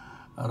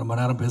 ரொம்ப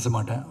நேரம் பேச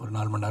மாட்டேன். ஒரு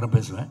 4 மணி நேரம்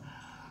பேசுவேன்.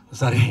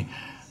 சாரி,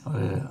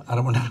 ஒரு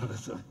அரை மணி நேரம்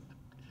பேசுவேன்.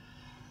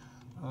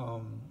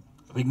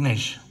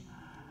 விக்னேஷ்,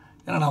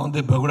 ஏன்னா நான்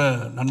வந்து இப்போ கூட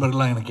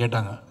நண்பர்கள்லாம் எனக்கு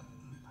கேட்டாங்க,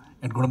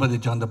 என் குடும்பத்தை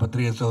சார்ந்த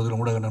பத்திரிகை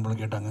சகோதரன் கூட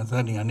நண்பர்கள் கேட்டாங்க,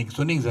 சார் நீங்கள் அன்றைக்கி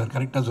சொன்னீங்க சார்,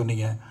 கரெக்டாக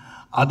சொன்னீங்க,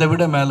 அதை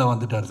விட மேலே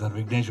வந்துட்டார் சார்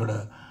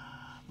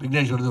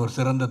விக்னேஷோடது ஒரு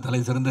சிறந்த தலை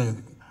சிறந்த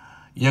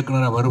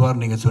இயக்குனராக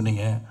வருவார்னு நீங்கள்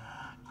சொன்னீங்க.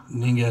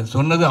 நீங்கள்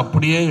சொன்னது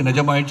அப்படியே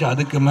நிஜமாயிடுச்சு.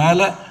 அதுக்கு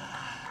மேலே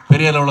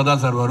பெரிய லெவலில்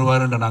தான் சார்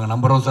வருவாருன்னு நாங்கள்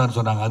நம்புகிறோம் சார்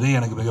சொன்னாங்க. அதே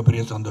எனக்கு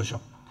மிகப்பெரிய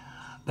சந்தோஷம்.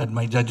 That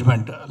my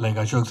judgement like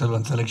Ashok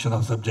Selvan selection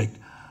of subject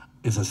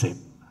is a same.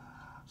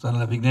 So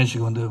அதனால்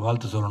விக்னேஷுக்கு வந்து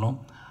வாழ்த்து சொல்லணும்.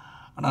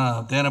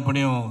 ஆனால்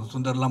தேனப்பணியும்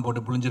சுந்தர்லாம்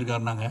போட்டு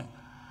புழிஞ்சிருக்காருனாங்க.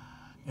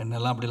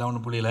 என்னெல்லாம் அப்படிலாம்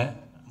ஒன்றும் புரியல.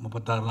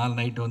 36 நாள்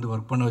நைட்டு வந்து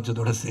ஒர்க் பண்ண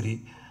வச்சதோட சரி.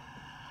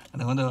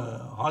 எனக்கு வந்து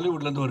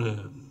ஹாலிவுட்லேருந்து ஒரு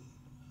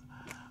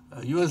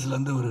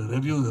யூஎஸ்லேருந்து ஒரு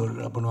ரிவ்யூ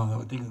பண்ணுவாங்க.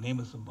 Think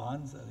name is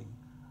பான்ஸ், I think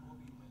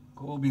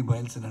Gopi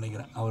பைல்ஸ்ன்னு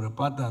நினைக்கிறேன். அவர்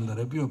பார்த்தேன், அந்த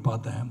ரிவ்யூவை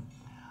பார்த்தேன்.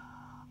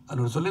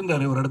 அதில் ஒரு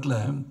சொல்லியிருந்தார் ஒரு இடத்துல,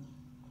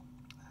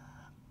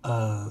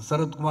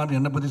 சரத்குமார்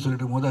என்னை பற்றி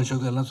சொல்லிட்டு இருக்கும்போது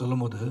அசோக் எல்லாம்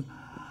சொல்லும் போது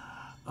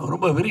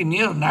ரொம்ப வெரி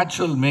நியர்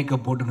நேச்சுரல்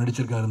மேக்கப் போட்டு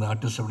நடிச்சிருக்காரு இந்த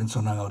ஆர்டிஸ்ட் அப்படின்னு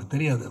சொன்னாங்க. அவருக்கு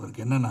தெரியாது.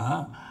 அவருக்கு என்னென்னா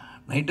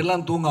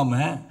நைட்டெல்லாம்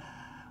தூங்காமல்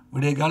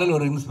விடிய காலையில்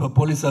ஒரு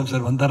போலீஸ்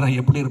ஆஃபீஸர் வந்தார்னா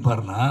எப்படி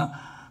இருப்பார்னா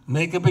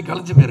மேக்கப்பே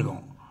கலைஞ்சி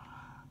போயிருக்கும்.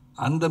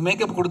 அந்த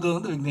மேக்கப் கொடுத்தது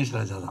வந்து விக்னேஷ்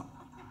ராஜா தான்.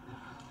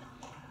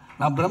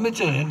 நான்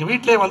பிரமிச்சேன். எங்கள்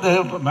வீட்டிலே வந்து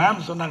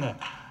மேம் சொன்னாங்க,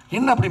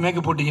 என்ன அப்படி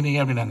மேக்கப் போட்டிங்க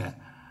நீங்கள் அப்படின்னாங்க.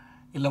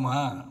 இல்லைம்மா,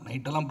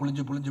 நைட்டெல்லாம்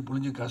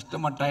புழிஞ்சு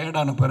கஷ்டமாக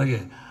டயர்டான பிறகு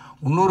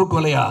 300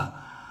 கொலையா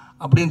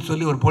அப்படின்னு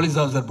சொல்லி ஒரு போலீஸ்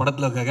ஆஃபீஸர்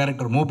படத்தில்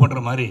கேரக்டர் மூவ்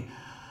பண்ணுற மாதிரி,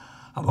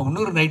 அப்போ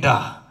 300 நைட்டா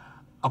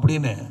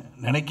அப்படின்னு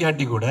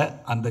நினைக்காட்டி கூட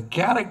அந்த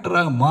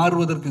கேரக்டராக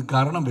மாறுவதற்கு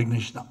காரணம்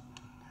விக்னேஷ் தான்.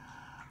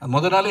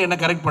 முதல் நாள் என்ன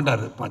கரெக்ட்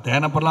பண்ணிட்டார்.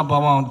 தேனப்பெல்லாம்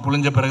பாவம்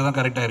புழிஞ்ச பிறகு தான்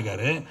கரெக்டாக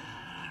இருக்கார்.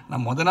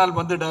 நான் முதல் நாள்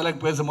வந்து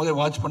டைலாக் பேசும்போதே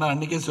வாட்ச் பண்ண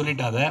அன்றைக்கே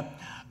சொல்லிட்டாத,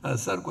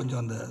 சார்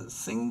கொஞ்சம் அந்த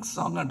சிங்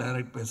சாங்காக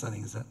டைரக்ட்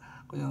பேசாதீங்க சார்,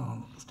 கொஞ்சம்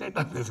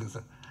ஸ்ட்ரெயிட்டாக பேசுங்க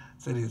சார்.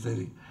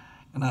 சரி.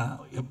 ஏன்னா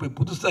எப்போ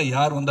புதுசாக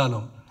யார்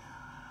வந்தாலும்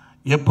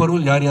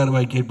எப்பொருள் யார் யார்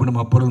வாய்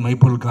கேட்படும் அப்பொருள்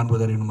மைப்பொருள்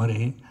காண்பதறின மாதிரி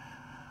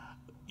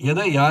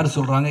எதை யார்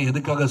சொல்கிறாங்க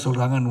எதுக்காக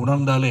சொல்கிறாங்கன்னு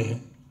உணர்ந்தாலே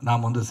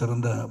நாம் வந்து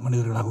சிறந்த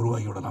மனிதர்களாக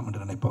உருவாகி விடலாம்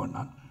என்று நினைப்பவன்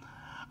நான்.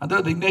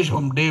 அதாவது விக்னேஷ்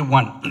ஃப்ரம் டே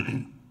 1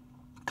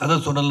 கதை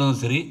சொன்னலும்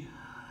சரி,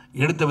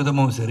 எடுத்த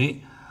விதமும் சரி,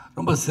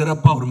 ரொம்ப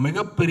சிறப்பாக ஒரு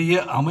மிகப்பெரிய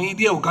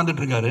அமைதியாக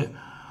உட்கார்ந்துட்டுருக்காரு.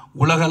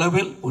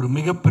 உலகளவில் ஒரு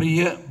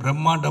மிகப்பெரிய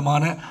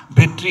பிரம்மாண்டமான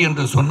வெற்றி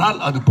என்று சொன்னால்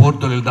அது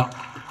போர் தொழில் தான்.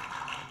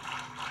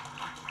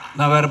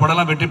 நான் வேறு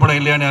படம்லாம் வெற்றி படம்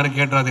இல்லையான்னு யாரும்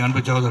கேட்டுறாதீங்க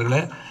அன்பு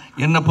சகோதரர்களே.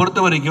 என்னை பொறுத்த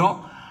வரைக்கும்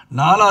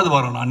 4வது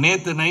வாரம், நான்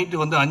நேற்று நைட்டு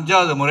வந்து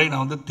 5வது முறை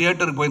நான் வந்து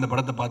தியேட்டருக்கு போய் இந்த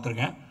படத்தை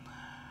பார்த்துருக்கேன்.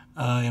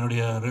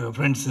 என்னுடைய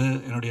ஃப்ரெண்ட்ஸு,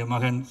 என்னுடைய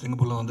மகன்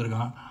சிங்கப்பூரில்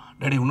வந்திருக்கான்,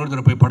 டேடி இன்னொரு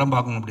தடவை போய் படம்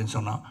பார்க்கணும் அப்படின்னு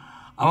சொன்னான்.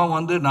 அவன்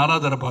வந்து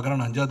 4வது தடவை பார்க்குறான்,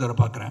 நான் 5வது தடவை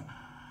பார்க்குறேன்.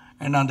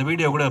 நான் அந்த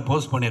வீடியோ கூட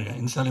போஸ்ட் பண்ணியிருக்கேன்,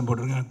 இன்ஸ்டாலையும்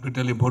போட்டிருக்கேன்,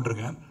 ட்விட்டர்லையும்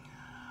போட்டிருக்கேன்.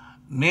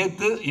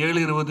 நேற்று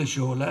 7:20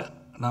 ஷோவில்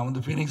நான்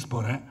வந்து ஃபீனிக்ஸ்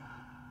போகிறேன்.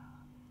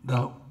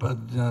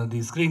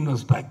 தி ஸ்க்ரீன்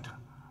வாஸ் பேக்ட்.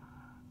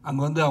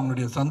 அங்கே வந்து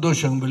அவங்களுடைய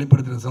சந்தோஷம்,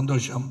 வெளிப்படுத்துகிற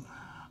சந்தோஷம்,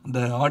 அந்த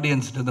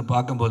ஆடியன்ஸ்கிட்ட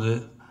பார்க்கும்போது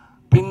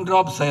பின்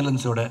ட்ராப்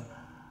சைலன்ஸோட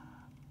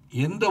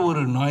எந்த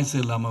ஒரு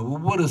நாய்ஸும் இல்லாமல்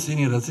ஒவ்வொரு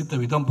சீனையும் ரசித்த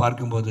விதம்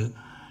பார்க்கும்போது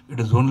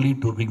it is only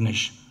to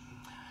Vignesh.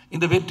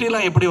 இந்த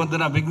வெற்றியெல்லாம் எப்படி வந்து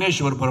நான் விக்னேஷ்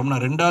ஒரு படம்னா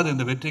 2வது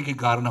இந்த வெற்றிக்கு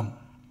காரணம்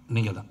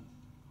நீங்கள் தான்.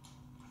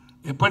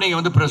 எப்போ நீங்கள்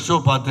வந்து ப்ரெஸ் ஷோ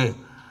பார்த்து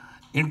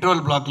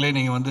இன்ட்ரோல் பிளாக்லேயே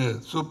நீங்கள் வந்து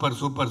சூப்பர்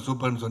சூப்பர்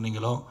சூப்பர்னு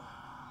சொன்னீங்களோ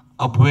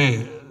அப்போவே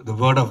the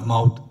word of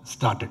mouth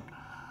started,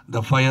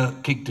 the fire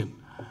kicked இன்.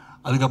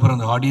 அதுக்கப்புறம்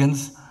அந்த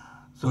ஆடியன்ஸ்,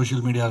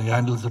 சோஷியல் மீடியா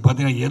ஹேண்டில்ஸ்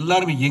பார்த்தீங்கன்னா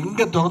எல்லாருமே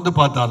எங்கே திறந்து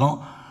பார்த்தாலும்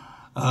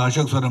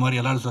அசோக் சொன்ன மாதிரி,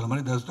 எல்லோரும் சொன்ன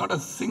மாதிரி, there's not a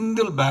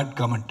single bad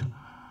comment.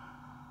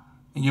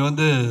 இங்கே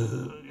வந்து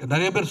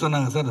நிறைய பேர்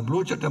சொன்னாங்க சார் இந்த ப்ளூ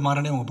சட்டை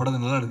மாறனே உங்கள் படம்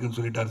நல்லா இருக்குன்னு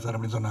சொல்லிட்டார் சார்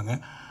அப்படின்னு சொன்னாங்க.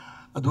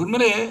 அது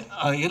உண்மையிலே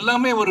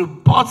எல்லாமே ஒரு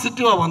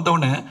பாசிட்டிவாக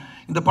வந்தோடனே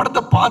இந்த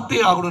படத்தை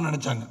பார்த்தே ஆகணும்னு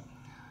நினச்சாங்க.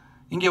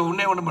 இங்கே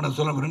ஒன்று பண்ண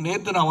சொல்ல போகிறேன்.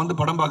 நேற்று நான் வந்து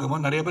படம்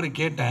பார்க்கும்போது நிறைய பேர்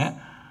கேட்டேன்,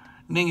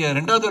 நீங்கள்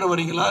 2வது தடவை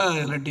வரீங்களா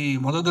இல்லாட்டி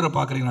முதல் தடவை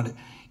பார்க்குறீங்களான்னு.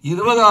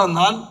 20ஆம்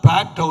நாள்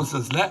பேக்ட்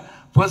ஹவுசஸில்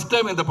ஃபர்ஸ்ட்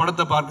டைம் இந்த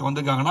படத்தை பார்க்க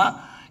வந்திருக்காங்கன்னா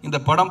இந்த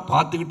படம்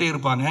பார்த்துக்கிட்டே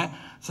இருப்பாங்க.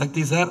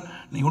 சக்தி சார்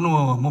நீங்கள்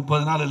இன்னும்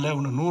 30 நாள் இல்லை,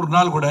 இன்னும் 100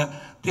 நாள் கூட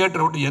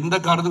தியேட்டரை விட்டு எந்த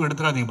காரணத்துக்கும்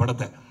எடுத்துடாதீங்க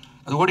படத்தை.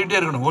 அது ஓடிட்டே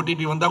இருக்கணும்.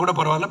 ஓடிடி வந்தால் கூட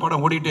பரவாயில்ல,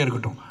 படம் ஓடிட்டே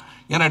இருக்கட்டும்.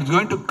 ஏன்னா it's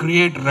going to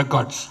create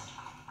records.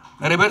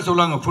 நிறைய பேர்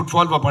சொல்லுவாங்க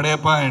footfall for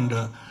Padayappa and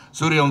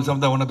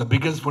Suryavamsam தான் one of the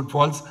biggest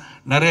footfalls.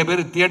 நிறைய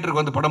பேர்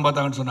தியேட்டருக்கு வந்து படம்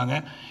பார்த்தாங்கன்னு சொன்னாங்க.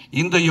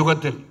 இந்த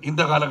யுகத்தில்,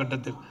 இந்த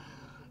காலகட்டத்தில்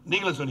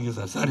நீங்களும் சொன்னீங்க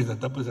சார், சாரி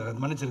சார், தப்பு சார்,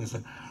 அது மன்னிச்சிருங்க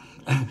சார்.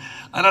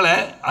 அதனால்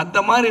அந்த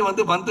மாதிரி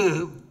வந்து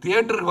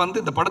தியேட்டருக்கு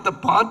வந்து இந்த படத்தை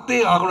பார்த்தே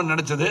ஆகணும்னு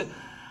நினச்சது.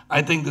 I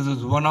think this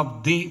is one of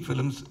the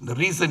films இந்த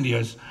recent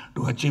years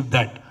to achieve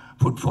that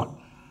footfall.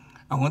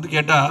 அவங்க வந்து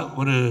கேட்டால்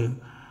ஒரு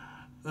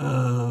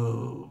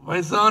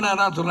வயசான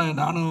சொல்லுவாங்க,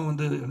 நானும்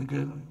வந்து எனக்கு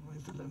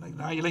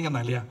நான் இளைஞர்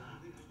தான் இல்லையா,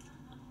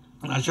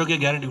 அசோக்கே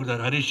கேரண்டி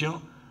கொடுத்தாரு, ஹரிஷும்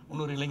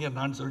இன்னொரு இளைஞர்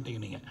நான்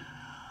சொல்லிட்டீங்க நீங்கள்.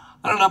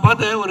 ஆனால் நான்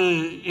பார்த்தேன் ஒரு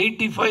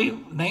 85,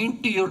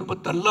 90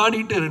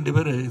 தள்ளாடிட்டு 2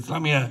 பேர்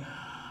இஸ்லாமிய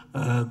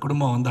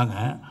குடும்பம் வந்தாங்க.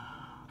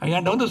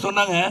 என்கிட்ட வந்து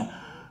சொன்னாங்க,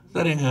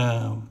 சார்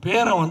எங்கள்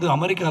பேரன் வந்து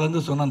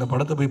அமெரிக்காவிலேருந்து சொன்னால் அந்த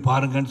படத்தை போய்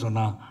பாருங்கன்னு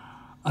சொன்னான்,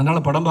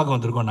 அதனால் படம் பார்க்க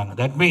வந்திருக்கோம் நாங்கள்.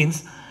 That means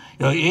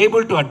you are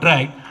able to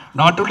attract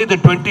not only the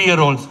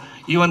 20-year-olds,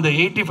 even the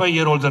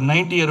 85-year-olds and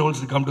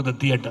 90-year-olds come to the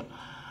theatre.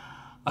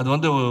 அது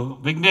வந்து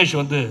விக்னேஷ்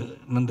வந்து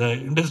இந்த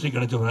இண்டஸ்ட்ரி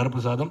கிடைச்ச ஒரு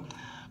வரப்பிரசாதம்.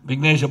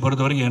 விக்னேஷை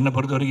பொறுத்த வரைக்கும், என்னை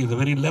பொறுத்த வரைக்கும் is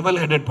very level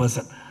headed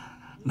person.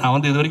 நான்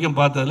வந்து இது வரைக்கும்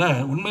பார்த்ததில்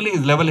உண்மையிலேயே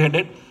is level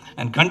headed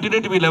and continue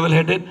to be level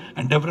headed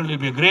and definitely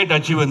be a great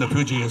achiever in the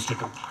future years to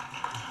come.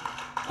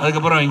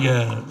 அதுக்கப்புறம் இங்கே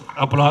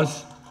applause,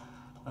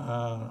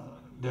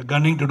 they are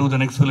gunning to do the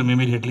next film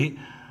immediately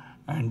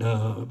and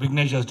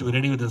Vignesh has to be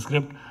ready with the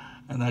script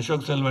and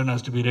Ashok Selvan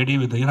has to be ready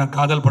with ஏன்னா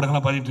காதல்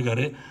படங்கள்லாம் பார்த்துட்டு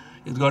இருக்காரு.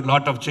 He's got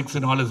lot of chicks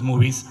in all his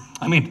movies.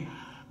 I mean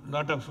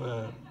lot of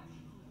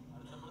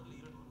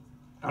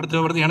அடுத்த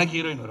வருது எனக்கு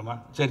heroine வருமா,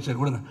 சரி சரி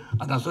கொடுங்க.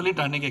 அது நான்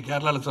சொல்லிட்டேன் அன்றைக்கி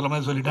கேரளாவில் சொல்ல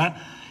மாதிரி சொல்லிட்டேன்.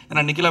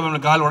 ஏன்னா நிக்கிலா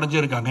விமல் கால்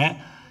உடஞ்சிருக்காங்க,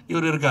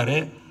 இவர் இருக்கார்.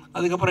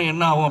 அதுக்கப்புறம்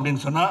என்ன ஆகும்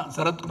அப்படின்னு சொன்னால்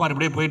சரத்குமார்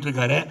இப்படியே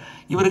போயிட்டுருக்காரு.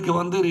 இவருக்கு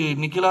வந்து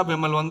நிக்கிலா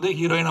விமல் வந்து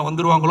ஹீரோயினாக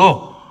வந்துடுவாங்களோ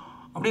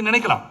அப்படின்னு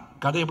நினைக்கலாம்.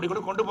 கதை எப்படி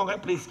கூட கொண்டு போங்க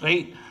ப்ளீஸ், ட்ரை.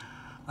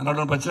 அதனால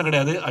ஒன்றும் பிரச்சனை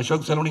கிடையாது.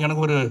 அசோக் செல்வனுக்கு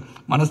எனக்கு ஒரு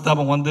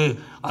மனஸ்தாபம் வந்து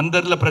அந்த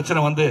இடத்துல பிரச்சனை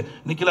வந்து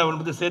நிக்கிலா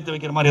விமல் வந்து சேர்த்து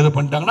வைக்கிற மாதிரி எதுவும்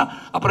பண்ணிட்டாங்கன்னா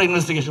அப்புறம்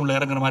இன்வெஸ்டிகேஷனில்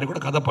இறங்குற மாதிரி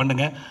கூட கதை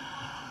பண்ணுங்கள்.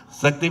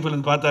 சக்தி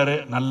ஃபிலிம் பார்த்தாரு,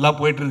 நல்லா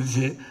போயிட்டு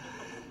இருந்துச்சு.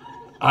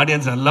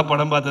 ஆடியன்ஸ் நல்லா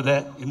படம் பார்த்ததை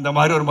இந்த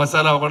மாதிரி ஒரு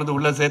மசாலாவை கொண்டு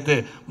உள்ளே சேர்த்து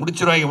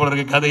முடிச்சிருவாங்க போல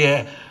இருக்க கதையை,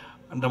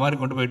 அந்த மாதிரி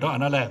கொண்டு போயிட்டோம்.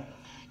 அதனால்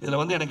இதில்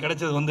வந்து எனக்கு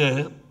கிடைச்சது வந்து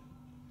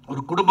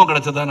ஒரு குடும்பம்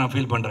கிடைச்சதான் நான்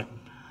ஃபீல் பண்ணுறேன்.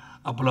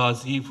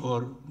 Applause,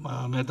 E4,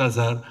 Mehta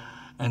sir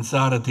and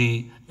Sarathi,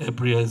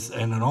 எப்ரியஸ்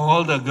and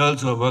all the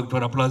girls who work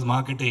for applause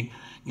marketing,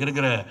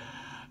 இருக்கிற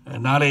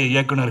நாளைய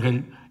இயக்குனர்கள்,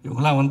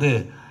 இவங்கெல்லாம் வந்து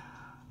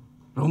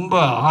ரொம்ப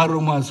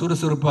ஆர்வமாக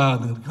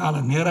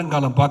சுறுசுறுப்பாக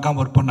நேரங்காலம் பார்க்காம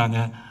ஒர்க்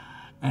பண்ணாங்க.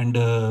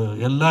 அண்டு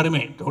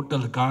எல்லாருமே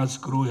டோட்டல் காஸ்ட்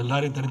க்ரூ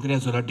எல்லாரையும்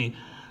தனித்தனியாக சொல்லாட்டி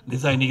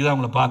லிசா இன்றைக்கி தான்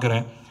அவங்கள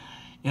பார்க்குறேன்.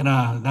 ஏன்னா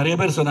நிறைய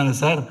பேர் சொன்னாங்க,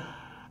 சார்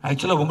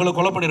ஆக்சுவலாக உங்களை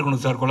கொலை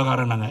பண்ணியிருக்கணும் சார்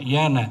கொலைகாரன். நாங்கள்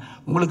ஏன்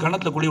உங்களுக்கு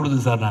கணத்தில் குடி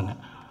விடுது சார் நாங்கள்.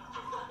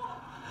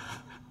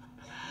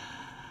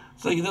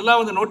 ஸோ இதெல்லாம்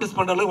வந்து நோட்டீஸ்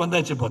பண்ணுற அளவுக்கு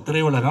வந்தாச்சு இப்போ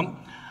திரையுலகம்.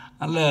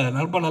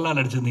 ரொம்ப நல்லா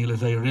நடிச்சிருந்தீங்களே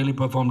sir, really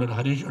performed.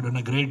 Harish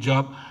done a great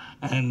job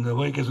and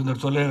okay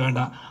Sundar சொல்லவே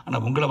வேண்டாம்.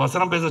 ஆனால் உங்களை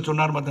வசனம் பேச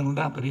சொன்னார்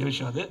பார்த்தீங்கன்னா பெரிய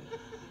விஷயம் அது.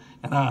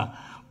 ஏன்னா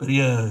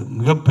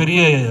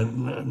மிகப்பெரிய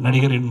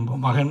நடிகரின்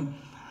மகன்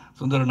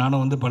சுந்தர்,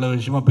 நானும் வந்து பல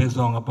விஷயமாக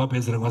பேசுவோம், அவங்க அப்பா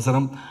பேசுகிற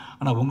வசனம்.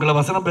 ஆனால் உங்களை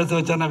வசனம் பேச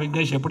வச்சா நான்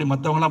விக்னேஷ் எப்படி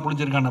மற்றவங்களாம்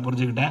புரிஞ்சிருக்கான்னு நான்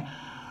புரிஞ்சுக்கிட்டேன்.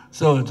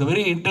 So it's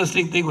very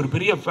interesting thing. ஒரு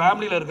பெரிய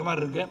ஃபேமிலியில் இருக்க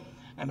மாதிரி இருக்குது.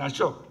 அண்ட்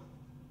அசோக்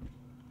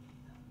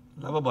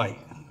லவ் பாய்,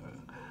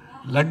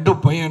 லட்டு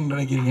பையன்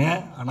நினைக்கிறீங்க,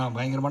 ஆனால்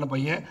பயங்கரமான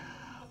பையன்,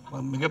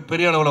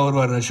 மிகப்பெரிய அளவில்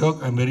வருவார்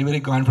Ashok. I am very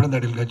very confident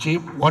that will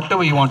achieve what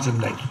ever you wants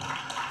in life.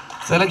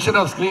 Selection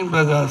off screen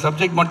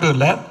subject மட்டும்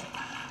இல்லை,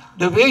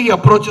 the way he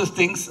approaches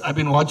things, I've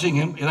been watching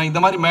him. ஏன்னா இந்த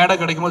மாதிரி மேடை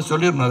கிடைக்கும்போது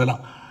சொல்லிடணும்.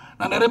 அதெல்லாம்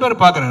நான் நிறைய பேர்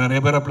பார்க்குறேன், நிறைய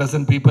பேர்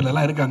ப்ளசன்ட் பீப்புள்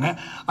எல்லாம் இருக்காங்க.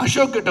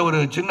 அசோக் கிட்ட ஒரு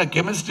சின்ன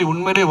கெமிஸ்ட்ரி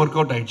உண்மையிலே ஒர்க்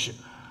அவுட் ஆயிடுச்சு.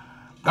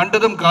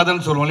 கண்டதும்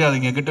காதல்னு சொல்லுவோம் இல்லையா, அது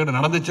எங்கள் கிட்ட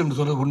நடந்துச்சுன்னு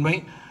சொல்கிறது உண்மை.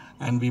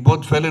 And we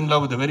both fell in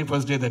love the very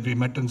first day that we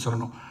மெட்னு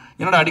சொல்லணும்.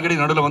 என்னோட அடிக்கடி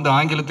நடுவில் வந்து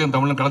ஆங்கிலத்தையும்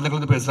தமிழும்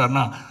கலந்து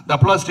பேசுகிறாருன்னா த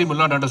applause team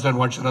will not understand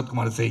what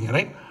Sarathkumar is saying,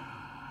 right?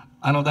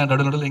 அதனால தான்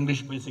நடுவில்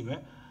இங்கிலீஷ்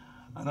பேசிக்குவேன்.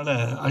 அதனால்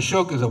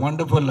Ashok is a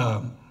wonderful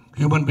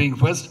human being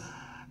first.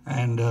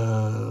 And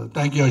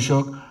thank you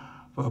Ashok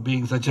for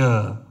being such a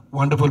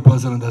wonderful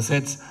person in the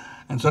sets.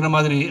 And சொன்ன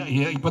மாதிரி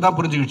இப்போ தான்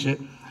புரிஞ்சுக்கிச்சு,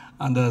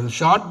 அந்த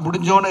short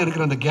முடிஞ்சோன்னே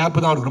இருக்கிற அந்த கேப்பு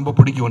தான் அவருக்கு ரொம்ப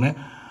பிடிக்கும்னு.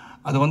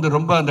 அது வந்து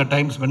ரொம்ப அந்த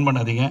டைம் ஸ்பெண்ட்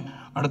பண்ணாதீங்க,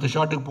 அடுத்த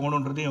ஷாட்டுக்கு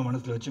போகணுன்றதையும் என்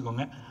மனசில்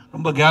வச்சுக்கோங்க.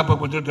 ரொம்ப கேப்பை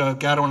கொஞ்சம்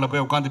கேரவனில்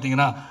போய்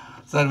உட்காந்துட்டிங்கன்னா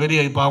சார்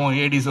வெளியே பாவம்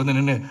ஏடிஸ் வந்து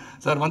நின்று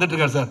சார்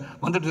வந்துட்டுருக்கார் சார்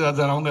வந்துட்டு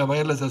சார் அவங்க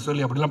வயரில் சார்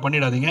சொல்லி அப்படிலாம்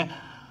பண்ணிடாதீங்க.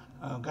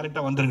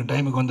 கரெக்டாக வந்துடுங்க,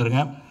 டைமுக்கு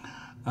வந்துடுங்க.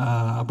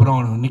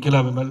 அப்புறம்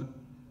Nikhila Vimal,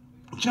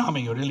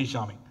 charming, really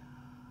charming.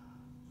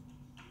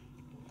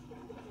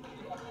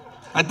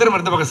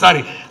 திரும்ப இந்த பக்கம்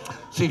சாரி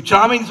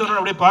சாமிங் சொன்ன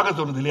அப்படியே பார்க்க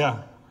தோணுது இல்லையா?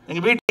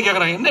 எங்கள் வீட்டில்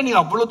கேட்குறாங்க, என்ன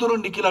நீங்கள் அவ்வளோ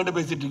தூரம் நிக்கலான்ட்டு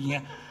பேசிகிட்டு இருக்கீங்க?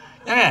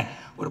 ஏங்க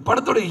ஒரு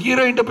படத்தோட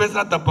ஹீரோயின்ட்டு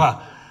பேசினா தப்பா?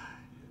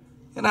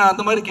 ஏன்னா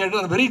அந்த மாதிரி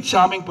கேட்டு very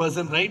charming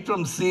person right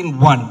from scene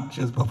 1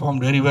 she has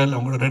perform very well.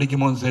 அவங்களோட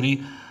நடிக்கும் போதும் சரி,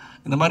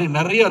 இந்த மாதிரி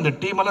நிறைய அந்த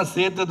டீமெல்லாம்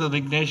சேர்த்தது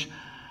விக்னேஷ்.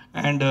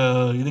 அண்டு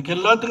இதுக்கு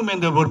எல்லாத்துக்குமே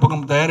இந்த ஒரு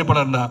பக்கம்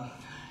தயாரிப்பாளர் இருந்தால்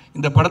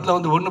இந்த படத்தில்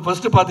வந்து ஒன்று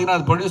ஃபஸ்ட்டு பார்த்தீங்கன்னா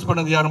அது ப்ரொடியூஸ்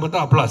பண்ணது யாருன்னு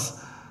பார்த்தா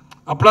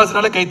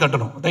அப்ளாஸ்னாலே கை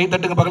தட்டணும். கை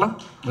தட்டுங்க பார்க்கலாம்,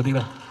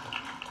 பார்த்தீங்களா?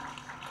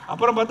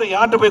 அப்புறம் பார்த்தா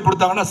யார்கிட்ட போய்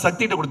கொடுத்தாங்கன்னா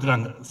சக்திகிட்ட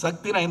கொடுத்துட்டாங்க.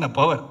 சக்தினா என்ன?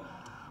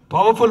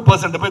 பவர்ஃபுல்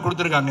பர்சன்ட்ட போய்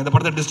கொடுத்துருக்காங்க இந்த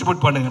படத்தை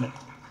டிஸ்ட்ரிபியூட் பண்ணுங்கன்னு.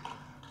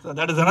 So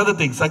that is another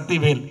thing. சக்தி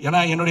வேல், ஏன்னா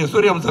என்னுடைய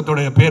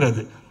சூரியவம்சத்தோடைய பேர்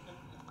அது.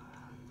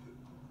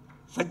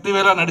 சக்தி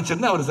வேலா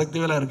நடிச்சிருந்தா அவர் சக்தி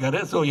வேலா இருக்காரு.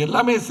 ஸோ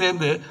எல்லாமே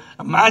சேர்ந்து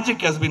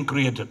மேஜிக் ஹஸ் பீன்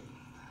கிரியேட்டட்.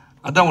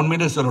 அதான்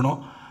உண்மையிலே சொல்லணும்.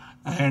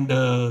 And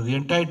the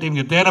entire team.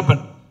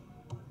 Thenappan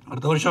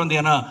அடுத்த வருஷம் வந்து,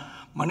 ஏன்னா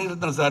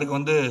மணிரத்னம் சாருக்கு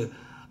வந்து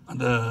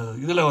அந்த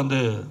இதில் வந்து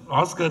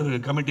ஆஸ்கர்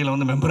கமிட்டியில்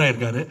வந்து மெம்பராக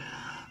இருக்கார்.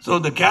 ஸோ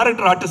இந்த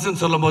கேரக்டர்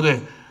ஆர்டிஸ்ட்னு சொல்லும் போது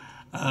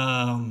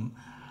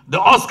த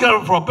Oscar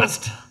for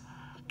best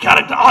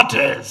character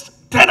artist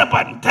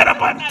தெரப்பன்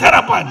தெரப்பன்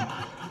தெரப்பன்.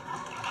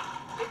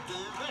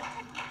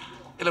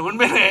 இல்லை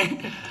உண்மையிலே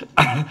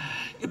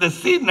இந்த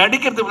சீன்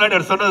நடிக்கிறதுக்கு முன்னாடி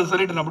அவர் சொன்னதை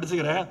சொல்லிட்டு நான்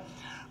முடிச்சுக்கிறேன்.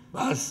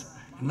 பாஸ்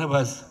என்ன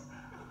பாஸ்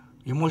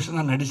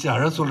எமோஷனாக நடித்து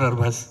அழ சொல்கிறார்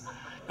பாஸ்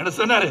என்ன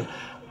சொன்னார்.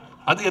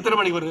 அது எத்தனை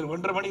மணிக்கு வருது?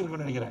 1:30 மணிக்கு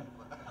இருக்குன்னு நினைக்கிறேன்.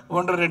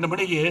 1:30-2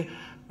 மணிக்கு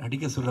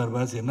நடிக்க சொல்கிறார்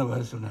பாஸ். என்ன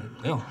பாஸ் சொன்னார்?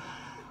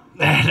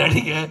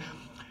 நடிக்க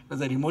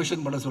சார்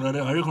இமோஷன் பண்ண சொல்கிறாரு,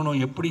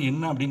 அழுகணும் எப்படி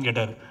என்ன அப்படின்னு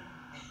கேட்டார்.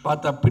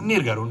 பார்த்தா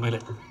பின்னிருக்கார். உண்மையிலே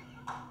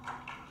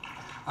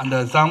அந்த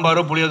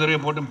சாம்பாரோ புளியோதரையோ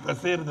போட்டு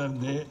பெசைறது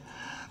வந்து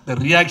இந்த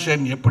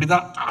ரியாக்ஷன் எப்படி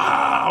தான்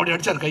அப்படி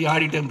அடித்தார், கை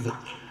ஆடிட்டே இருந்தது.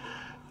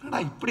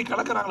 ஆனால் இப்படி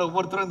கலக்கிறாங்களே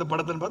ஒவ்வொருத்தரும் இந்த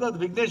படத்துன்னு பார்த்தா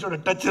அது விக்னேஷோட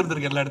டச்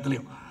இருந்திருக்கு எல்லா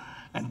இடத்துலையும்.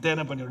 And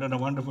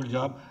Thenappan wonderful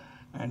job.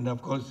 And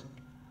of course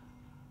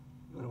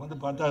இவர் வந்து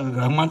பார்த்தா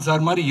ரஹ்மான்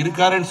சார் மாதிரி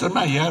இருக்காருன்னு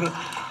சொன்னால் யார்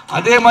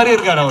அதே மாதிரி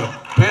இருக்கார். அவர்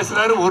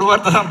பேசுகிறாரு, ஒரு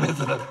வார்த்தை தான்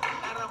பேசுகிறாரு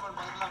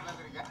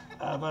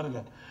பாருங்க.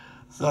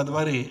 ஸோ அது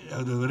மாதிரி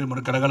அது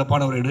ஒரு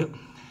கலகலப்பான ஒரு வீடு.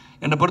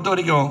 என்னை பொறுத்த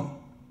வரைக்கும்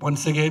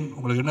ஒன்ஸ் அகெயின்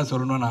உங்களுக்கு என்ன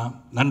சொல்லணும்னா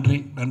நன்றி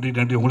நன்றி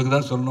நன்றி உங்களுக்கு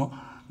தான் சொல்லணும்.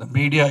 The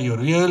media you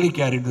really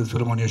carried this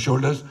film on your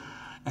shoulders.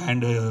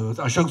 And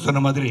Ashok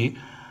சொன்ன மாதிரி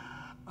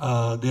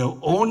தே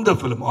ஓன் த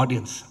ஃபிலிம்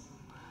ஆடியன்ஸ்.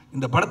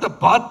 இந்த படத்தை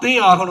பார்த்தே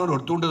ஆகணும்னு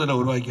ஒரு தூண்டுதலை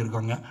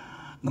உருவாக்கியிருக்காங்க.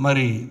 இந்த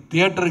மாதிரி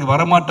தியேட்டருக்கு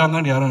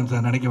வரமாட்டாங்கன்னு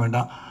யாரும் நினைக்க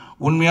வேண்டாம்.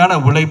 உண்மையான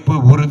உழைப்பு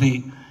உறுதி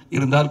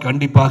இருந்தால்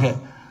கண்டிப்பாக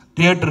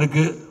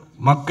தியேட்டருக்கு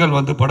மக்கள்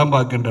வந்து படம்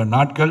பார்க்கின்ற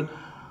நாட்கள்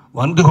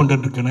வந்து கொண்டு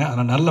இருக்குன்னு.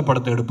 அதனால் நல்ல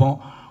படத்தை எடுப்போம்.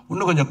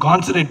 இன்னும் கொஞ்சம்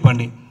கான்சன்ட்ரேட்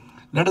பண்ணி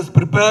let us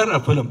prepare a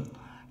film.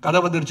 கதை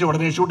வந்துருச்சு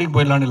உடனே ஷூட்டிங்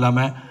போயிடலான்னு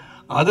இல்லாமல்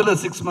அதில்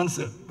 6 months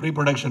ப்ரீ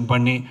ப்ரொடக்ஷன்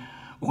பண்ணி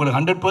உங்களுக்கு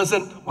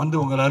 100% வந்து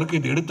உங்களுக்கு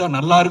இது எடுத்தால்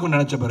நல்லா இருக்கும்னு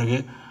நினச்ச பிறகு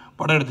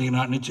படம்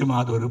எடுத்திங்கன்னா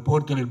நிச்சயமாக அது ஒரு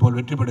போர் தொழில் போல்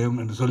வெற்றி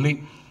படையும் என்று சொல்லி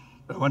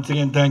ஒன்ஸ்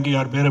அகேன் தேங்க்யூ.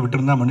 யார் பேரை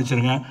விட்டுருந்தா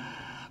மன்னிச்சிருங்க.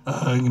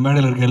 இங்கே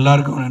மேடையில் இருக்க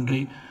எல்லாருக்கும்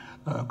நன்றி.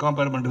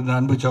 கம்பேர் பண்ணுறது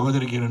அன்பு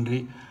சகோதரிக்கு நன்றி.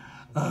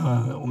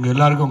 உங்கள்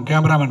எல்லாருக்கும்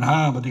கேமராமேன்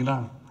பார்த்தீங்களா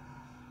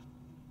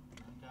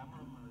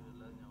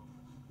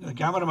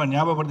கேமராமேன்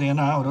ஞாபகப்படுத்துங்க.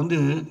 ஏன்னா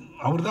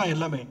அவர் தான்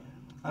எல்லாமே.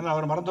 அதனால்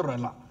அவரை மறந்துடுறோம்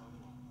எல்லாம்.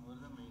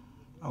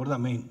 அவர்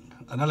தான் மெயின்.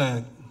 அதனால்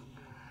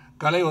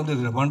கலை வந்து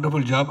இது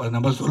வண்டர்ஃபுல் ஜாப். அது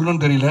நம்ம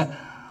சொல்லணும்னு தெரியல.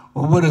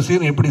 ஒவ்வொரு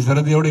சீன் எப்படி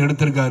சிரத்தையோடு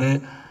எடுத்திருக்காரு.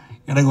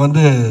 எனக்கு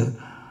வந்து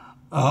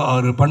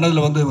அவர்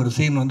பண்ணதில் வந்து ஒரு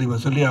சீன் வந்து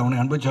இவர் சொல்லி அவனை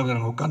அனுபவிச்சாங்க.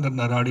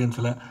 உட்காந்துருந்தார்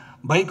ஆடியன்ஸில்.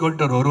 பைக்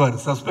ஓட்டு அவர் வருவார்.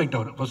 சஸ்பெக்ட்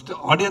அவர் ஃபஸ்ட்டு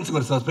ஆடியன்ஸுக்கு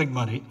ஒரு சஸ்பெக்ட்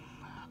மாதிரி.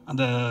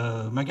 அந்த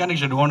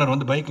மெக்கானிக் ஷெட் ஓனர்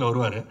வந்து பைக்கில்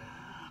வருவார்.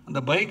 அந்த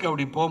பைக்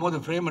அப்படி போகும்போது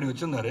ஃப்ரேம் பண்ணி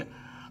வச்சுருந்தார்.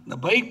 அந்த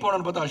பைக்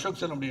போனோன்னு பார்த்தா அசோக்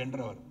செல்வன் அப்படி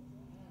என்ட்ரவர்.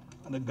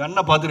 அந்த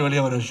கன்னை பார்த்துட்டு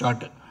வெளியே வர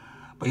ஷாட்டு.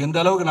 இப்போ எந்த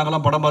அளவுக்கு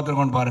நாங்கள்லாம் படம்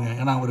பார்த்துருக்கோன்னு பாருங்கள்.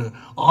 ஏன்னா ஒரு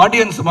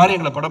ஆடியன்ஸ் மாதிரி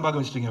எங்களை படம்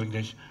பார்க்க வச்சிட்டிங்க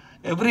விக்னேஷ்.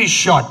 எவ்ரி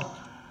ஷாட்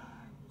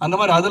அந்த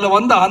மாதிரி. அதில்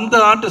வந்து அந்த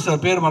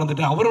ஆர்டிஸ்ட் பேர்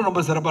மறந்துட்டேன். அவரும்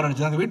ரொம்ப சிறப்பாக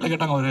நடிச்சாங்க. வீட்டில்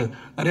கேட்டாங்க அவர்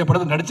நிறைய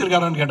படத்தில்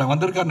நடிச்சிருக்காரான்னு கேட்டாங்க.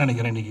 வந்திருக்காருன்னு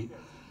நினைக்கிறேன் இன்றைக்கி.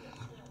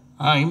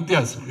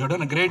 Imtiaz you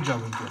done a great job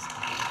Imtiaz.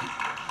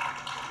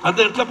 அந்த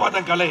இடத்துல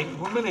பார்த்தேன் கலை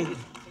உண்மையிலே.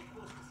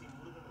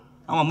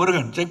 ஆமாம்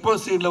முருகன் செக்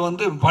போஸ்ட் சீனில்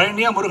வந்து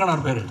பழனியா முருகன்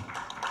அவர் பேர்.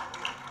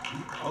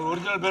 அவர்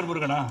ஒரிஜினல் பேர்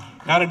முருகனா?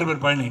 கேரக்டர்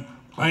பேர் பழனி.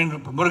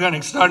 Murugan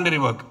extraordinary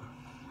work.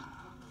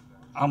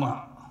 ஆமாம்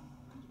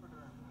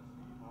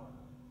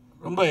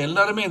ரொம்ப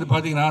எல்லாருமே இது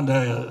பார்த்தீங்கன்னா அந்த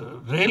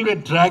ரயில்வே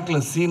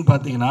ட்ராக்கில் சீன்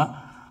பார்த்தீங்கன்னா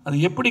அது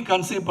எப்படி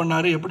கன்சீவ்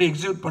பண்ணார், எப்படி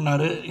எக்ஸிக்யூட்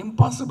பண்ணார்,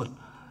 impossible.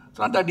 So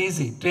not that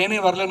easy. ட்ரெயினே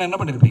வரலன்னு என்ன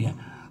பண்ணியிருப்பீங்க?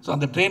 ஸோ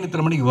அந்த ட்ரெயின்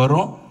இத்தனை மணிக்கு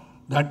வரும்,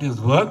 தட்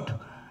இஸ் ஒர்க்ட்.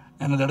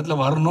 அந்த இடத்துல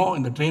வரணும்,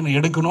 இந்த ட்ரெயினை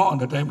எடுக்கணும்,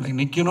 அந்த டைமில்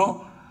நிற்கணும்.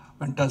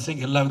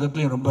 ஃபேண்டாஸ்டிக். எல்லா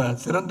விதத்துலையும் ரொம்ப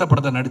சிறந்த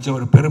படத்தை நடித்த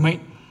ஒரு பெருமை.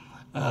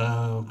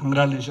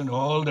 Congratulation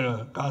all the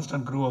cost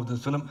and crew of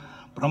this film.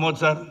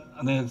 Pramod sir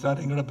அந்த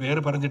சார் எங்களோட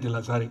பேர் பறஞ்சிட்டில்ல,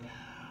 சாரி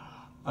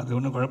அது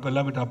ஒன்றும் குழப்பம்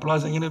இல்லை. பட்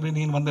அப்ளாஸ் எங்கே போய்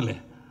நீங்கள் வந்தில்லே?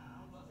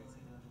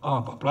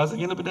 அப்ளாஸ்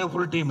எங்கே போய்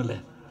ஃபுல் டீம் இல்லை?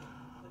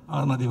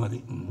 மதி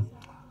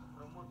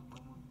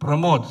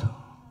பிரமோத்,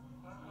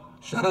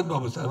 சரத்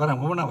பாபு சார் வரேன்,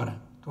 ஒவ்வொன்றா வரேன்,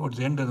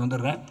 டோட்ஸ் எண்டு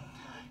வந்துடுறேன்.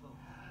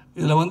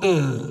 இதில் வந்து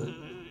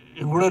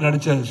எங்கூட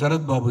நடித்த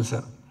சரத் பாபு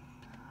சார்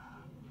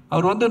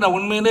அவர் வந்து நான்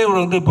உண்மையிலே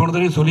இவர் வந்து போன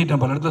தடவை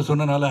சொல்லிட்டேன், பல இடத்துல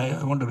சொன்னனால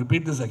I want to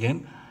repeat this again.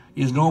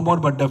 Is no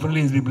more but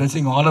definitely is B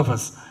blessing all of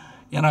us.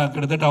 ஏன்னா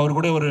கிட்டத்தட்ட அவர்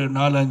கூட ஒரு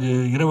 4-5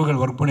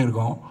 இரவுகள் ஒர்க்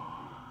பண்ணியிருக்கோம்.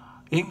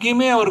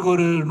 எங்கேயுமே அவருக்கு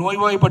ஒரு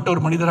நோய்வாய்ப்பட்ட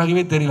ஒரு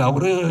மனிதராகவே தெரியல.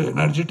 அவர்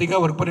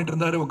எனர்ஜெட்டிக்காக ஒர்க் பண்ணிட்டு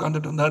இருந்தார்,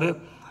 உட்காந்துட்டு இருந்தார்.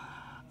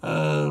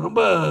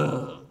 ரொம்ப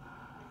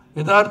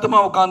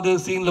யதார்த்தமாக உட்காந்து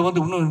சீனில்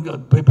வந்து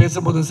இன்னும்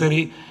பேசும்போதும் சரி,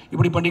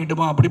 இப்படி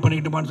பண்ணிக்கிட்டுமா அப்படி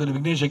பண்ணிக்கிட்டுமான்னு சொல்லி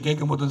விக்னேஷை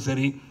கேட்கும் போதும்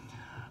சரி,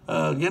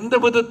 எந்த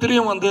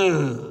விதத்திலையும் வந்து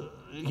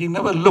he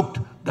never looked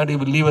that he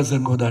will leave us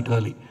and go that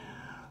early.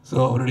 So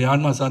அவருடைய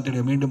ஆன்மா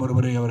சாந்தியுடைய மீண்டும் ஒரு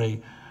முறை அவரை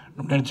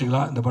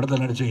நினச்சிக்கலாம். இந்த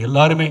படத்தில் நடித்த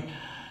எல்லாருமே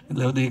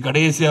இதில் வந்து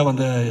கடைசியாக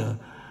வந்த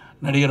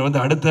நடிகரை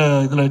வந்து அடுத்த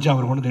இதில் வச்சு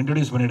அவர் கொண்டு வந்து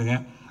இன்ட்ரடியூஸ் பண்ணிவிடுங்க.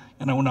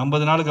 ஏன்னா ஒன்று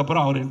 50 நாளுக்கு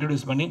அப்புறம் அவர்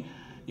இன்ட்ரடியூஸ் பண்ணி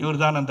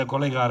இவர் தான் அந்த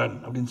கொலைகாரன்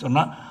அப்படின்னு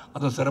சொன்னால்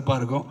அதுவும் சிறப்பாக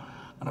இருக்கும்.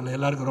 அதனால்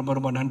எல்லாருக்கும் ரொம்ப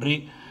ரொம்ப நன்றி.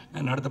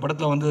 அடுத்த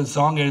படத்தில் வந்து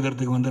சாங்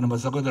எழுதுறதுக்கு வந்து நம்ம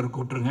சகோதரர்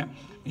கூப்பிட்ருங்க.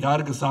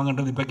 யாருக்கு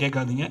சாங்ன்றது இப்போ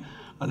கேட்காதீங்க,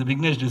 அது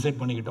விக்னேஷ்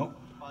டிசைட் பண்ணிக்கிட்டோம்.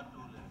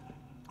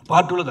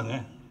 பார்ட் 2 தாங்க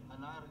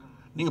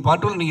நீங்கள்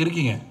பார்ட் 2 நீங்கள்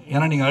இருக்கீங்க.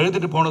 ஏன்னா நீங்கள்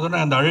அழுதுட்டு போனதோடனே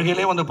அந்த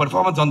அழுகையிலே வந்து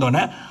பர்ஃபார்மன்ஸ்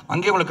வந்தோடனே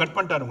அங்கேயே உங்களை கட்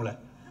பண்ணிட்டார் உங்களை.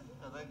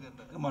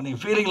 ஆமாம்,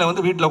 நீங்கள் ஃபீலிங்கில்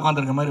வந்து வீட்டில்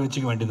உட்காந்துருக்க மாதிரி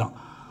வச்சுக்க வேண்டியதான்.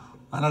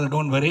 அதனால்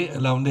டோன்ட் வரி,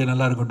 எல்லாம் வந்து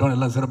நல்லா இருக்கட்டும்,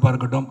 எல்லாம் சிறப்பாக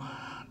இருக்கட்டும்.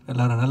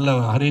 எல்லோரும் நல்ல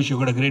ஹரீஷ்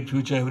யோட கிரேட்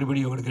ஃபியூச்சர்,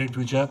 எவ்ரிபடி யோட great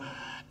future.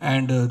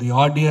 And the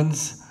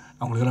audience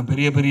அவங்களுக்கெல்லாம்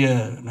பெரிய பெரிய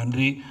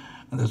நன்றி.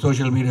 அந்த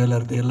சோஷியல் மீடியாவில்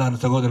இருக்க எல்லா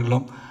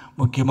சகோதரர்களும்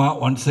முக்கியமாக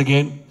once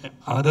again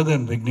other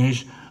then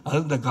Vignesh,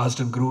 other the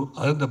cost and crew,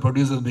 other the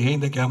producers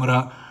behind the camera,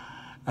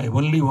 I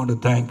only want to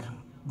thank.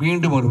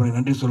 மீண்டும் ஒரு முறை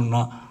நன்றி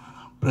சொல்லணும்னா,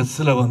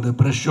 ப்ரெஸ்ஸில் வந்து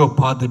ப்ரெஸ் ஷோ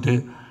பார்த்துட்டு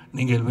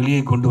நீங்கள் வெளியே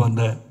கொண்டு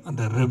வந்த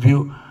அந்த review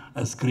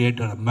has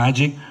created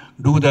magic.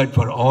 Do that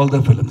for all the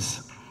films.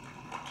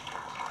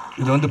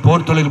 இது வந்து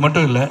போர் தொழில்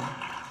மட்டும் இல்லை,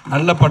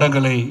 நல்ல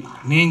படங்களை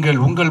நீங்கள்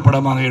உங்கள்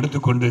படமாக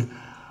எடுத்துக்கொண்டு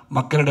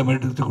மக்களிடம்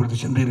எடுத்து கொடுத்து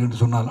சென்றீர்கள்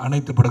என்று சொன்னால்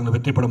அனைத்து படங்களும்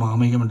வெற்றி படமாக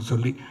அமையும் என்று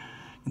சொல்லி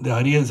இந்த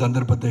அரிய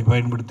சந்தர்ப்பத்தை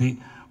பயன்படுத்தி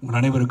உங்கள்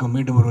அனைவருக்கும்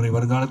மீண்டும் ஒருவரை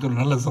வருங்காலத்தில்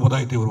ஒரு நல்ல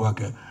சமுதாயத்தை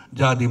உருவாக்க,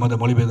 ஜாதி மத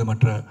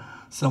மொழிபேதமற்ற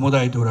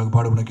சமுதாயத்தை உருவாக்க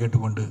பாடுபட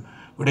கேட்டுக்கொண்டு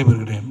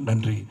விடைபெறுகிறேன்.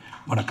 நன்றி,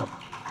 வணக்கம்.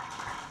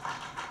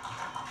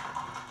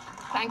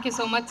 Thank you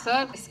so much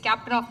sir.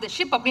 Captain of the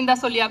ship அப்படின்னு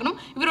தான் சொல்லி ஆகணும்.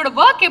 இவரோட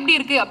ஒர்க் எப்படி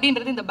இருக்கு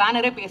அப்படின்றது இந்த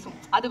பேனரே பேசும்.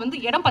 அது வந்து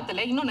இடம்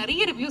பத்தல, இன்னும்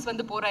நிறைய ரிவ்யூஸ்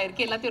வந்து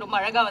போறாயிருக்கு, எல்லாத்தையும் ரொம்ப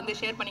அழகா வந்து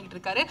ஷேர் பண்ணிக்கிட்டு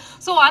இருக்காரு.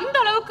 ஸோ அந்த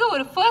அளவுக்கு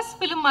ஒரு ஃபர்ஸ்ட்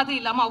ஃபிலிம் மாதிரி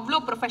இல்லாமல் அவ்வளோ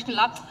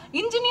ப்ரொஃபஷனலா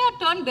இன்ஜினியர்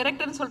டர்ன்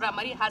டைரக்டர்னு சொல்ற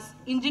மாதிரி has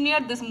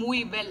engineer this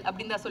movie well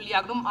அப்படின்னு தான் சொல்லி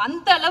ஆகணும்.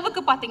 அந்த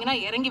அளவுக்கு பார்த்தீங்கன்னா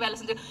இறங்கி வேலை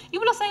செஞ்சு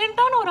இவ்வளோ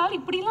சைலண்டான ஒரு ஆள்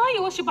இப்படிலாம்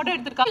யோசிச்சு படம்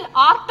எடுத்திருக்காங்க.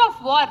 ஆர்ட்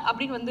ஆஃப் வார்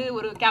அப்படின்னு வந்து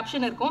ஒரு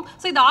கேப்ஷன் இருக்கும்.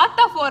 ஸோ இந்த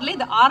ஆர்ட் ஆஃப் வார்ல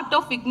இந்த ஆர்ட்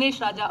ஆஃப்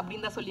விக்னேஷ் ராஜா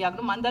அப்படின்னு தான் சொல்லி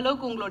ஆகணும். அந்த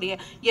அளவுக்கு உங்களுடைய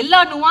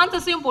எல்லா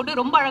நுவான்சஸையும் போட்டு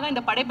ரொம்ப அழகா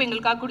இந்த படைப்பை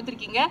எங்களுக்காக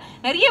கொடுத்துருக்கீங்க.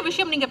 நிறைய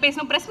விஷயம் நீங்க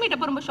பேசணும். பிரஸ் மீட்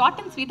அப்போ ரொம்ப ஷார்ட்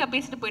அண்ட் ஸ்வீட்டா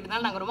பேசிட்டு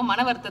போயிட்டதால நாங்க ரொம்ப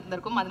மன வருத்தத்தில்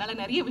இருக்கோம். அதனால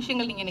நிறைய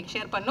விஷயங்கள் நீங்க எனக்கு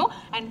ஷேர் பண்ணணும்.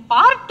 அண்ட்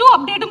பார்ட் 2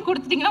 அப்டேட்டும்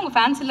கொடுத்துட்டீங்கன்னா உங்க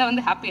ஃபேன்ஸ் எல்லாம்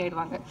வந்து ஹாப்பி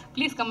ஆயிடுவாங்க.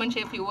 Please come and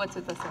share few words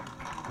with us sir.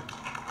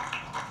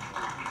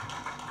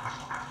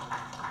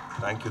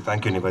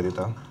 Thank you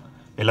Nivedita.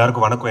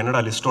 எல்லாருக்கும் வணக்கம்.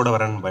 என்னோட லிஸ்ட்டோட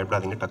வரேன்னு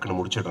பயப்படாதீங்க, டக்குன்னு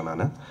முடிச்சிடுறேன்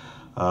நான்.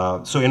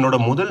 ஸோ என்னோட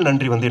முதல்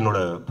நன்றி வந்து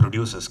என்னோட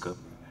ப்ரொடியூசர்ஸ்க்கு.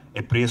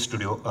 எப்ரிய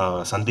ஸ்டுடியோ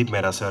சந்தீப்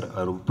மேரா சார்,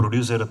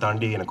 ப்ரொடியூசரை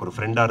தாண்டி எனக்கு ஒரு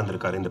ஃப்ரெண்டாக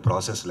இருந்திருக்காரு இந்த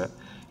ப்ராசஸில்.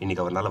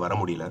 இன்றைக்கி அவரால் வர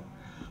முடியல.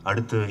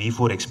 அடுத்து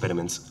E4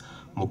 எக்ஸ்பெரிமெண்ட்ஸ்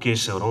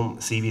முகேஷ் சாரும்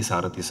சிவி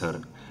சாரதி சார்.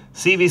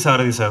 சிவி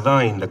சாரதி சார்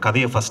தான் இந்த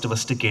கதையை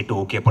ஃபஸ்ட்டு கேட்டு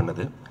ஓகே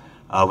பண்ணது.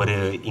 அவர்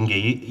இங்கே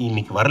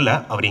இன்னைக்கு வரல,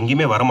 அவர்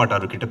எங்கேயுமே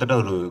வரமாட்டார். கிட்டத்தட்ட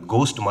ஒரு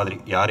கோஸ்ட் மாதிரி,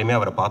 யாருமே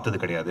அவரை பார்த்தது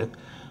கிடையாது.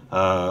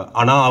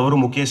 ஆனால்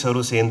அவரும் முகேஷ்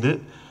சாரும் சேர்ந்து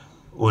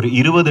ஒரு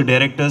 20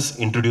 டைரக்டர்ஸ்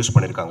இன்ட்ரடியூஸ்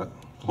பண்ணியிருக்காங்க,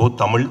 போத்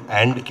தமிழ்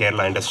அண்ட்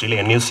கேரளா இண்டஸ்ட்ரியில்.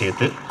 என்னையும்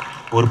சேர்த்து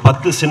ஒரு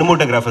 10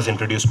 சினிமோட்டோகிராஃபர்ஸ்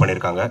இன்ட்ரடியூஸ்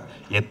பண்ணியிருக்காங்க,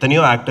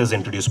 எத்தனையோ ஆக்டர்ஸ்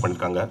இன்ட்ரடியூஸ்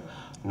பண்ணியிருக்காங்க,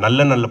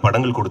 நல்ல நல்ல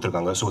படங்கள்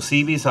கொடுத்துருக்காங்க. ஸோ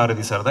சிவி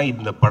சாரதி சார் தான்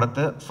இந்த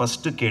படத்தை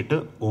ஃபஸ்ட்டு கேட்டு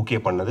ஓகே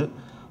பண்ணது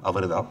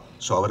அவர் தான்.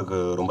 ஸோ அவருக்கு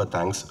ரொம்ப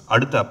தேங்க்ஸ்.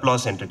 அடுத்து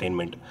அப்ளாஸ்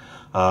என்டர்டெயின்மெண்ட்,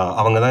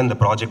 அவங்க தான் இந்த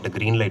ப்ராஜெக்டை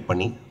க்ரீன் லைட்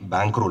பண்ணி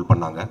பேங்க் ரோல்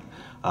பண்ணாங்க.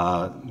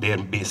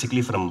 தேர்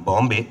பேசிக்லி ஃப்ரம்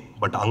பாம்பே,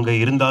 பட் அங்கே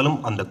இருந்தாலும்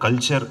அந்த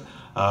culture,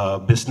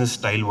 business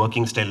style,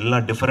 working style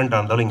எல்லாம் டிஃப்ரெண்ட்டாக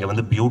இருந்தாலும் இங்கே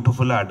வந்து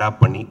பியூட்டிஃபுல்லாக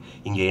அடாப்ட் பண்ணி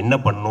இங்கே என்ன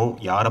பண்ணணும்,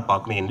 யாரை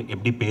பார்க்கணும்,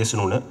 எப்படி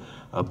பேசணும்னு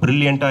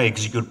ப்ரில்லியண்ட்டாக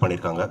எக்ஸிக்யூட்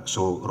பண்ணியிருக்காங்க.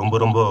 ஸோ ரொம்ப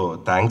ரொம்ப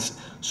thanks.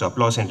 So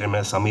applause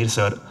entertainment Sameer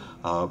sir,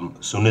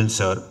 Sunil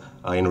sir,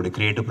 என்னுடைய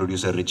கிரியேட்டிவ்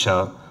ப்ரொடியூசர் ரிச்சா,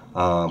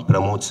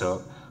 பிரமோத்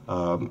சார்,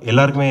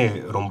 எல்லாருக்குமே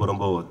ரொம்ப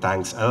ரொம்ப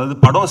தேங்க்ஸ். அதாவது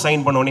படம்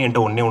சைன் பண்ணோன்னே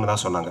என்கிட்ட ஒன்று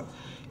தான் சொன்னாங்க,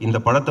 இந்த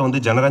படத்தை வந்து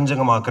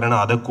ஜனரஞ்சகமாக்குறேன்னு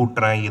அதை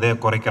கூட்டுறேன், இதை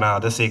குறைக்கிறேன்,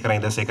 அதை சேர்க்குறேன்,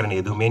 இதை சேர்க்குறேன்னு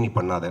எதுவுமே நீ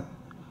பண்ணாத.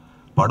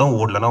 படம்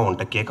ஓடலைன்னா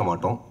உன்கிட்ட கேட்க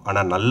மாட்டோம்,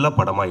 ஆனால் நல்ல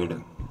படமாக எடு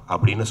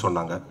அப்படின்னு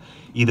சொன்னாங்க.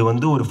 இது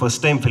வந்து ஒரு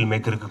ஃபர்ஸ்ட் டைம் ஃபில்ம்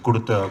மேக்கருக்கு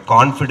கொடுத்த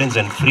கான்ஃபிடென்ஸ்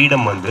அண்ட்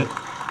ஃப்ரீடம் வந்து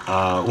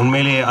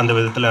உண்மையிலேயே அந்த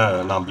விதத்தில்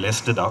நான்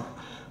பிளெஸ்டு தான்.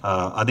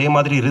 அதே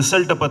மாதிரி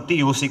ரிசல்ட்டை பற்றி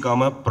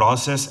யோசிக்காமல்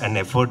ப்ராசஸ் அண்ட்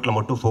எஃபர்ட்டில்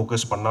மட்டும்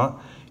ஃபோக்கஸ் பண்ணால்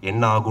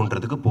என்ன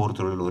ஆகுன்றதுக்கு போர்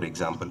தொழில் ஒரு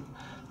எக்ஸாம்பிள்.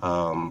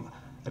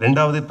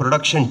 ரெண்டாவது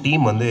ப்ரொடக்ஷன்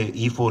டீம் வந்து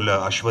E4ல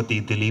அஸ்வதி,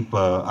 திலீப்,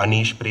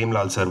 அனீஷ்,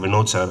 பிரேம்லால் சார்,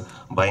 வினோத் சார்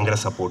பயங்கர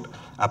சப்போர்ட்.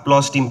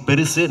 அப்ளாஸ் டீம்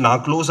பெருசு.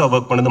 நான் க்ளோஸாக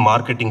ஒர்க் பண்ணது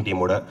மார்க்கெட்டிங்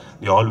டீமோட,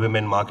 தி all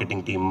women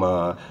marketing team,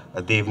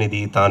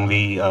 தேவ்நிதி,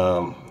 Tanvi,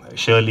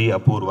 Shirley,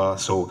 Apoorva.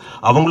 So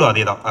அவங்களும்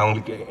அதே தான்.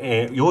 அவங்களுக்கு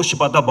யோசிச்சு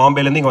பார்த்தா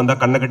பாம்பேலேருந்து இங்கே வந்தால்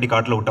கண்ணை கட்டி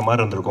காட்டில் விட்ட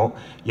மாதிரி இருந்திருக்கும்.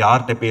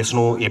 யார்கிட்ட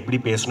பேசணும்,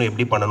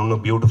 எப்படி பண்ணணும்னு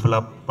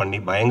பியூட்டிஃபுல்லாக பண்ணி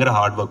பயங்கர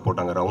ஹார்ட் ஒர்க்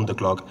போட்டாங்க round the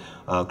clock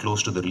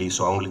close to the release.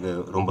 So அவங்களுக்கு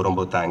ரொம்ப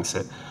ரொம்ப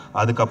தேங்க்ஸு.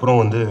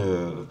 அதுக்கப்புறம் வந்து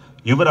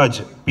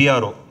யுவராஜ்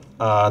பிஆர்ஓ,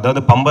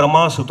 அதாவது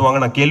பம்பரமாக சுற்றுவாங்க,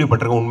 நான்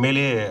கேள்விப்பட்டிருக்கேன்.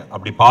 உண்மையிலேயே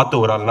அப்படி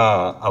பார்த்த ஒரு ஆள்னா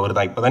அவர்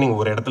தான். இப்போ தான்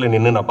நீங்கள் ஒரு இடத்துல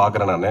நின்று நான்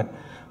பார்க்குறேன். நான்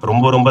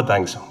ரொம்ப ரொம்ப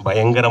தேங்க்ஸ்.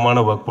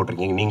 பயங்கரமான ஒர்க்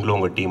போட்டிருக்கீங்க நீங்களும்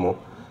உங்கள் டீமும்.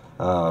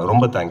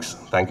 ரொம்ப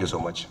தேங்க்யூ ஸோ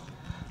மச்.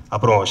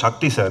 அப்புறம்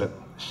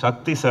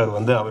சக்தி சார்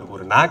வந்து அவருக்கு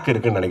ஒரு நாக்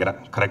இருக்குதுன்னு நினைக்கிறேன்.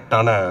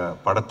 கரெக்டான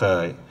படத்தை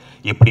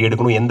எப்படி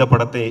எடுக்கணும், எந்த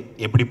படத்தை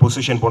எப்படி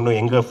பொசிஷன் பண்ணணும்,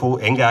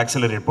 எங்கே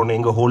ஆக்சிலரேட் பண்ணணும்,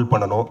 எங்கே ஹோல்ட்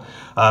பண்ணணும்.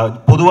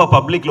 பொதுவாக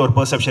பப்ளிக்கில் ஒரு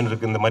பெர்செப்ஷன்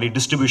இருக்குது இந்த மாதிரி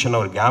டிஸ்ட்ரிபியூஷன்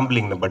ஒரு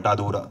கேம்பிளிங்னு. பட்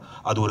அது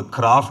ஒரு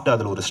கிராஃப்ட்,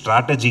 அதில் ஒரு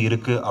ஸ்ட்ராட்டஜி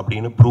இருக்குது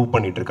அப்படின்னு ப்ரூவ்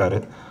பண்ணிட்டு இருக்காரு.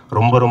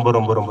 ரொம்ப ரொம்ப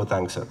ரொம்ப ரொம்ப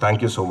thanks sir.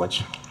 Thank you so much.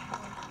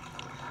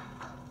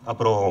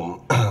 அப்புறம்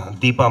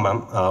தீபா மேம்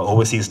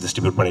ஓவர்சீஸ்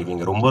டிஸ்ட்ரிபியூட்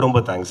பண்ணியிருக்கீங்க. ரொம்ப ரொம்ப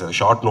தேங்க்ஸ் சார்.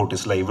 ஷார்ட்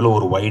நோட்டீஸில் இவ்வளோ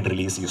ஒரு wide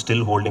release, you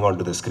still holding on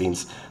to the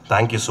screens.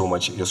 Thank you so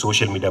much. Your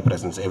social media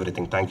presence, every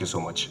thing. Thank you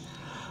so much.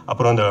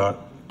 அப்புறம் அந்த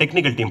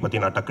technical team பற்றி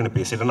நான் டக்குன்னு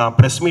பேசிட்டேன். நான்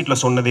ப்ரெஸ்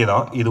மீட்டில் சொன்னதே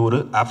தான், இது ஒரு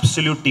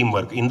அப்சல்யூட் டீம்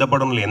ஒர்க். இந்த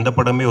படம்ல எந்த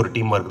படமே ஒரு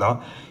டீம் ஒர்க் தான்.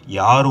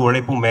 யார்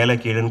உழைப்பும் மேலே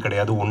கீழேன்னு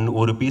கிடையாது.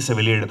 ஒரு பீஸை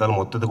வெளியே எடுத்தாலும்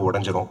மொத்தத்துக்கு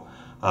உடஞ்சிரும்.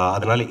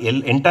 அதனால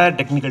என்டையர்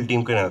டெக்னிக்கல்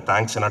டீமுக்கு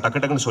தேங்க்ஸ். நான்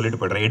டக்குன்னு சொல்லிட்டு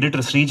போய்ட்றேன்.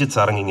 எடிட்டர் ஸ்ரீஜித்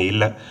சாரங்க இங்கே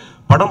இல்லை.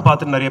 படம்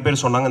பார்த்துட்டு நிறைய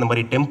பேர் சொன்னாங்க இந்த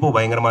மாதிரி டெம்போ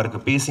பயங்கரமாக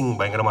இருக்குது, பேசிங்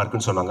பயங்கரமாக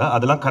இருக்குன்னு சொன்னாங்க.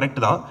 அதெல்லாம்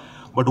கரெக்ட் தான்.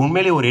 பட்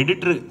உண்மையிலேயே ஒரு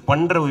எடிட்டர்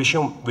பண்ணுற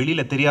விஷயம்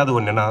வெளியில் தெரியாத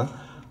ஒன்று என்னென்னா,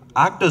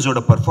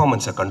 ஆக்டர்ஸோட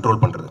பர்ஃபார்மன்ஸை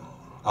கண்ட்ரோல் பண்ணுறது.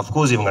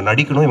 அஃப்கோர்ஸ் இவங்க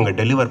நடிக்கணும், இவங்க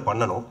டெலிவர்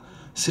பண்ணணும்.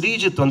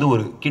 ஸ்ரீஜித் வந்து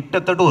ஒரு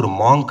கிட்டத்தட்ட ஒரு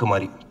மாங்க்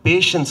மாதிரி,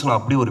 பேஷன்ஸ்லாம்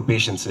அப்படி ஒரு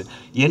பேஷன்ஸு.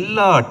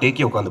 எல்லா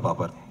டேக்கையும் உட்காந்து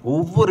பார்ப்பார்,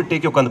 ஒவ்வொரு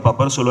டேக்கையும் உட்காந்து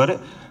பார்ப்பார். சொல்லுவார்,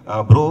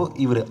 ப்ரோ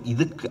இவர்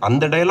இதுக்கு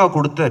அந்த டயலாக்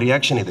கொடுத்த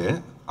ரியாக்ஷன் இது,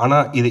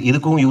 ஆனால்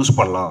இதுக்கும் யூஸ்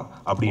பண்ணலாம்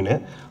அப்படின்னு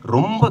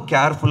ரொம்ப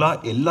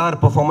கேர்ஃபுல்லாக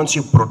எல்லார்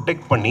பெர்ஃபார்மன்ஸையும்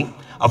ப்ரொடெக்ட் பண்ணி,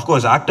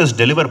 அஃப்கோர்ஸ் ஆக்டர்ஸ்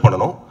டெலிவர்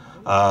பண்ணணும்.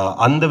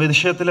 அந்த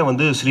விஷயத்தில்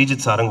வந்து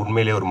ஸ்ரீஜித் சாரங்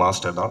உண்மையிலே ஒரு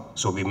மாஸ்டர் தான்.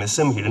 So we miss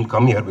him, he didn't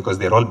come here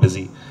because there all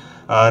busy.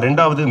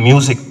 ரெண்டாவது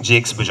மியூசிக்,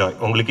 ஜேக்ஸ் பிஜாய்.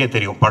 உங்களுக்கே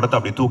தெரியும், படத்தை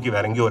அப்படி தூக்கி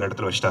வேற எங்கேயோ ஒரு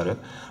இடத்துல வச்சிட்டாரு.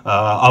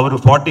 அவர்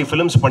 40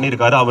 ஃபிலிம்ஸ்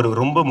பண்ணியிருக்காரு. அவர்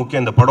ரொம்ப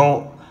முக்கியம். இந்த படம்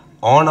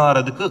ஆன்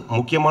ஆகிறதுக்கு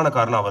முக்கியமான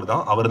காரணம்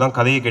அவர் தான்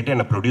கதையை கேட்டு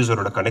என்னை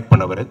ப்ரொடியூசரோட கனெக்ட்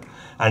பண்ணவர்.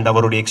 அண்ட்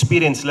அவருடைய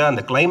எக்ஸ்பீரியன்ஸில்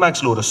அந்த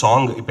கிளைமேக்ஸில் ஒரு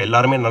சாங் இப்போ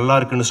எல்லாருமே நல்லா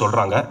இருக்குன்னு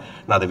சொல்கிறாங்க.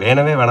 நான் அது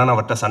வேணவே வேணான்னு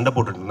அவர்கிட்ட சண்டை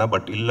போட்டுட்டு இருந்தேன்.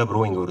 பட் இல்லை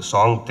ப்ரோ, இங்கே ஒரு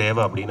சாங்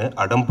தேவை அப்படின்னு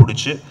அடம்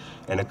பிடிச்சி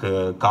எனக்கு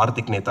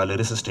கார்த்திக் நேதா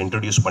லிரிசிஸ்ட்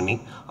இன்ட்ரடியூஸ் பண்ணி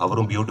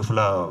அவரும்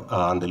பியூட்டிஃபுல்லாக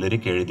அந்த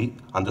லிரிக் எழுதி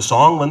அந்த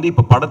சாங் வந்து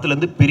இப்போ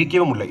படத்துலேருந்து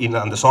பிரிக்கவே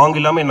முடியல. அந்த சாங்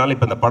இல்லாமல் என்னால்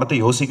இப்போ அந்த படத்தை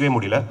யோசிக்கவே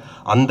முடியல.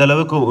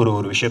 அந்தளவுக்கு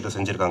ஒரு விஷயத்தை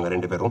செஞ்சுருக்காங்க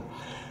ரெண்டு பேரும்.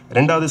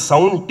 ரெண்டாவது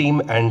sound team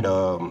and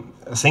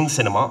Singh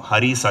cinema,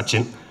 Hari,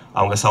 Sachin.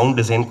 அவங்க sound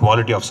design,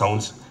 quality of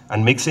sounds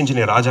and mix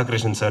engineer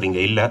Rajakrishnan sir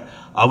இங்கே இல்லை.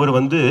 அவர்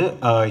வந்து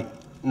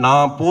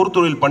நான் போர்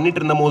தொழில்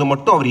பண்ணிட்டு இருந்த போது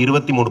மட்டும் அவர்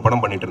 23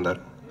 படம் பண்ணிட்டு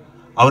இருந்தார்.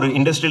 அவர்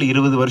இண்டஸ்ட்ரியில்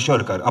 20 வருஷம்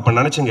இருக்கார். அப்போ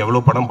நினச்சிங்க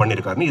எவ்வளோ படம்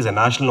பண்ணியிருக்காருன்னு. Is a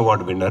national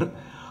award winner.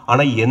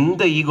 ஆனால்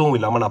எந்த ஈகோவும்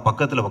இல்லாமல் நான்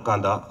பக்கத்தில்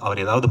உட்காந்தா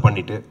அவர் ஏதாவது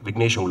பண்ணிவிட்டு,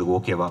 விக்னேஷ் உங்களுக்கு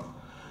ஓகேவா,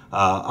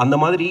 அந்த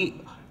மாதிரி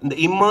இந்த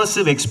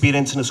இம்மர்சிவ்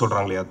எக்ஸ்பீரியன்ஸ்னு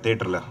சொல்கிறாங்க இல்லையா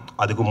தேட்டரில்,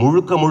 அதுக்கு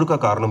முழுக்க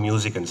காரணம்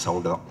மியூசிக் அண்ட்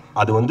சவுண்டு தான்.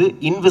 அது வந்து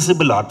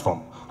இன்விசிபிள் ஆர்ட்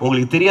ஃபார்ம்.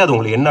 உங்களுக்கு தெரியாது,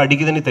 உங்களுக்கு என்ன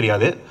அடிக்குதுன்னு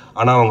தெரியாது,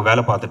 ஆனால் அவங்க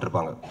வேலை பார்த்துட்டு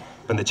இருப்பாங்க.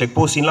 இப்போ இந்த செக்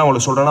போஸ்ட் சீன்லாம்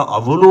அவங்களை சொல்கிறேன்னா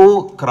அவ்வளோ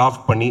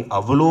கிராஃப்ட் பண்ணி,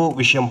 அவ்வளோ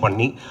விஷயம்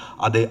பண்ணி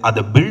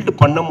அதை பில்டு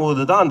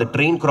பண்ணும்போது தான் அந்த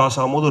ட்ரெயின் கிராஸ்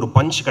ஆகும்போது ஒரு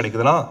பஞ்ச்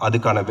கிடைக்குதுன்னா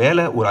அதுக்கான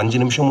வேலை ஒரு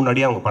 5 நிமிஷம்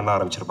முன்னாடியே அவங்க பண்ண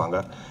ஆரம்பிச்சிருப்பாங்க.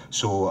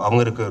 ஸோ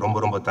அவங்களுக்கு ரொம்ப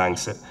ரொம்ப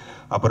தேங்க்ஸு.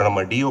 அப்புறம்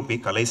நம்ம டிஓபி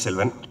கலை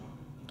செல்வன்,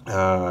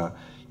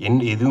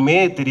 எதுவுமே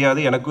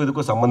தெரியாது, எனக்கும்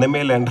இதுக்கும் சம்மந்தமே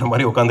இல்லைன்ற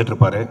மாதிரி உட்காந்துட்டு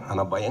இருப்பார்.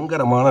 ஆனால்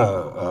பயங்கரமான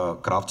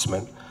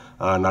கிராஃப்ட்ஸ்மேன்.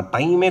 நான்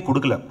டைமே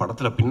கொடுக்கல,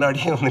 படத்தில்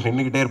பின்னாடியே வந்து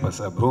நின்றுக்கிட்டே இருப்பேன்.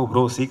 சார்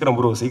ப்ரோ சீக்கிரம்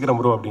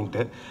ப்ரோ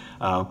அப்படின்ட்டு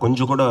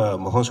கொஞ்சம் கூட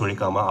முகம்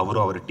சுழிக்காமல்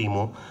அவரும் அவர்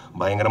டீமும்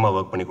பயங்கரமாக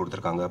ஒர்க் பண்ணி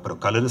கொடுத்துருக்காங்க. அப்புறம்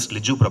கலரிஸ்ட்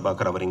லிஜு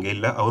பிரபாகர், அவர் இங்கே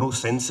இல்லை. அவரும்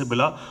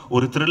சென்சிபிளாக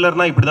ஒரு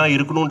த்ரில்லர்னால் இப்படி தான்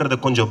இருக்கணுன்றதை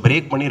கொஞ்சம்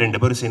பிரேக் பண்ணி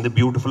 2 பேரும் சேர்ந்து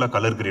பியூட்டிஃபுல்லாக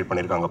கலர் கிரியேட்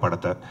பண்ணியிருக்காங்க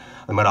படத்தை.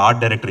 அது மாதிரி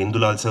ஆர்ட் டைரக்டர்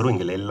இந்துலால் சாரும்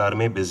இங்கே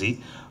எல்லாருமே பிஸி.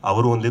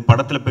 அவரும் வந்து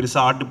படத்தில்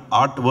பெருசாக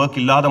ஆர்ட்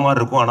ஒர்க் இல்லாத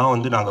மாதிரி இருக்கும். ஆனால்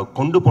வந்து நாங்கள்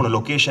கொண்டு போன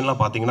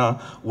லொக்கேஷன்லாம் பார்த்தீங்கன்னா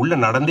உள்ளே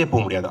நடந்தே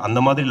போக முடியாது,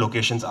 அந்த மாதிரி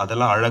லொக்கேஷன்ஸ்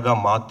அதெல்லாம் அழகாக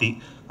மாற்றி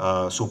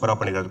சூப்பராக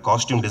பண்ணிக்கிறார்.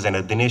 காஸ்டியூம்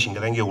டிசைனர் தினேஷ்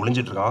இங்கே தான்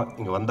ஒளிஞ்சிட்டு இருக்கான்,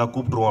 இங்கே வந்தால்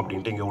கூப்பிட்ருவோம்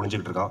அப்படின்ட்டு இங்கே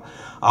ஒளிஞ்சிட்டு இருக்கான்.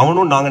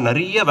 அவனும் நாங்கள்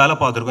நிறைய வேலை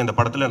பார்த்துருக்கோம் இந்த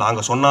படத்தில்.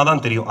 நாங்கள் சொன்னால்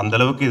தான் தெரியும்,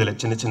 அந்தளவுக்கு இதில்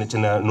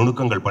சின்ன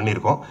நுணுக்கங்கள்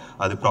பண்ணியிருக்கோம்.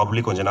 அது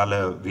ப்ராபப்ளி கொஞ்ச நாள்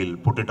will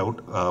put it out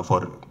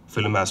for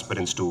film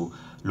aspirants to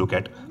look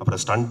at.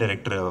 அப்புறம் ஸ்டண்ட்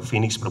டைரக்டர்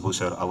ஃபீனிக்ஸ் பிரபு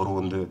சார், அவரும்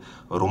வந்து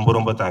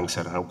ரொம்ப தேங்க்ஸ்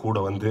சார். கூட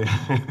வந்து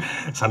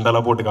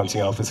சண்டெல்லாம் போட்டு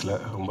காமிச்சிங்க ஆஃபீஸில்,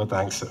 ரொம்ப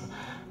தேங்க்ஸ்.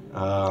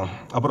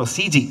 அப்புறம்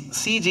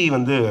சிஜி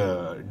வந்து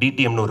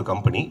டிடிஎம்னு ஒரு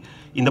கம்பெனி.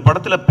 இந்த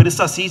படத்தில்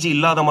பெருசாக சிஜி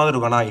இல்லாத மாதிரி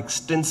இருக்கும், ஆனால்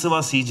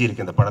எக்ஸ்டென்சிவாக சிஜி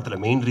இருக்குது இந்த படத்தில்.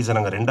 மெயின் ரீசன்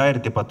நாங்கள்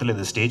 2010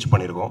 இது ஸ்டேஜ்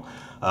பண்ணியிருக்கோம்.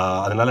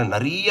 அதனால்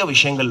நிறைய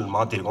விஷயங்கள்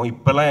மாற்றிருக்கோம்.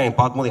 இப்போல்லாம்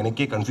பார்க்கும்போது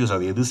எனக்கே கன்ஃபியூஸ்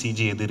ஆகுது, எது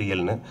சிஜி எது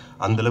ரியல்னு.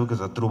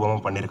 அந்தளவுக்கு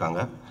தத்ரூபமாக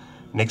பண்ணியிருக்காங்க.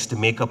 Next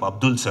makeup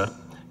Abdul sir.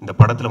 இந்த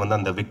படத்தில் வந்து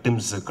அந்த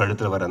விக்டிம்ஸ்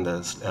கழுத்தில் வர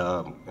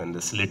அந்த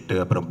ஸ்லிட்டு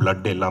அப்புறம்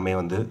பிளட் எல்லாமே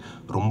வந்து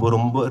ரொம்ப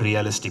ரொம்ப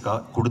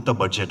ரியலிஸ்டிக்காக கொடுத்த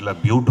பட்ஜெட்டில்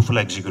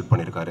பியூட்டிஃபுல்லாக எக்ஸிக்யூட்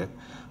பண்ணியிருக்காரு.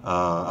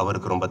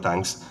 அவருக்கு ரொம்ப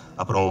தேங்க்ஸ்.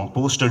 அப்புறம்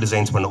போஸ்டர்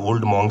டிசைன்ஸ் பண்ண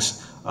ஓல்டு மாங்ஸ்,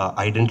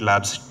 ஐடென்ட்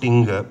லேப்ஸ்,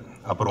 டிங்கு,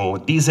 அப்புறம்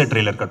டீசர்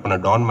ட்ரெய்லர் கட் பண்ண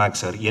டான்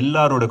மேக்ஸ் சார்,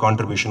 எல்லாரோட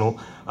கான்ட்ரிபியூஷனும்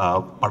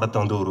படத்தை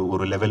வந்து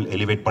ஒரு லெவல்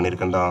எலிவேட்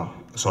பண்ணியிருக்குன்னு தான்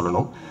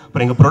சொல்லணும்.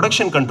 அப்புறம் எங்கள்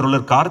ப்ரொடக்ஷன்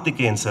கண்ட்ரோலர்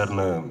கார்த்திகேயன்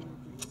சார்னு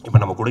இப்போ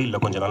நம்ம கூட இல்லை,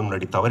 கொஞ்ச நாள்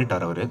முன்னாடி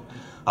தவறிட்டார்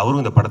அவரும்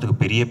இந்த படத்துக்கு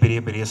பெரிய பெரிய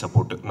பெரிய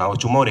சப்போர்ட்.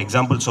 நான் சும்மா ஒரு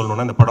எக்ஸாம்பிள்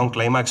சொல்லணும்னா, இந்த படம்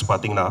கிளைமேக்ஸ்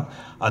பார்த்தீங்கன்னா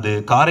அது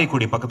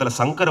காரைக்குடி பக்கத்தில்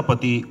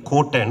சங்கரபதி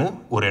கோட்டைன்னு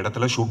ஒரு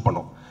இடத்துல ஷூட்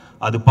பண்ணோம்.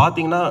 அது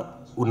பார்த்தீங்கன்னா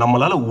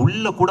நம்மளால்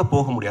உள்ளே கூட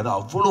போக முடியாது,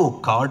 அவ்வளோ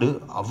காடு,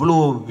 அவ்வளோ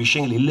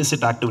விஷயங்கள்,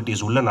 இல்லிசிட்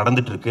ஆக்டிவிட்டீஸ் உள்ளே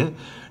நடந்துகிட்ருக்கு.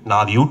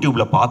 நான் அது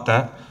யூடியூப்பில்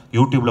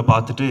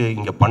பார்த்துட்டு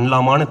இங்கே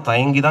பண்ணலாமான்னு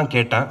தயங்கி தான்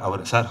கேட்டேன்.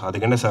 அவர் சார்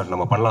அதுக்கு என்ன சார்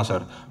நம்ம பண்ணலாம்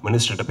சார்,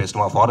 மினிஸ்டர்கிட்ட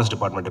பேசணுமா, ஃபாரஸ்ட்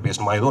டிபார்ட்மெண்ட்டை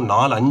பேசணுமா, ஏதோ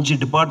 4-5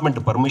 டிபார்ட்மெண்ட்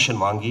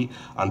பர்மிஷன் வாங்கி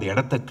அந்த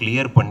இடத்த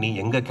கிளியர் பண்ணி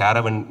எங்கே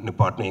கேரவன்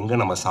நிப்பாட்டணும், எங்கே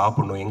நம்ம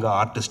சாப்பிடணும், எங்கே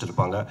ஆர்டிஸ்ட்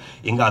இருப்பாங்க,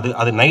 எங்கே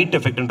அது நைட்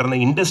எஃபெக்ட்ன்ற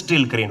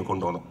இண்டஸ்ட்ரியல் கிரெயின்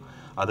கொண்டு வந்தோம்.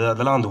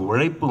 அதெல்லாம் அந்த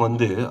உழைப்பு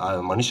வந்து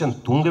மனுஷன்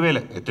தூங்கவே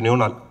இல்லை எத்தனையோ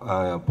நாள்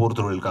போர்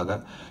தொழிலுக்காக.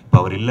 இப்போ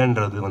அவர்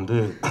இல்லைன்றது வந்து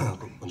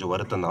கொஞ்சம்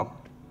வருத்தம் தான்.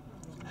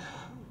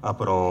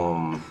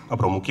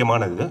 அப்புறம்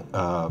முக்கியமானது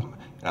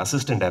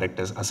அசிஸ்டன்ட்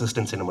டைரக்டர்ஸ்,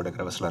 அசிஸ்டன்ட்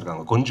சினிமாட்டோகிராஃபர்ஸ்லாம்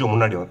இருக்காங்க. கொஞ்சம்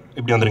முன்னாடி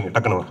இப்படி வந்துடுங்க,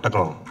 டக்குனு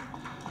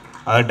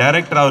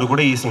டைரக்டர் ஆகுது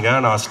கூட ஈஸிங்க.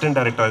 நான் அசிஸ்டன்ட்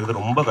டைரக்டர் ஆகுது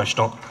ரொம்ப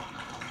கஷ்டம்.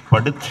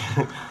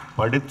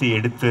 படுத்து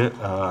எடுத்து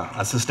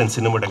அசிஸ்டன்ட்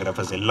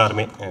சினிமாட்டோகிராஃபர்ஸ்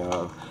எல்லாருமே,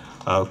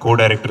 co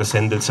director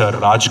Senthil sir,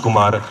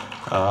 Rajkumar,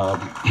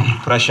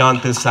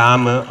 Prashanth,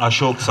 சாம்,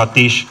 அசோக்,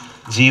 சதீஷ்,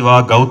 ஜீவா,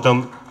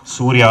 கௌதம்,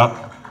 சூர்யா,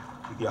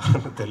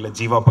 யாருன்னு தெரியல,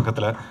 ஜீவா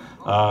பக்கத்தில்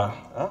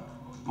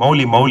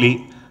மௌலி.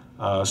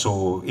 ஸோ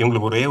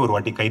இவங்களுக்கு ஒரே ஒரு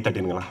வாட்டி கை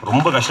தட்டினுங்களா,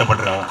 ரொம்ப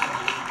கஷ்டப்படுறாங்க.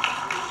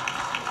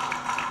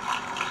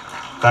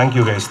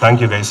 தேங்க்யூ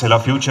கைஸ்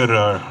எல்லாம் future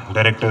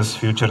directors,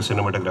 future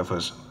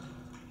cinematographers.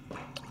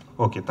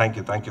 Okay,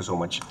 thank you so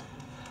much.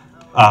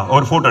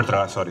 ஒரு ஃபோட்டோ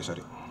எடுத்துறேன்,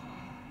 சாரி.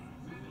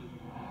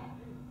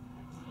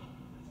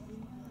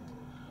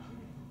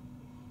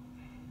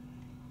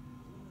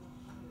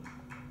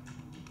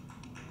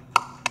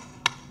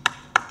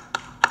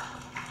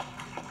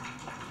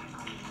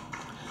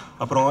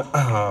 அப்புறம்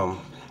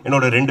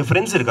என்னோட 2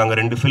 ஃப்ரெண்ட்ஸ் இருக்காங்க,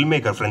 2 ஃபில்ம்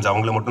மேக்கர் ஃப்ரெண்ட்ஸ்,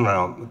 அவங்கள மட்டும்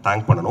நான்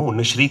தேங்க் பண்ணணும்.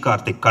 ஒன்று ஸ்ரீ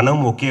கார்த்திக்,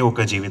 கனம்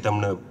ஓகே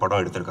ஜீவிதம்னு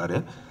படம் எடுத்திருக்காரு.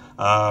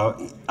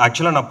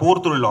 ஆக்சுவலாக நான்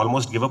போர் தொழில்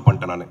ஆல்மோஸ்ட் கிவ் அப்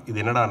பண்ணிட்டேன். நான்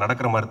இது என்னடா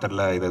நடக்கிற மாதிரி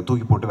தெரில, இதை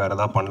தூக்கி போட்டு வேறு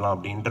எதாவது பண்ணலாம்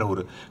அப்படின்ற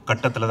ஒரு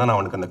கட்டத்தில் தான் நான்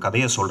அவனுக்கு அந்த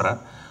கதையை சொல்கிறேன்.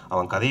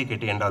 அவன் கதையை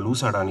கேட்டு, ஏன்டா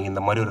லூசாடா நீ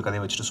இந்த மாதிரி ஒரு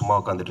கதையை வச்சுட்டு சும்மா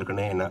உட்காந்துட்டு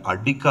இருக்குன்னு என்னை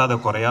அடிக்காத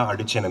குறையாக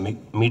அடித்து என்னை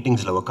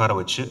மீட்டிங்ஸில் உட்கார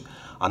வச்சு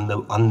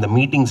அந்த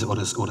மீட்டிங்ஸ்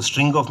ஒரு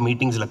ஸ்ட்ரிங் ஆஃப்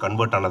மீட்டிங்ஸில்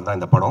கன்வெர்ட் ஆனது தான்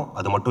இந்த படம்.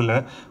 அது மட்டும் இல்லை,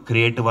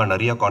 க்ரியேட்டிவாக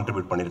நிறையா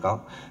கான்ட்ரிபியூட் பண்ணியிருக்கான்.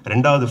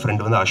 2வது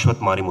ஃப்ரெண்டு வந்து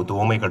அஸ்வத் மாரிமுத்து,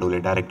 ஓமை கடவுளே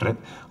டைரக்டர்.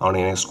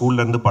 அவனை என்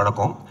ஸ்கூல்லேருந்து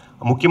பழக்கம்.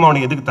 முக்கியமாக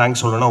அவனுக்கு எதுக்கு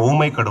தேங்க்ஸ் சொல்லணும்னா,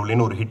 ஓமை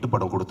கடவுளேன்னு ஒரு ஹிட்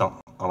படம் கொடுத்தான்.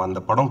 அவன்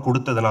அந்த படம்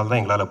கொடுத்ததுனால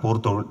தான் எங்களால்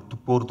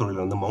போர்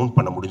தொழில் வந்து மவுண்ட்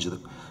பண்ண முடிஞ்சுது.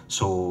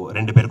 ஸோ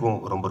 2 பேருக்கும்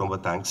ரொம்ப ரொம்ப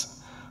தேங்க்ஸ்.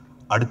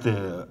 அடுத்து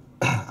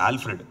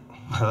ஆல்ஃப்ரெட்,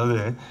 அதாவது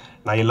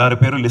நான்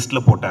எல்லாரும் பேரும்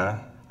லிஸ்ட்டில் போட்டேன்,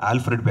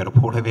 ஆல்ஃப்ரெட் பேரை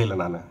போடவே இல்லை.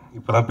 நான்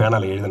இப்போ தான்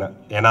பேனாவில் எழுதினேன்.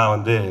 ஏன்னா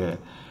வந்து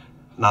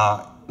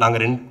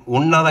நாங்கள்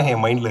ஒன்றா தான்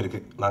என் மைண்டில்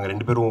இருக்குது. நாங்கள்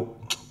 2 பேரும்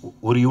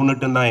ஒரு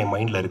யூனிட்டுன்னு தான் என்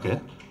மைண்டில் இருக்குது.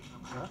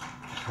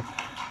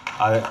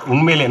 அது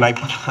உண்மையிலே நான்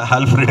இப்போ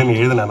ஆல்ஃப்ரெட்னு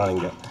எழுதினேன். நான்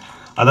இங்கே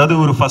அதாவது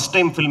ஒரு ஃபஸ்ட்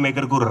டைம் ஃபில்ம்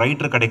மேக்கருக்கு ஒரு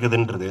ரைட்டர்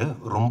கிடைக்குதுன்றது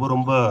ரொம்ப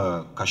ரொம்ப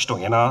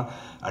கஷ்டம். ஏன்னா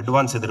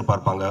அட்வான்ஸ்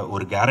எதிர்பார்ப்பாங்க,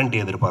 ஒரு கேரண்டி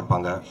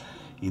எதிர்பார்ப்பாங்க.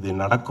 இது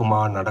நடக்குமா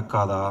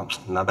நடக்காதா,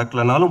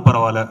 நடக்கலைனாலும்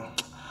பரவாயில்ல.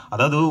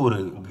 அதாவது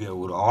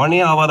ஒரு ஆனே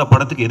ஆகாத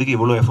படத்துக்கு எதுக்கு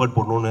இவ்வளோ எஃபர்ட்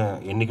போடணும்னு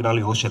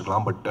என்றைக்குனாலும்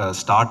யோசிச்சிருக்கலாம். பட்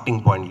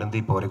ஸ்டார்டிங்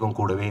பாயிண்ட்லேருந்து இப்போ வரைக்கும்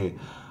கூடவே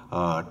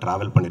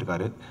ட்ராவல்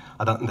பண்ணியிருக்காரு.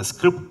 அதான் இந்த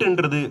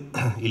ஸ்கிரிப்டுன்றது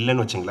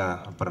இல்லைன்னு வச்சுங்களேன்,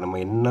 அப்புறம்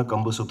நம்ம என்ன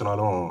கம்பு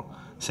சுற்றினாலும்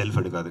செல்ஃப்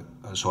எடுக்காது.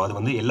 ஸோ அது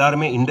வந்து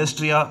எல்லாருமே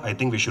இண்டஸ்ட்ரியாக I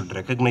think we should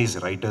recognise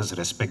writers,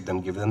 respect them,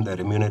 give them the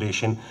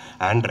remuneration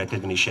and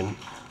recognition.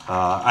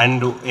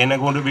 And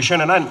எனக்கு ஒரு விஷயம்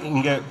என்னென்னா,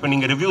 இப்போ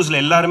நீங்கள் ரிவ்யூஸில்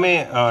எல்லாருமே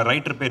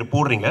ரைட்டர் பேர்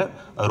போடுறீங்க,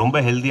 அது ரொம்ப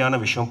ஹெல்த்தியான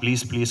விஷயம்.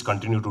 Please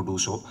continue to two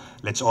so.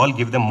 Let's all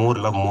give them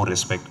more love, more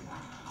respect.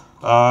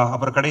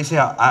 அப்புறம்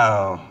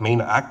கடைசியாக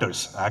மெயின்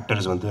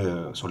ஆக்டர்ஸ் வந்து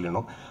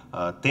சொல்லணும்.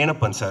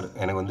 தேனப்பன் சார்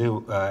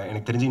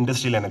எனக்கு தெரிஞ்ச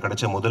இண்டஸ்ட்ரியில் எனக்கு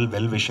கிடைச்ச முதல்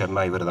வெல்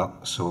விஷர்னா இவர் தான்.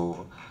 ஸோ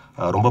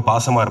ரொம்ப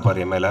பாசமாக இருப்பார்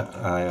என் மேலே,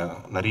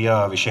 நிறையா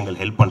விஷயங்கள்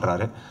ஹெல்ப்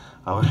பண்ணுறாரு.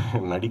 அவர்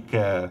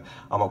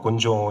ஆமாம்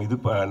கொஞ்சம்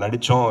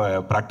நடித்தோம்,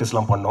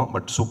 ப்ராக்டிஸ்லாம் பண்ணோம்,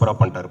 பட் சூப்பராக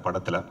பண்ணிட்டார்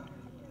படத்தில்.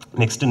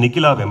 நெக்ஸ்ட்டு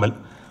நிக்கிலா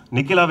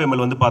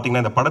விமல் வந்து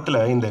பார்த்திங்கன்னா, இந்த படத்தில்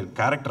இந்த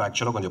கேரக்டர்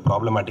ஆக்சுவலாக கொஞ்சம்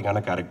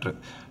ப்ராப்ளமேட்டிக்கான கேரக்டர்.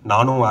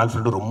 நானும்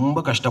ஆல்ஃப்ரெடும்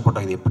ரொம்ப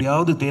கஷ்டப்பட்டோம், இது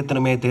எப்படியாவது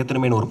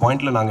தேத்தணுமேனு ஒரு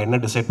பாயிண்டில் நாங்கள் என்ன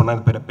டிசைட்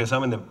பண்ணால்,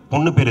 பேசாமல் இந்த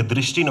பொண்ணு பேர்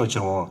திருஷ்டின்னு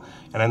வச்சுருவோம்,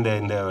 ஏன்னா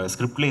இந்த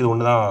ஸ்கிரிப்டில் இது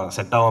ஒன்று தான்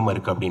செட் ஆகாமல்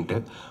இருக்குது அப்படின்ட்டு.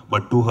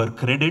 பட் டு ஹர்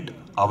கிரெடிட்,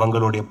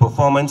 அவங்களுடைய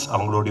பெர்ஃபார்மன்ஸ்,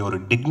 அவங்களுடைய ஒரு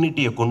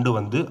டிக்னிட்டியை கொண்டு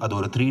வந்து அது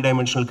ஒரு 3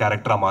 டைமென்ஷனல்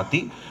கேரக்டராக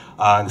மாற்றி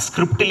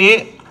ஸ்கிரிப்டிலேயே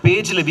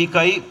பேஜில்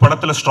வீக்காகி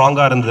படத்தில்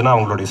ஸ்ட்ராங்காக இருந்ததுன்னா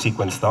அவங்களுடைய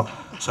சீக்வன்ஸ் தான்.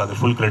 ஸோ அது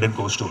full credit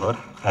goes to her.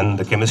 And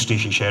the chemistry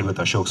she share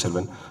with Ashok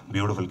Selvan,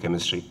 beautiful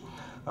chemistry.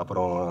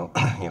 அப்புறம்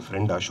என்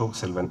ஃப்ரெண்ட் அசோக்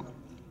செல்வன்,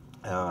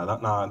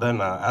 அதான்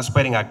நான்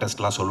ஆஸ்பைரிங்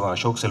ஆக்டர்ஸ்க்கெலாம் சொல்லுவேன்.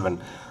 அசோக் செல்வன்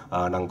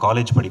நாங்கள்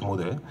காலேஜ்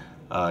படிக்கும்போது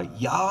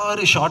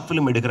யார் ஷார்ட்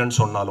ஃபிலிம் எடுக்கிறேன்னு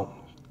சொன்னாலும்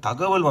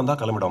தகவல் வந்தால்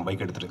கிளம்பிடுவான்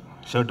பைக் எடுத்துகிட்டு,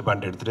 ஷர்ட்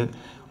பேண்ட்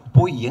எடுத்துகிட்டு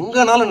போய்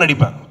எங்கேனாலும்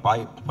நடிப்பேன்.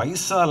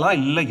 பைசாலாம்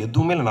இல்லை,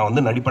 எதுவுமே இல்லை, நான்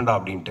வந்து நடிப்பேன்டா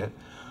அப்படின்ட்டு.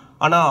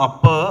 ஆனால்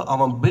அப்போ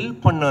அவன்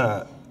பில்ட் பண்ண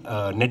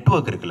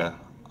நெட்வொர்க் இருக்குல்ல,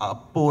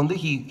 அப்போது வந்து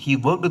he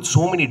work with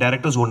so many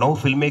directors O now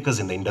film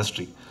makers இந்த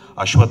இண்டஸ்ட்ரி.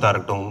 அஸ்வத்தா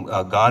இருக்கட்டும்,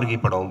 கார்கி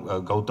படம்,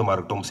 கௌதமாக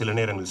இருக்கட்டும், சில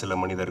நேரங்கள் சில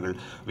மனிதர்கள்,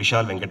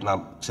 விஷால் வெங்கட்,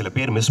 நான் சில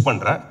பேர் மிஸ்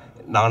பண்ணுறேன்,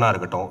 நானாக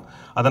இருக்கட்டும்.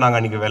 அதை நாங்கள்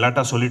அன்றைக்கி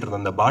விளையாட்டாக சொல்லிட்டு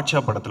இருந்தோம். இந்த பாட்ஷா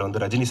படத்தில்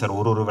வந்து ரஜினி சார்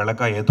ஒரு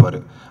விளக்காக ஏற்றுவார்.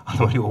 அந்த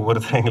மாதிரி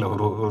ஒவ்வொருத்தரும் எங்களை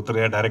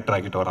ஒருத்தரையாக டைரக்டர்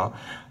ஆக்கிட்டு வரான்.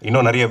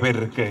 இன்னும் நிறைய பேர்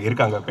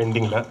இருக்காங்க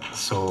பெண்டிங்கில்.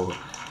 ஸோ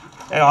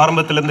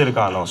ஆரம்பத்துலேருந்து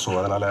இருக்கானோ, ஸோ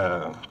அதனால்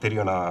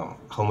தெரியும் நான்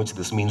how much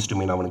this means to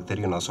மீன் அவனுக்கு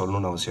தெரியும், நான்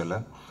சொல்லணும்னு அவசியம் இல்லை.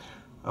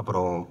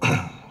 அப்புறம்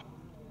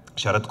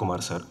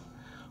சரத்குமார் சார்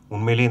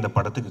உண்மையிலேயே இந்த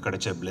படத்துக்கு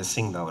கிடைச்ச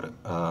பிளெஸ்ஸிங் தான் அவர்.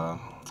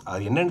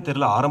 அது என்னன்னு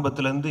தெரியல,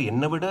 ஆரம்பத்துலேருந்து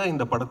என்னை விட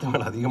இந்த படத்து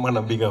மேலே அதிகமாக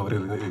நம்பிக்கை அவர்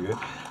இருக்கு.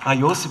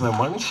 நான் யோசிப்பேன்,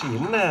 மனுஷன்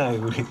என்ன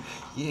இவர்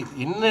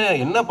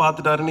என்ன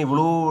பார்த்துட்டாருன்னு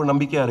இவ்வளோ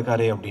நம்பிக்கையாக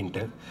இருக்காரே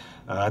அப்படின்ட்டு.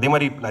 அதே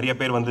மாதிரி நிறைய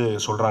பேர் வந்து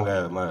சொல்கிறாங்க,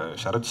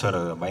 சரத் சார்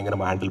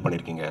பயங்கரமாக ஹேண்டில்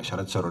பண்ணியிருக்கீங்க,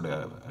 சரத் சாரோட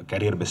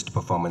கேரியர் பெஸ்ட்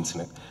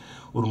பர்ஃபார்மன்ஸ்னு.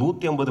 ஒரு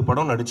 150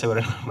 படம்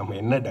நடித்தவரை நம்ம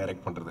என்ன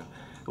டைரக்ட் பண்ணுறது?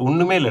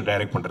 ஒன்றுமே இல்லை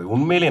டைரக்ட் பண்ணுறது.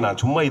 உண்மையிலே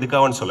நான் சும்மா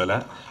இதுக்காகன்னு சொல்லலை.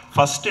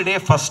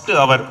 ஃபஸ்ட்டு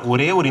அவர்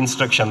ஒரே ஒரு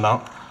இன்ஸ்ட்ரக்ஷன்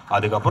தான்.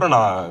 அதுக்கப்புறம்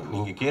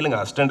நீங்கள் கேளுங்க,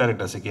 அசிஸ்டன்ட்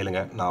டைரக்டர்ஸை கேளுங்க,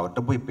 நான்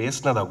அவர்கிட்ட போய்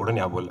பேசினதா கூட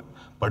ஞாபகம் இல்லை.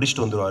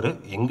 படிச்சுட்டு வந்துடுவார்,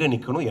 எங்கே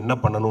நிற்கணும் என்ன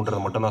பண்ணணுன்றதை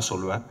மட்டும் தான்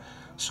சொல்லுவேன்.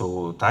 So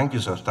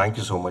thank you sir,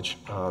 thank you so much.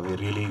 We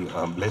really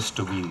blessed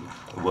to be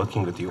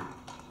working with you.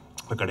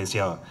 இப்போ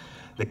கடைசியாக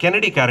இந்த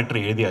கெனடி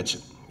கேரக்டர் எழுதியாச்சு.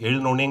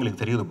 எழுதினோடனே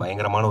எங்களுக்கு தெரியுது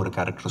பயங்கரமான ஒரு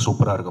கேரக்டர்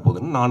சூப்பராக இருக்க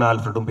போகுதுன்னு. நானும்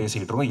ஆல்ஃப்ரெட்டும்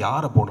பேசிக்கிட்டு இருக்கோம்,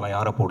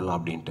 யாரை போடலாம்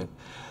அப்படின்ட்டு.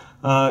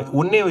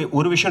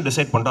 ஒரு விஷயம்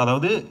டிசைட் பண்ணிட்டோம்,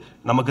 அதாவது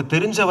நமக்கு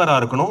தெரிஞ்சவராக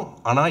இருக்கணும்,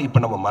 ஆனால்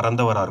இப்போ நம்ம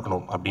மறந்தவராக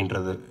இருக்கணும்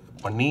அப்படின்றது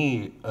பண்ணி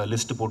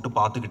லிஸ்ட்டு போட்டு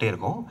பார்த்துக்கிட்டே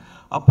இருக்கோம்.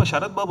 அப்போ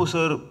சரத்பாபு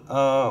சார்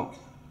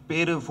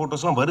பேர்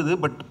ஃபோட்டோஸ்லாம் வருது,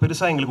 பட்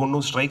பெருசாக எங்களுக்கு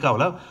ஒன்றும் ஸ்ட்ரைக்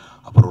ஆகலை.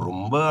 அப்புறம்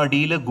ரொம்ப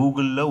அடியில்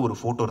கூகுளில் ஒரு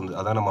ஃபோட்டோ இருந்தது,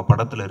 அதான் நம்ம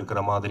படத்தில் இருக்கிற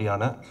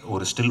மாதிரியான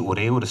ஒரு ஸ்டில்,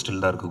 ஒரே ஒரு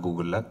ஸ்டில் தான் இருக்குது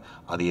கூகுளில்.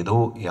 அது ஏதோ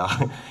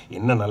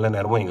என்ன நல்ல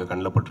நேரமோ எங்கள்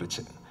கண்ணில்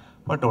பட்டுருச்சு.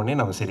 பட் உடனே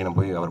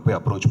நம்ம அவர் போய்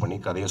அப்ரோச் பண்ணி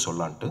கதையை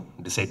சொல்லான்ட்டு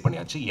டிசைட்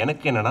பண்ணியாச்சு.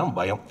 எனக்கு என்னென்னா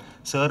பயம்,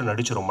 சார்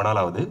நடித்து ரொம்ப நாள்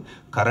ஆகுது,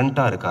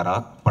 கரண்ட்டாக இருக்காரா,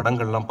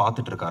 படங்கள்லாம்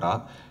பார்த்துட்டு இருக்காரா,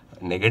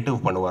 நெகட்டிவ்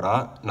பண்ணுவாரா,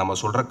 நம்ம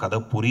சொல்கிற கதை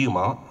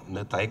புரியுமா,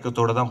 இந்த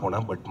தயக்கத்தோடு தான்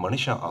போனேன். பட்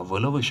மனுஷன்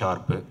அவ்வளவு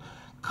ஷார்ப்பு,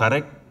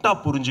 கரெக்டாக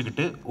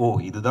புரிஞ்சுக்கிட்டு ஓ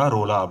இதுதான்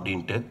ரோலா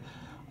அப்படின்ட்டு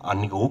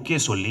அன்றைக்கி ஓகே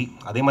சொல்லி.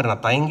 அதே மாதிரி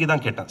நான் தயங்கி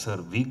தான் கேட்டேன்,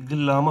 சார் விக்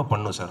இல்லாமல்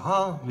பண்ணோம் சார்.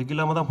 விக்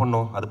இல்லாமல் தான்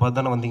பண்ணோம், அது பார்த்து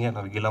தானே வந்தீங்க,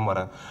 நான் விக் இல்லாமல்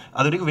வரேன்.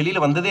 அது வரைக்கும்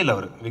வெளியில் வந்ததே இல்லை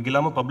அவர், விக்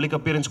இல்லாமல் பப்ளிக்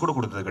அப்பியரன்ஸ் கூட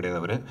கொடுத்தது கிடையாது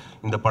அவர்.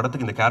 இந்த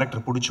படத்துக்கு இந்த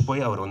கேரக்டர் பிடிச்சி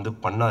போய் அவர் வந்து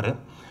பண்ணார்.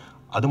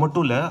 அது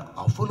மட்டும் இல்லை,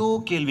 அவ்வளோ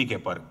கேள்வி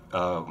கேட்பார்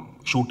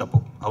ஷூட் அப்போ.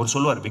 அவர்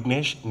சொல்லுவார்,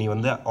 விக்னேஷ் நீ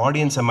வந்து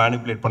ஆடியன்ஸை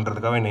மேனிப்புலேட்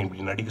பண்ணுறதுக்காக என்னை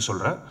இப்படி நடிக்க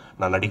சொல்கிற,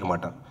 நான் நடிக்க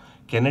மாட்டேன்.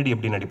 கென்னடி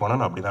எப்படி நடிப்பானா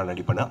நான் அப்படி தான்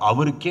நடிப்பேன்.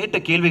 அவர் கேட்ட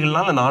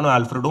கேள்விகள்னால நானும்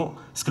ஆல்ஃப்ரெடும்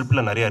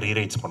ஸ்கிரிப்டில் நிறையா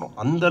ரீரைட்ஸ் பண்ணோம்.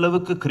 அந்த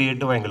அளவுக்கு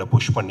க்ரியேட்டிவாக எங்களை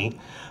புஷ் பண்ணி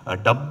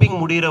டப்பிங்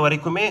முடிகிற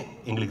வரைக்குமே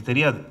எங்களுக்கு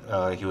தெரியாது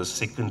ஹி வாஸ்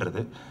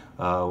சிக்குன்றது.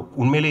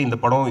 உண்மையிலே இந்த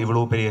படம்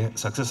இவ்வளோ பெரிய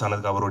சக்ஸஸ்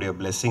ஆனதுக்கு அவருடைய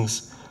பிளெஸ்ஸிங்ஸ்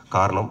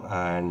காரணம்.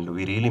 And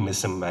we really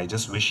miss him. I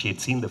just wish he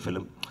had scene the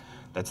film.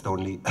 That's the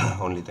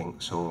only thing.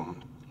 So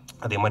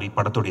அதே மாதிரி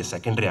படத்துடைய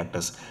செகண்டரி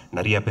ஆக்டர்ஸ்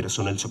நிறைய பேர்,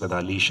 சுனில் சுகதா,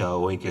 லீஷா,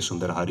 ஓகே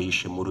சுந்தர், ஹரீஷ்,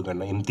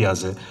 முருகன்,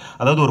 இம்தியாஸ்.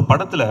 அதாவது ஒரு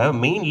படத்தில்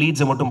மெயின்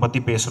லீட்ஸை மட்டும் பற்றி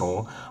பேசுகிறோம்,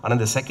 ஆனால்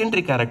இந்த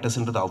செகண்டரி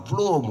கேரக்டர்ஸ்ன்றது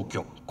அவ்வளோ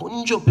முக்கியம்.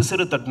 கொஞ்சம்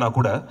பிசுறு தட்டினா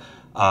கூட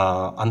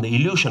அந்த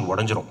இல்யூஷன்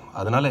உடஞ்சிரும்.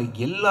 அதனால்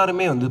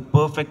எல்லாருமே வந்து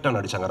பர்ஃபெக்டாக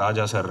நடித்தாங்க.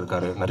 ராஜா சார்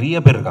இருக்கார்,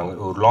 நிறைய பேர் இருக்காங்க,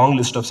 ஒரு long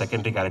list of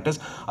secondary characters.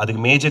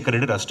 அதுக்கு மேஜர்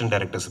கிரெடிட் அசிஸ்டன்ட்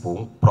டைரக்டர்ஸ்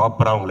போகும்.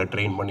 ப்ராப்பராக அவங்கள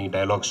ட்ரெயின் பண்ணி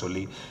டயலாக்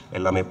சொல்லி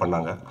எல்லாமே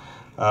பண்ணாங்க.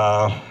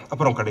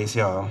 அப்புறம்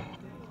கடைசியாக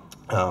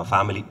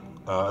ஃபேமிலி.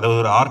 அதாவது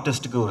ஒரு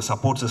ஆர்டிஸ்ட்டுக்கு ஒரு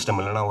சப்போர்ட் சிஸ்டம்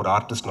இல்லைனா ஒரு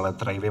ஆர்டிஸ்ட் நல்லா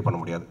த்ரைவே பண்ண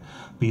முடியாது.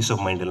 பீஸ்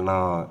ஆஃப் மைண்ட் இல்லைனா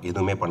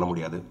எதுவுமே பண்ண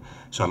முடியாது.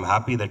 So I'm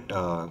happy that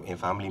N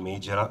family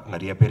மேஜராக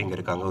நிறைய பேர் இங்கே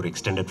இருக்காங்க, ஒரு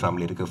எக்ஸ்டெண்டட்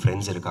ஃபேமிலி இருக்குது,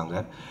 ஃப்ரெண்ட்ஸ்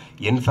இருக்காங்க.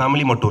 என்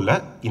ஃபேமிலி மட்டும் இல்லை,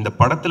 இந்த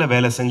படத்தில்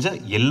வேலை செஞ்ச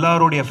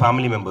எல்லாருடைய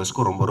ஃபேமிலி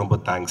மெம்பர்ஸ்க்கும் ரொம்ப ரொம்ப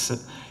தேங்க்ஸு.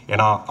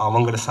 ஏன்னா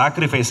அவங்களோட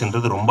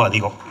சாக்ரிஃபைஸ்ன்றது ரொம்ப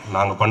அதிகம்,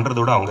 நாங்கள் பண்ணுறத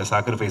விட அவங்க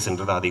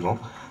சாக்ரிஃபைஸ்ன்றது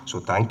அதிகம். So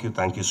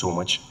thank you so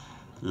much.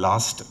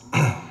 Last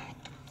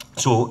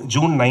so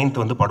June 9th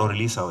வந்து படம்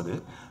ரிலீஸ் ஆகுது.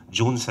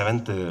 June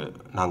 7th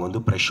நாங்கள் வந்து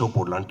ப்ரெஷ் ஷோ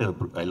போடலான்ட்டு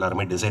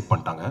எல்லாருமே டிசைட்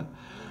பண்ணிட்டாங்க.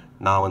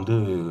 நான் வந்து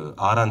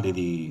 6ஆம்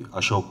தேதி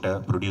அசோக்கிட்ட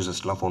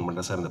ப்ரொடியூசர்ஸ்லாம் ஃபோன்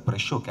பண்ணுறேன், சார் இந்த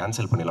ப்ரெஷ் ஷோ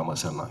கேன்சல் பண்ணிடலாமா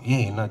சார்? நான்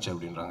ஏன் என்னாச்சு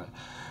அப்படின்றாங்க.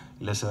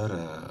 இல்லை சார்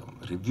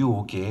ரிவ்யூ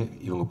ஓகே,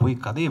 இவங்க போய்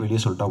கதையை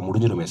வெளியே சொல்லிட்டா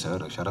முடிஞ்சிருமே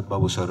சார்,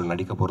 சரத்பாபு சார்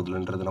நடிக்க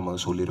போகிறதுலன்றது நம்ம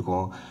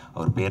சொல்லியிருக்கோம்,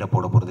 அவர் பேரை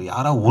போட போகிறது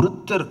யாராவது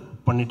ஒருத்தர்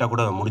பண்ணிட்டா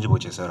கூட முடிஞ்சு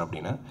போச்சே சார்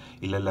அப்படின்னு.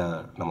 இல்லை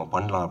நம்ம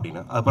பண்ணலாம்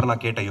அப்படின்னு. அப்புறம்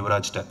நான் கேட்டேன்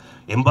யுவராஜ்கிட்ட,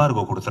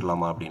 எம்பார்கோ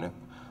கொடுத்துடலாமா அப்படின்னு.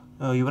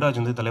 யுவராஜ்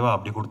வந்து தலைவா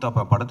அப்படி கொடுத்தா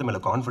அப்போ படத்து மேலே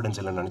கான்ஃபிடென்ஸ்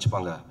இல்லைன்னு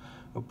நினச்சிப்பாங்க,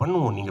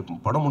 பண்ணுவோம், நீங்கள்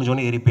படம்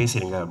முடிஞ்சோடனே ஏறி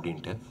பேசுகிறீங்க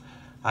அப்படின்ட்டு.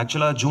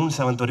 ஆக்சுவலாக June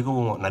 7th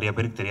வரைக்கும் நிறைய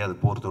பேருக்கு தெரியாது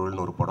போர்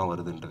தொழில்னு ஒரு படம்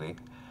வருதுன்றதே.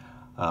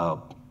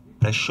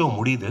 ப்ரெஷ் ஷோ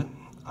முடியுது,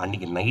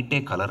 அன்றைக்கி நைட்டே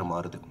கலர்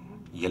மாறுது,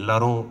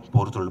 எல்லோரும்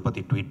போர் தொழில்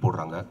பற்றி ட்வீட்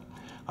போடுறாங்க.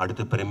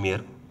 அடுத்து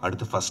ப்ரீமியர்,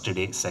 அடுத்து ஃபஸ்ட்டு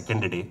டே,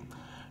 செகண்ட் டே.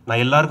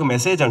 நான் எல்லாருக்கும்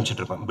message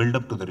அனுப்பிச்சிட்ருப்பேன்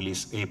build up to the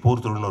release.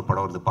 போர் தொழில்னு ஒரு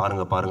படம் வருது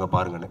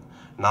பாருங்கன்னு.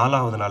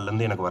 4வது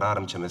நாள்லேருந்து எனக்கு வர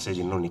ஆரம்பித்த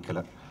மெசேஜ் இன்னும்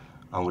நிற்கலை.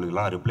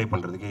 அவங்களுக்கெல்லாம் ரிப்ளை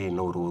பண்ணுறதுக்கே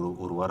இன்னும்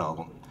ஒரு வாரம்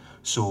ஆகும்.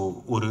 ஸோ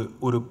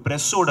ஒரு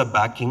ப்ரெஸ்ஸோட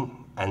பேக்கிங்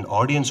அண்ட்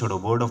ஆடியன்ஸோட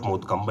வேர்ட் ஆஃப்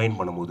மவுத் கம்பைன்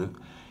பண்ணும்போது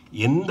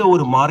எந்த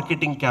ஒரு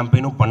மார்க்கெட்டிங்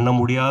கேம்பெயினும் பண்ண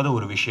முடியாத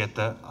ஒரு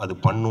விஷயத்தை அது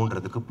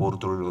பண்ணுன்றதுக்கு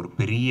போர் தொழில் ஒரு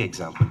பெரிய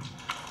எக்ஸாம்பிள்.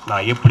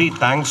 நான் எப்படி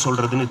தேங்க்ஸ்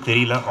சொல்கிறதுன்னு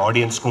தெரியல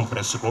ஆடியன்ஸுக்கும்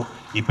ப்ரெஸ்ஸுக்கும்.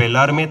 இப்போ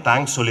எல்லாருமே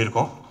தேங்க்ஸ்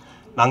சொல்லியிருக்கோம்.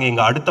 நாங்கள்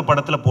எங்கள் அடுத்த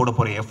படத்தில் போட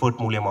போகிற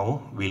எஃபர்ட் மூலியமாகவும்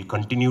will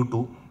continue to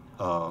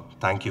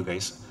thank you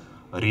guys.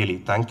 Really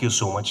thank you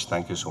so much.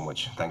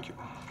 Thank you.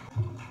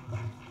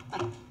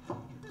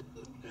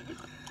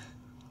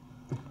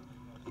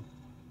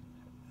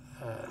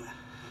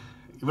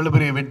 இவ்வளோ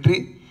பெரிய வெற்றி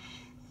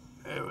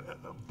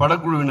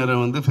படக்குழுவினரை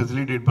வந்து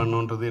ஃபெசிலிட்டேட்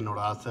பண்ணணுன்றது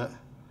என்னோடய ஆசை.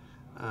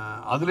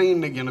 அதுலேயும்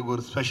இன்றைக்கி எனக்கு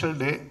ஒரு ஸ்பெஷல்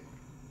டே.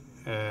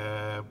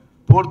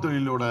 போர்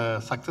தொழிலோட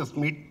சக்ஸஸ்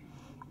மீட்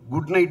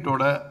குட்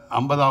நைட்டோட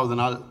 50வது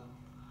நாள்.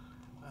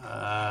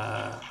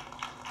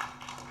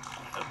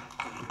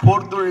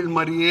 போர் தொழில்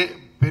மாதிரியே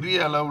பெரிய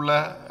அளவில்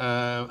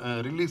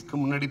ரிலீஸ்க்கு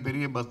முன்னாடி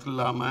பெரிய பஸ்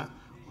இல்லாமல்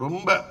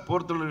ரொம்ப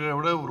போர் தொழிலை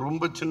விட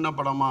ரொம்ப சின்ன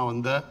படமாக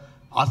வந்த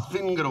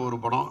அஸ்வின்கிற ஒரு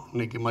படம்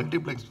இன்றைக்கி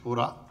மல்டிப்ளெக்ஸ்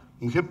பூரா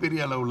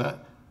மிகப்பெரிய அளவில்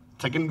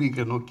செகண்ட்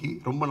வீக்கை நோக்கி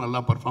ரொம்ப நல்லா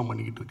பர்ஃபார்ம்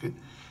பண்ணிக்கிட்டு இருக்கு.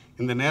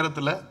 இந்த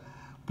நேரத்தில்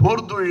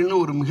போர் தொழில்னு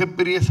ஒரு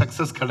மிகப்பெரிய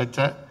சக்ஸஸ்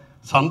கிடைச்ச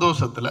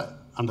சந்தோஷத்தில்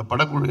அந்த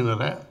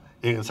படக்குழுவினரை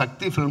எங்கள்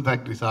சக்தி ஃபிலிம்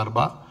ஃபேக்ட்ரி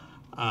சார்பாக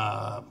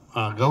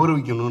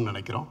கௌரவிக்கணும்னு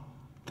நினைக்கிறோம்.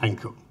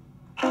 தேங்க்யூ.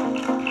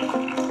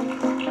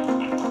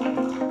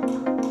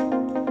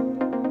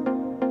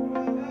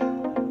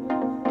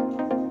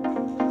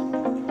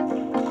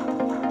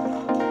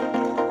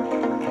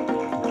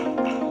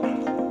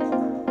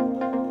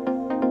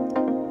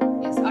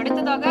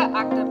 அடுத்ததாக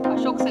ஆக்டர்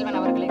அசோக் செல்வன்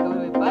அவர்களை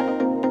கௌரவிப்பார்.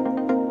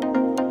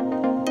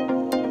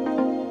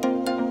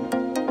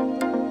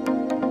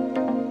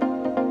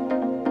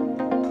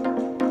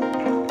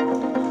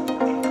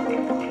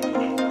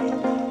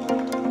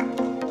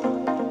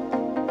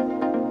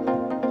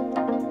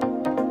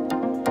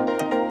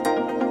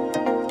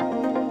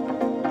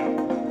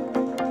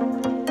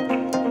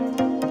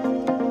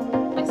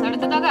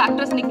 அடுத்ததாக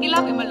ஆக்ட்ரஸ் நிக்கிலா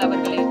விமல்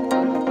அவர்களை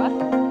கௌரவிப்பார்.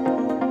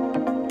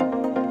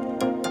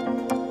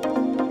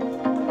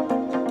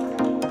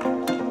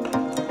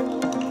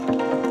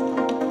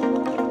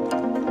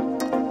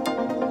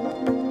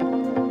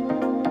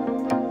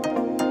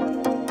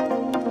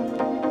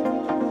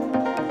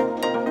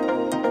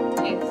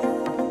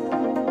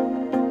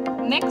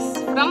 Next,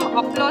 from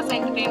Applause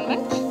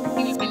Entertainment,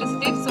 he will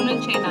felicitate Sunil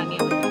Chainani.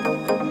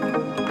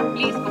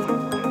 Please come.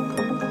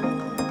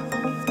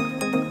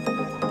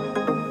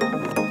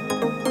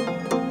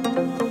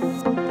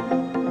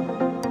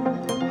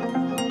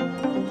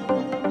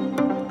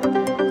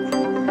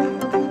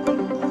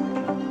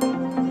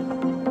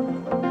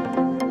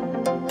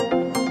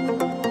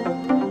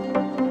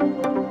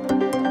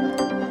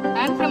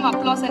 And from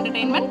Applause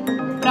Entertainment,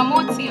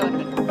 Pramod C.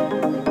 அவர்கள்.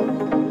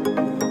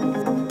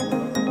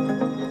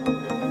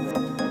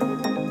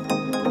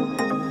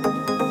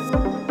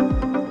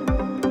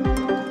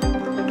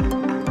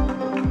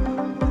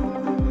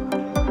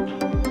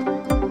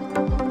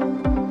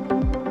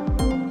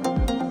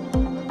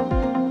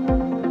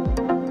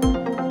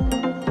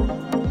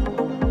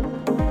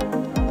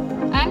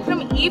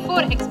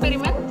 E4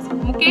 Experiments,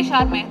 Mukesh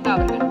R Mehta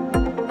அவர்கள்.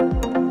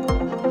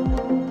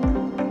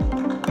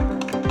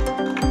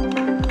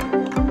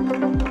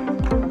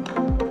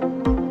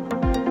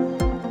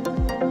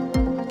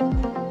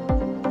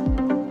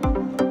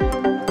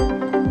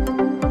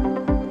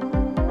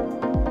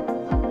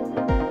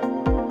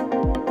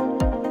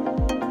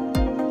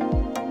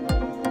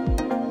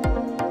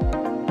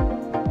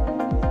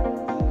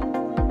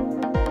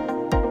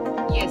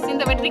 எஸ்,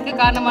 இந்த வெற்றிக்கு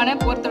காரணமான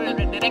போர்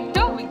தொழிலோட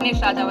டைரக்டர்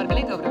விக்னேஷ் ராஜ்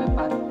அவர்களை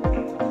கௌரவிப்பார்.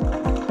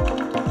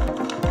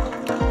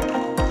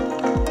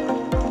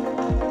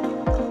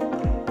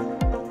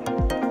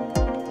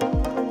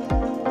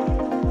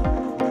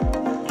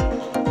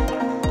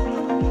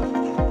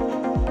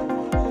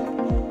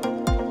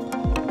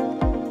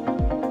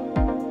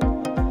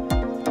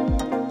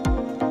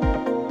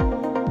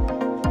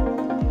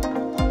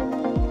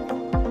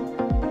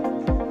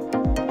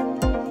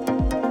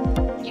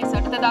 எஸ்,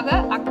 அடுத்ததாக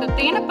ஆக்டர்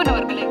தேனப்பன்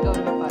அவர்களை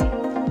கௌரவிப்பார்.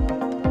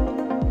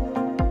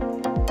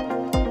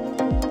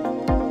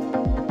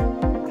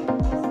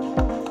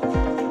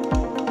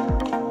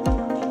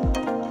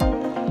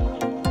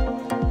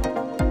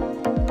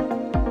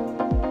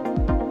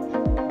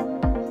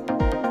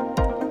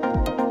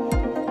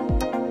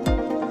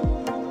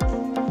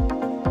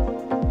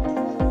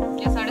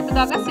 எஸ்,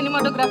 அடுத்ததாக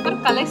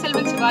சினிமாட்டோகிராஃபர்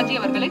கலைசெல்வன் சிவாஜி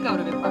அவர்களை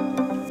கௌரவிப்பார்.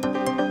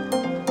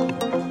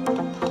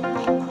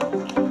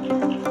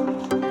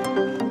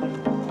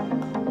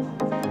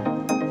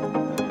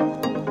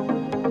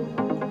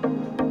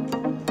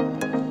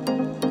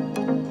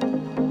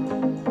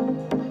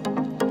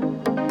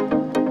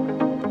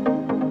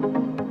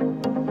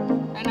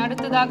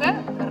 அடுத்ததாக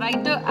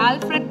ரைட்டர்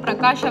ஆல்ஃபிரட்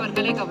பிரகாஷ்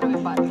அவர்களை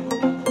கௌரவிப்பார்.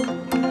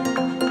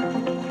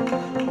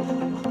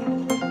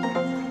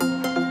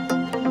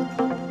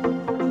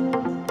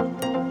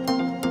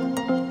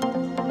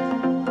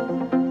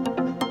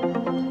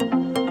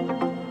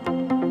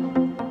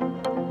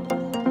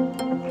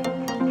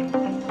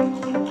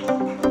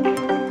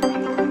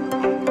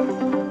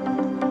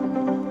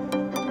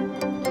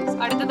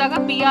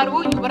 அடுத்ததாக PRO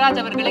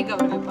யுவராஜ் அவர்களை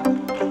கௌரவிப்பார்.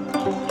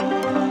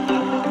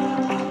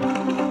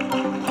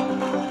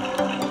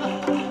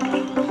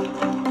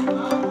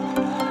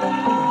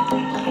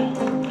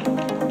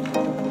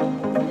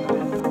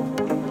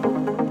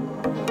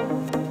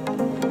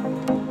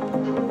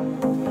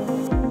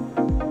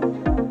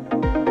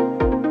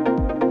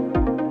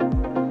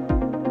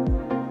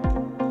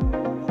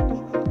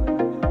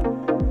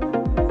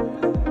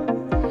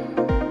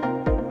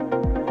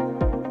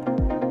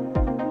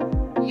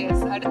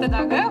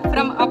 அடுத்ததாக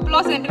from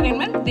Applause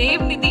Entertainment,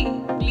 Devnidhi,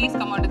 please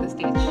come onto the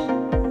stage.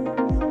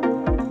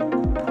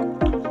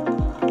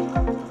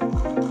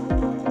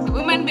 The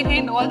woman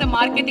behind all the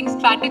marketing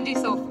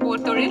strategies of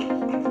Thozhil,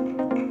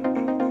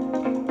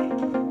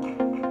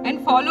 and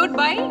followed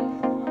by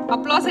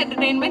Applause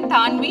Entertainment,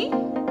 Tanvi.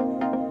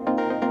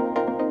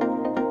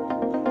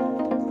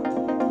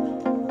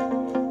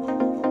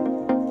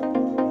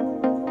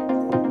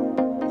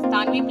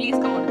 Tanvi, please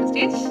come onto the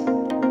stage.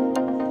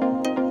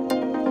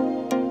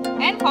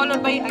 And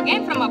followed by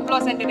again from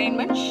Applause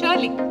Entertainment,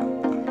 Shirley.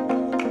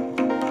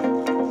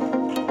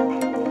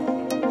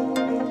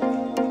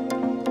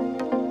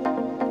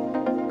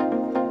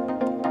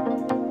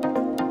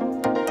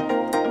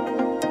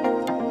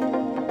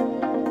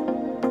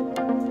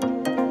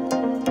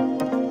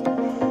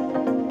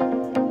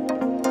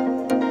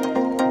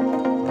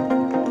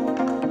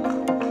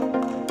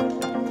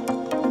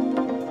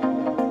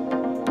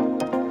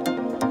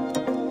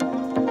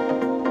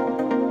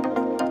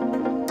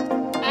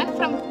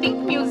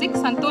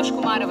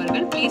 Sarathkumar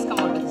avargal, please come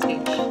out to the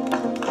stage.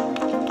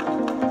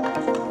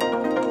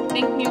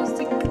 Think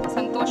Music,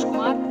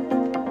 Sarathkumar.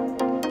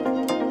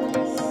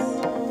 Yes.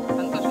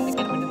 Santosh வந்து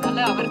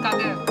கேள்விப்பட்டதால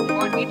அவருக்காக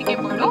award மீட்டிங்கே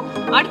போயிடும்.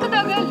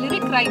 அடுத்ததாக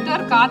lyric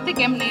writer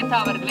Karthik M Netha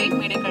அவர்களை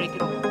மேடைக்கு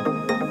அழைக்கிறோம்.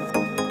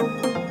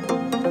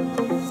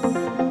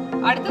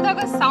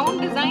 அடுத்ததாக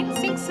sound design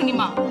sink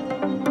cinema.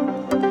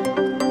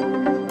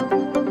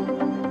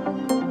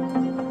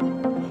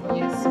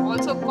 Yes.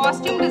 Also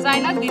costume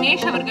designer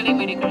Dinesh அவர்களை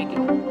மேடைக்கு அழைக்கிறோம்.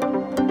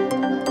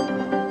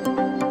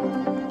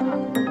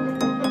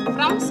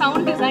 From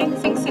Sound Design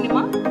Sync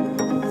Cinema.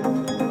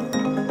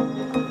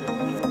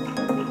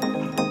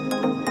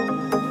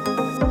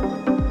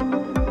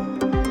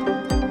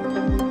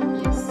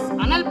 Yes.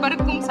 அனல்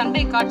பறக்கும்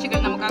சண்டை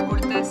காட்சிகள் நமக்காக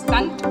கொடுத்த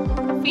ஸ்டண்ட்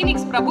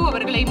ஃபீனிக்ஸ் பிரபு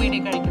அவர்களை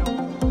மேடைக்கு அழைக்கிறோம்.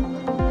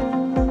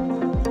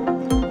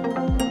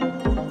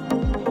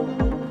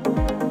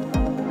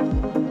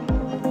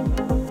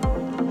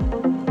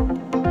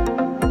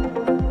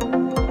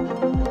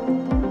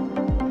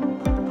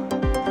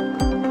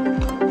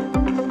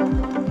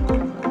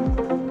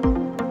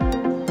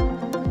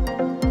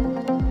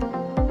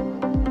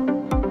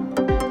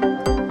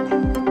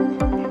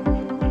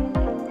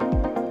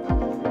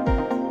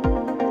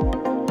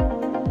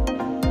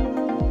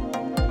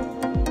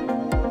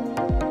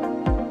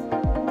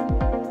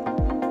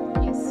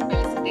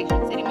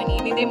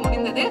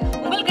 முடிந்தது.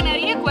 உங்களுக்கு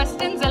நிறைய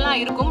questions எல்லாம்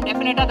இருக்கும்.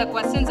 Definitely the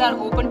questions are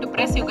open to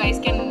press. You guys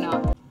can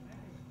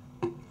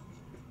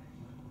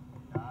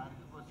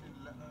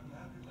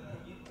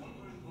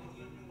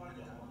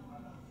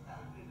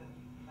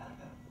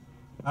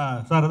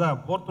sir அதான்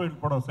Thozhil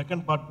படம்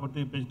செகண்ட் பார்ட்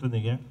பற்றி பேசிட்டு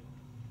இருந்தீங்க.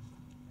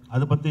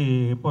 அதை பற்றி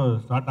எப்போ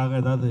ஸ்டார்ட்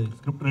ஆக ஏதாவது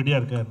ஸ்கிரிப்ட்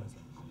ரெடியாக இருக்கா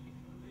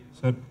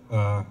சார்?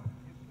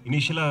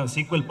 இனிஷியலாக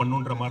சீக்வல்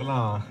பண்ணுன்ற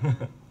மாதிரிலாம்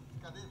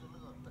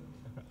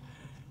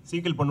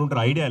சீக்வல் பண்ணுன்ற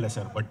ஐடியா இல்லை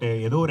சார். பட்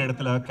ஏதோ ஒரு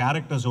இடத்துல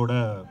கேரக்டர்ஸோட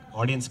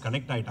ஆடியன்ஸ்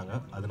கனெக்ட் ஆகிட்டாங்க,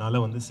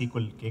 அதனால வந்து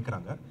சீக்வல்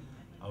கேட்குறாங்க.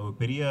 அது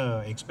பெரிய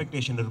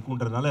எக்ஸ்பெக்டேஷன்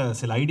இருக்குன்றதுனால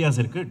சில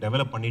ஐடியாஸ் இருக்குது,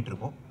 டெவலப் பண்ணிகிட்டு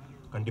இருக்கோம்.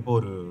 கண்டிப்பாக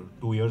ஒரு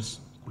 2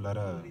 இயர்ஸ்க்குள்ளார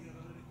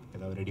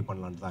ஏதாவது ரெடி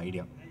பண்ணலான்னு தான்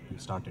ஐடியா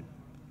ஸ்டார்டட்.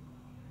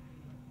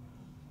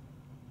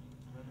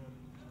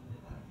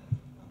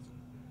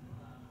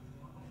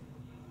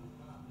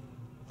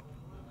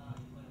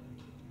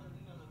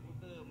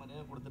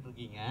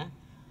 கொடுத்துட்ருக்கீங்க.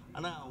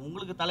 ஆனால்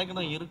உங்களுக்கு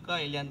தலைக்கணம் இருக்கா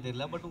இல்லையான்னு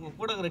தெரியல. பட் உங்கள்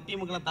கூட இருக்கிற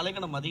டீமுக்கெல்லாம்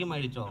தலைக்கணம்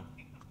அதிகமாகிடுச்சோ?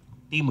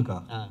 டீமுக்கா?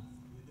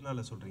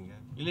 இதனால சொல்கிறீங்க?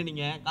 இல்லை,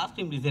 நீங்கள்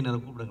காஸ்டியூம் டிசைனரை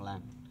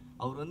கூப்பிடுங்களேன்.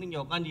 அவர் வந்து இங்கே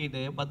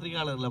உட்காந்துக்கிட்டு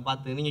பத்திரிகையாளர்களை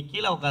பார்த்து நீங்கள்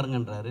கீழே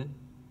உட்காருங்கன்றாரு.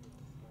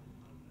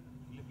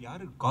 இல்லை,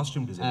 யாரு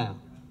காஸ்டியூம் டிசைனர்?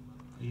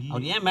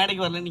 அவர் ஏன்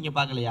மேடைக்கு வரலன்னு நீங்கள்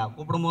பார்க்கலையா?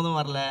 கூப்பிடும் போதும்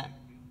வரல,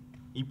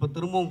 இப்போ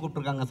திரும்பவும்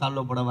கூப்பிட்ருக்காங்க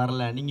சால்வ போட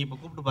வரல. நீங்கள் இப்போ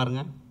கூப்பிட்டு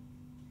பாருங்கள்.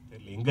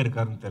 தெரியல, எங்கே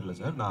இருக்காருன்னு தெரியல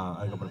சார். நான்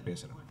அதுக்கப்புறம்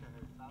பேசுகிறேன்.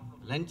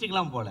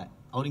 லஞ்சுக்கெலாம் போகல,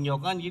 அவர் இங்கே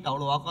உட்காந்துக்கிட்டு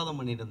அவ்வளோ வாக்குவாதம்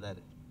பண்ணிட்டு இருந்தார்.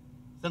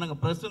 சார் நாங்கள்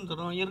ப்ரெஸ்ஸுன்னு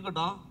சொல்கிறோம்,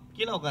 இருக்கட்டும்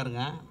கீழே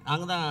உட்காருங்க,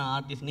 நாங்கள் தான்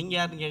ஆர்டிஸ்ட், நீங்கள்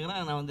யாருன்னு கேட்குறேன்.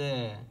 நான் வந்து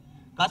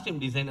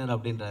காஸ்டியூம் டிசைனர்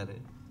அப்படின்றாரு.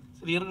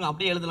 சரி இருக்கும்,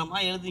 அப்படியே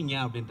எழுதலாமா? எழுதிங்க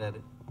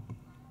அப்படின்றாரு.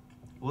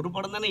 ஒரு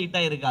படம் தானே ஹிட்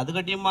ஆகிருக்கு,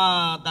 அதுக்கட்டியுமா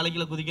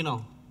தலைக்கில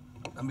குதிக்கணும்?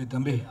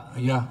 தம்பி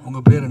ஐயா,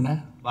 உங்கள் பேர் என்ன?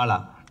 பாலா.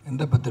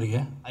 எந்த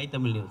பத்திரிகை? ஐ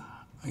தமிழ் நியூஸ்.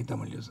 ஐ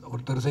தமிழ் நியூஸ்.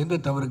 ஒருத்தர் செய்த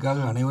தவறுக்காக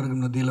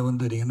அனைவருக்கும் மத்தியில்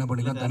வந்து நீங்கள் என்ன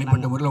பண்ணிக்கலாம்,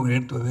 தனிப்பட்ட முறையில் உங்கள்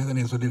எடுத்து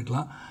வேதனையை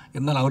சொல்லியிருக்கலாம்.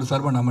 இருந்தாலும் அவர்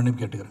சார்பாக நான்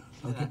மன்னிப்பு கேட்டுக்கிறேன்.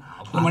 ஓகே,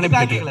 மன்னிப்பு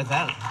கேட்டுக்கிறேன்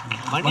சார்.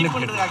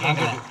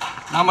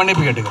 நான்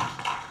மன்னிப்பு கேட்டுக்கிறேன்.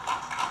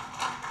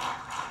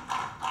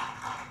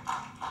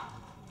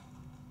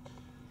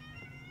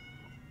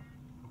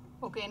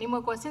 Okay, any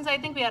more questions? I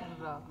think we are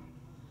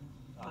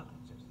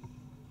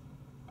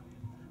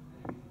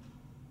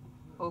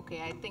okay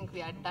I think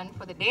we are done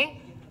for the day.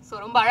 So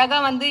ரொம்ப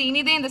அழகாக வந்து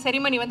இனிதே இந்த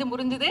செரிமனி வந்து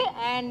முடிஞ்சுது.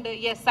 அண்ட்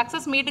எஸ்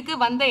சக்ஸஸ் மீட்டுக்கு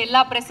வந்த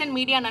எல்லா பிரசன்ட்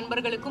மீடியா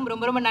நண்பர்களுக்கும்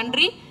ரொம்ப ரொம்ப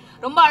நன்றி.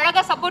 ரொம்ப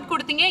அழகாக சப்போர்ட்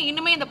கொடுத்தீங்க.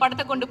 இன்னுமே இந்த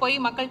படத்தை கொண்டு போய்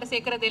மக்கள்கிட்ட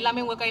சேர்க்கறது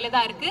எல்லாமே உங்கள் கையில்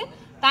தான் இருக்குது.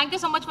 Thank you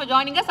so much for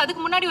joining us.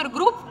 அதுக்கு முன்னாடி ஒரு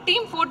குரூப்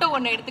டீம் ஃபோட்டோ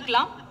ஒன்று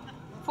எடுத்துக்கலாம்.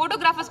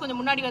 ஃபோட்டோகிராஃபர்ஸ்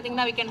கொஞ்சம் முன்னாடி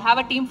வந்தீங்கன்னா we can have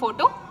a team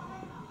photo.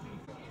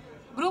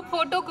 Group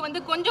ஃபோட்டோக்கு வந்து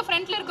கொஞ்சம்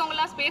ஃப்ரண்ட்டில்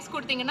இருக்கவங்களாம் ஸ்பேஸ்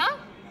கொடுத்தீங்கன்னா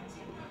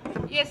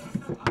எஸ்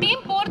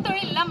டீம்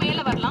போர்த்தொழில் எல்லாம்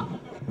மேலே வரலாம்.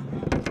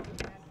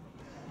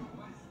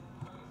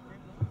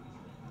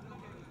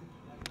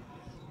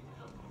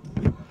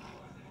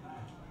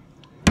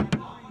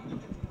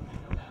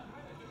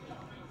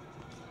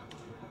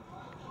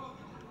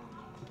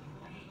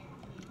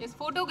 Yes,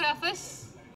 photographers.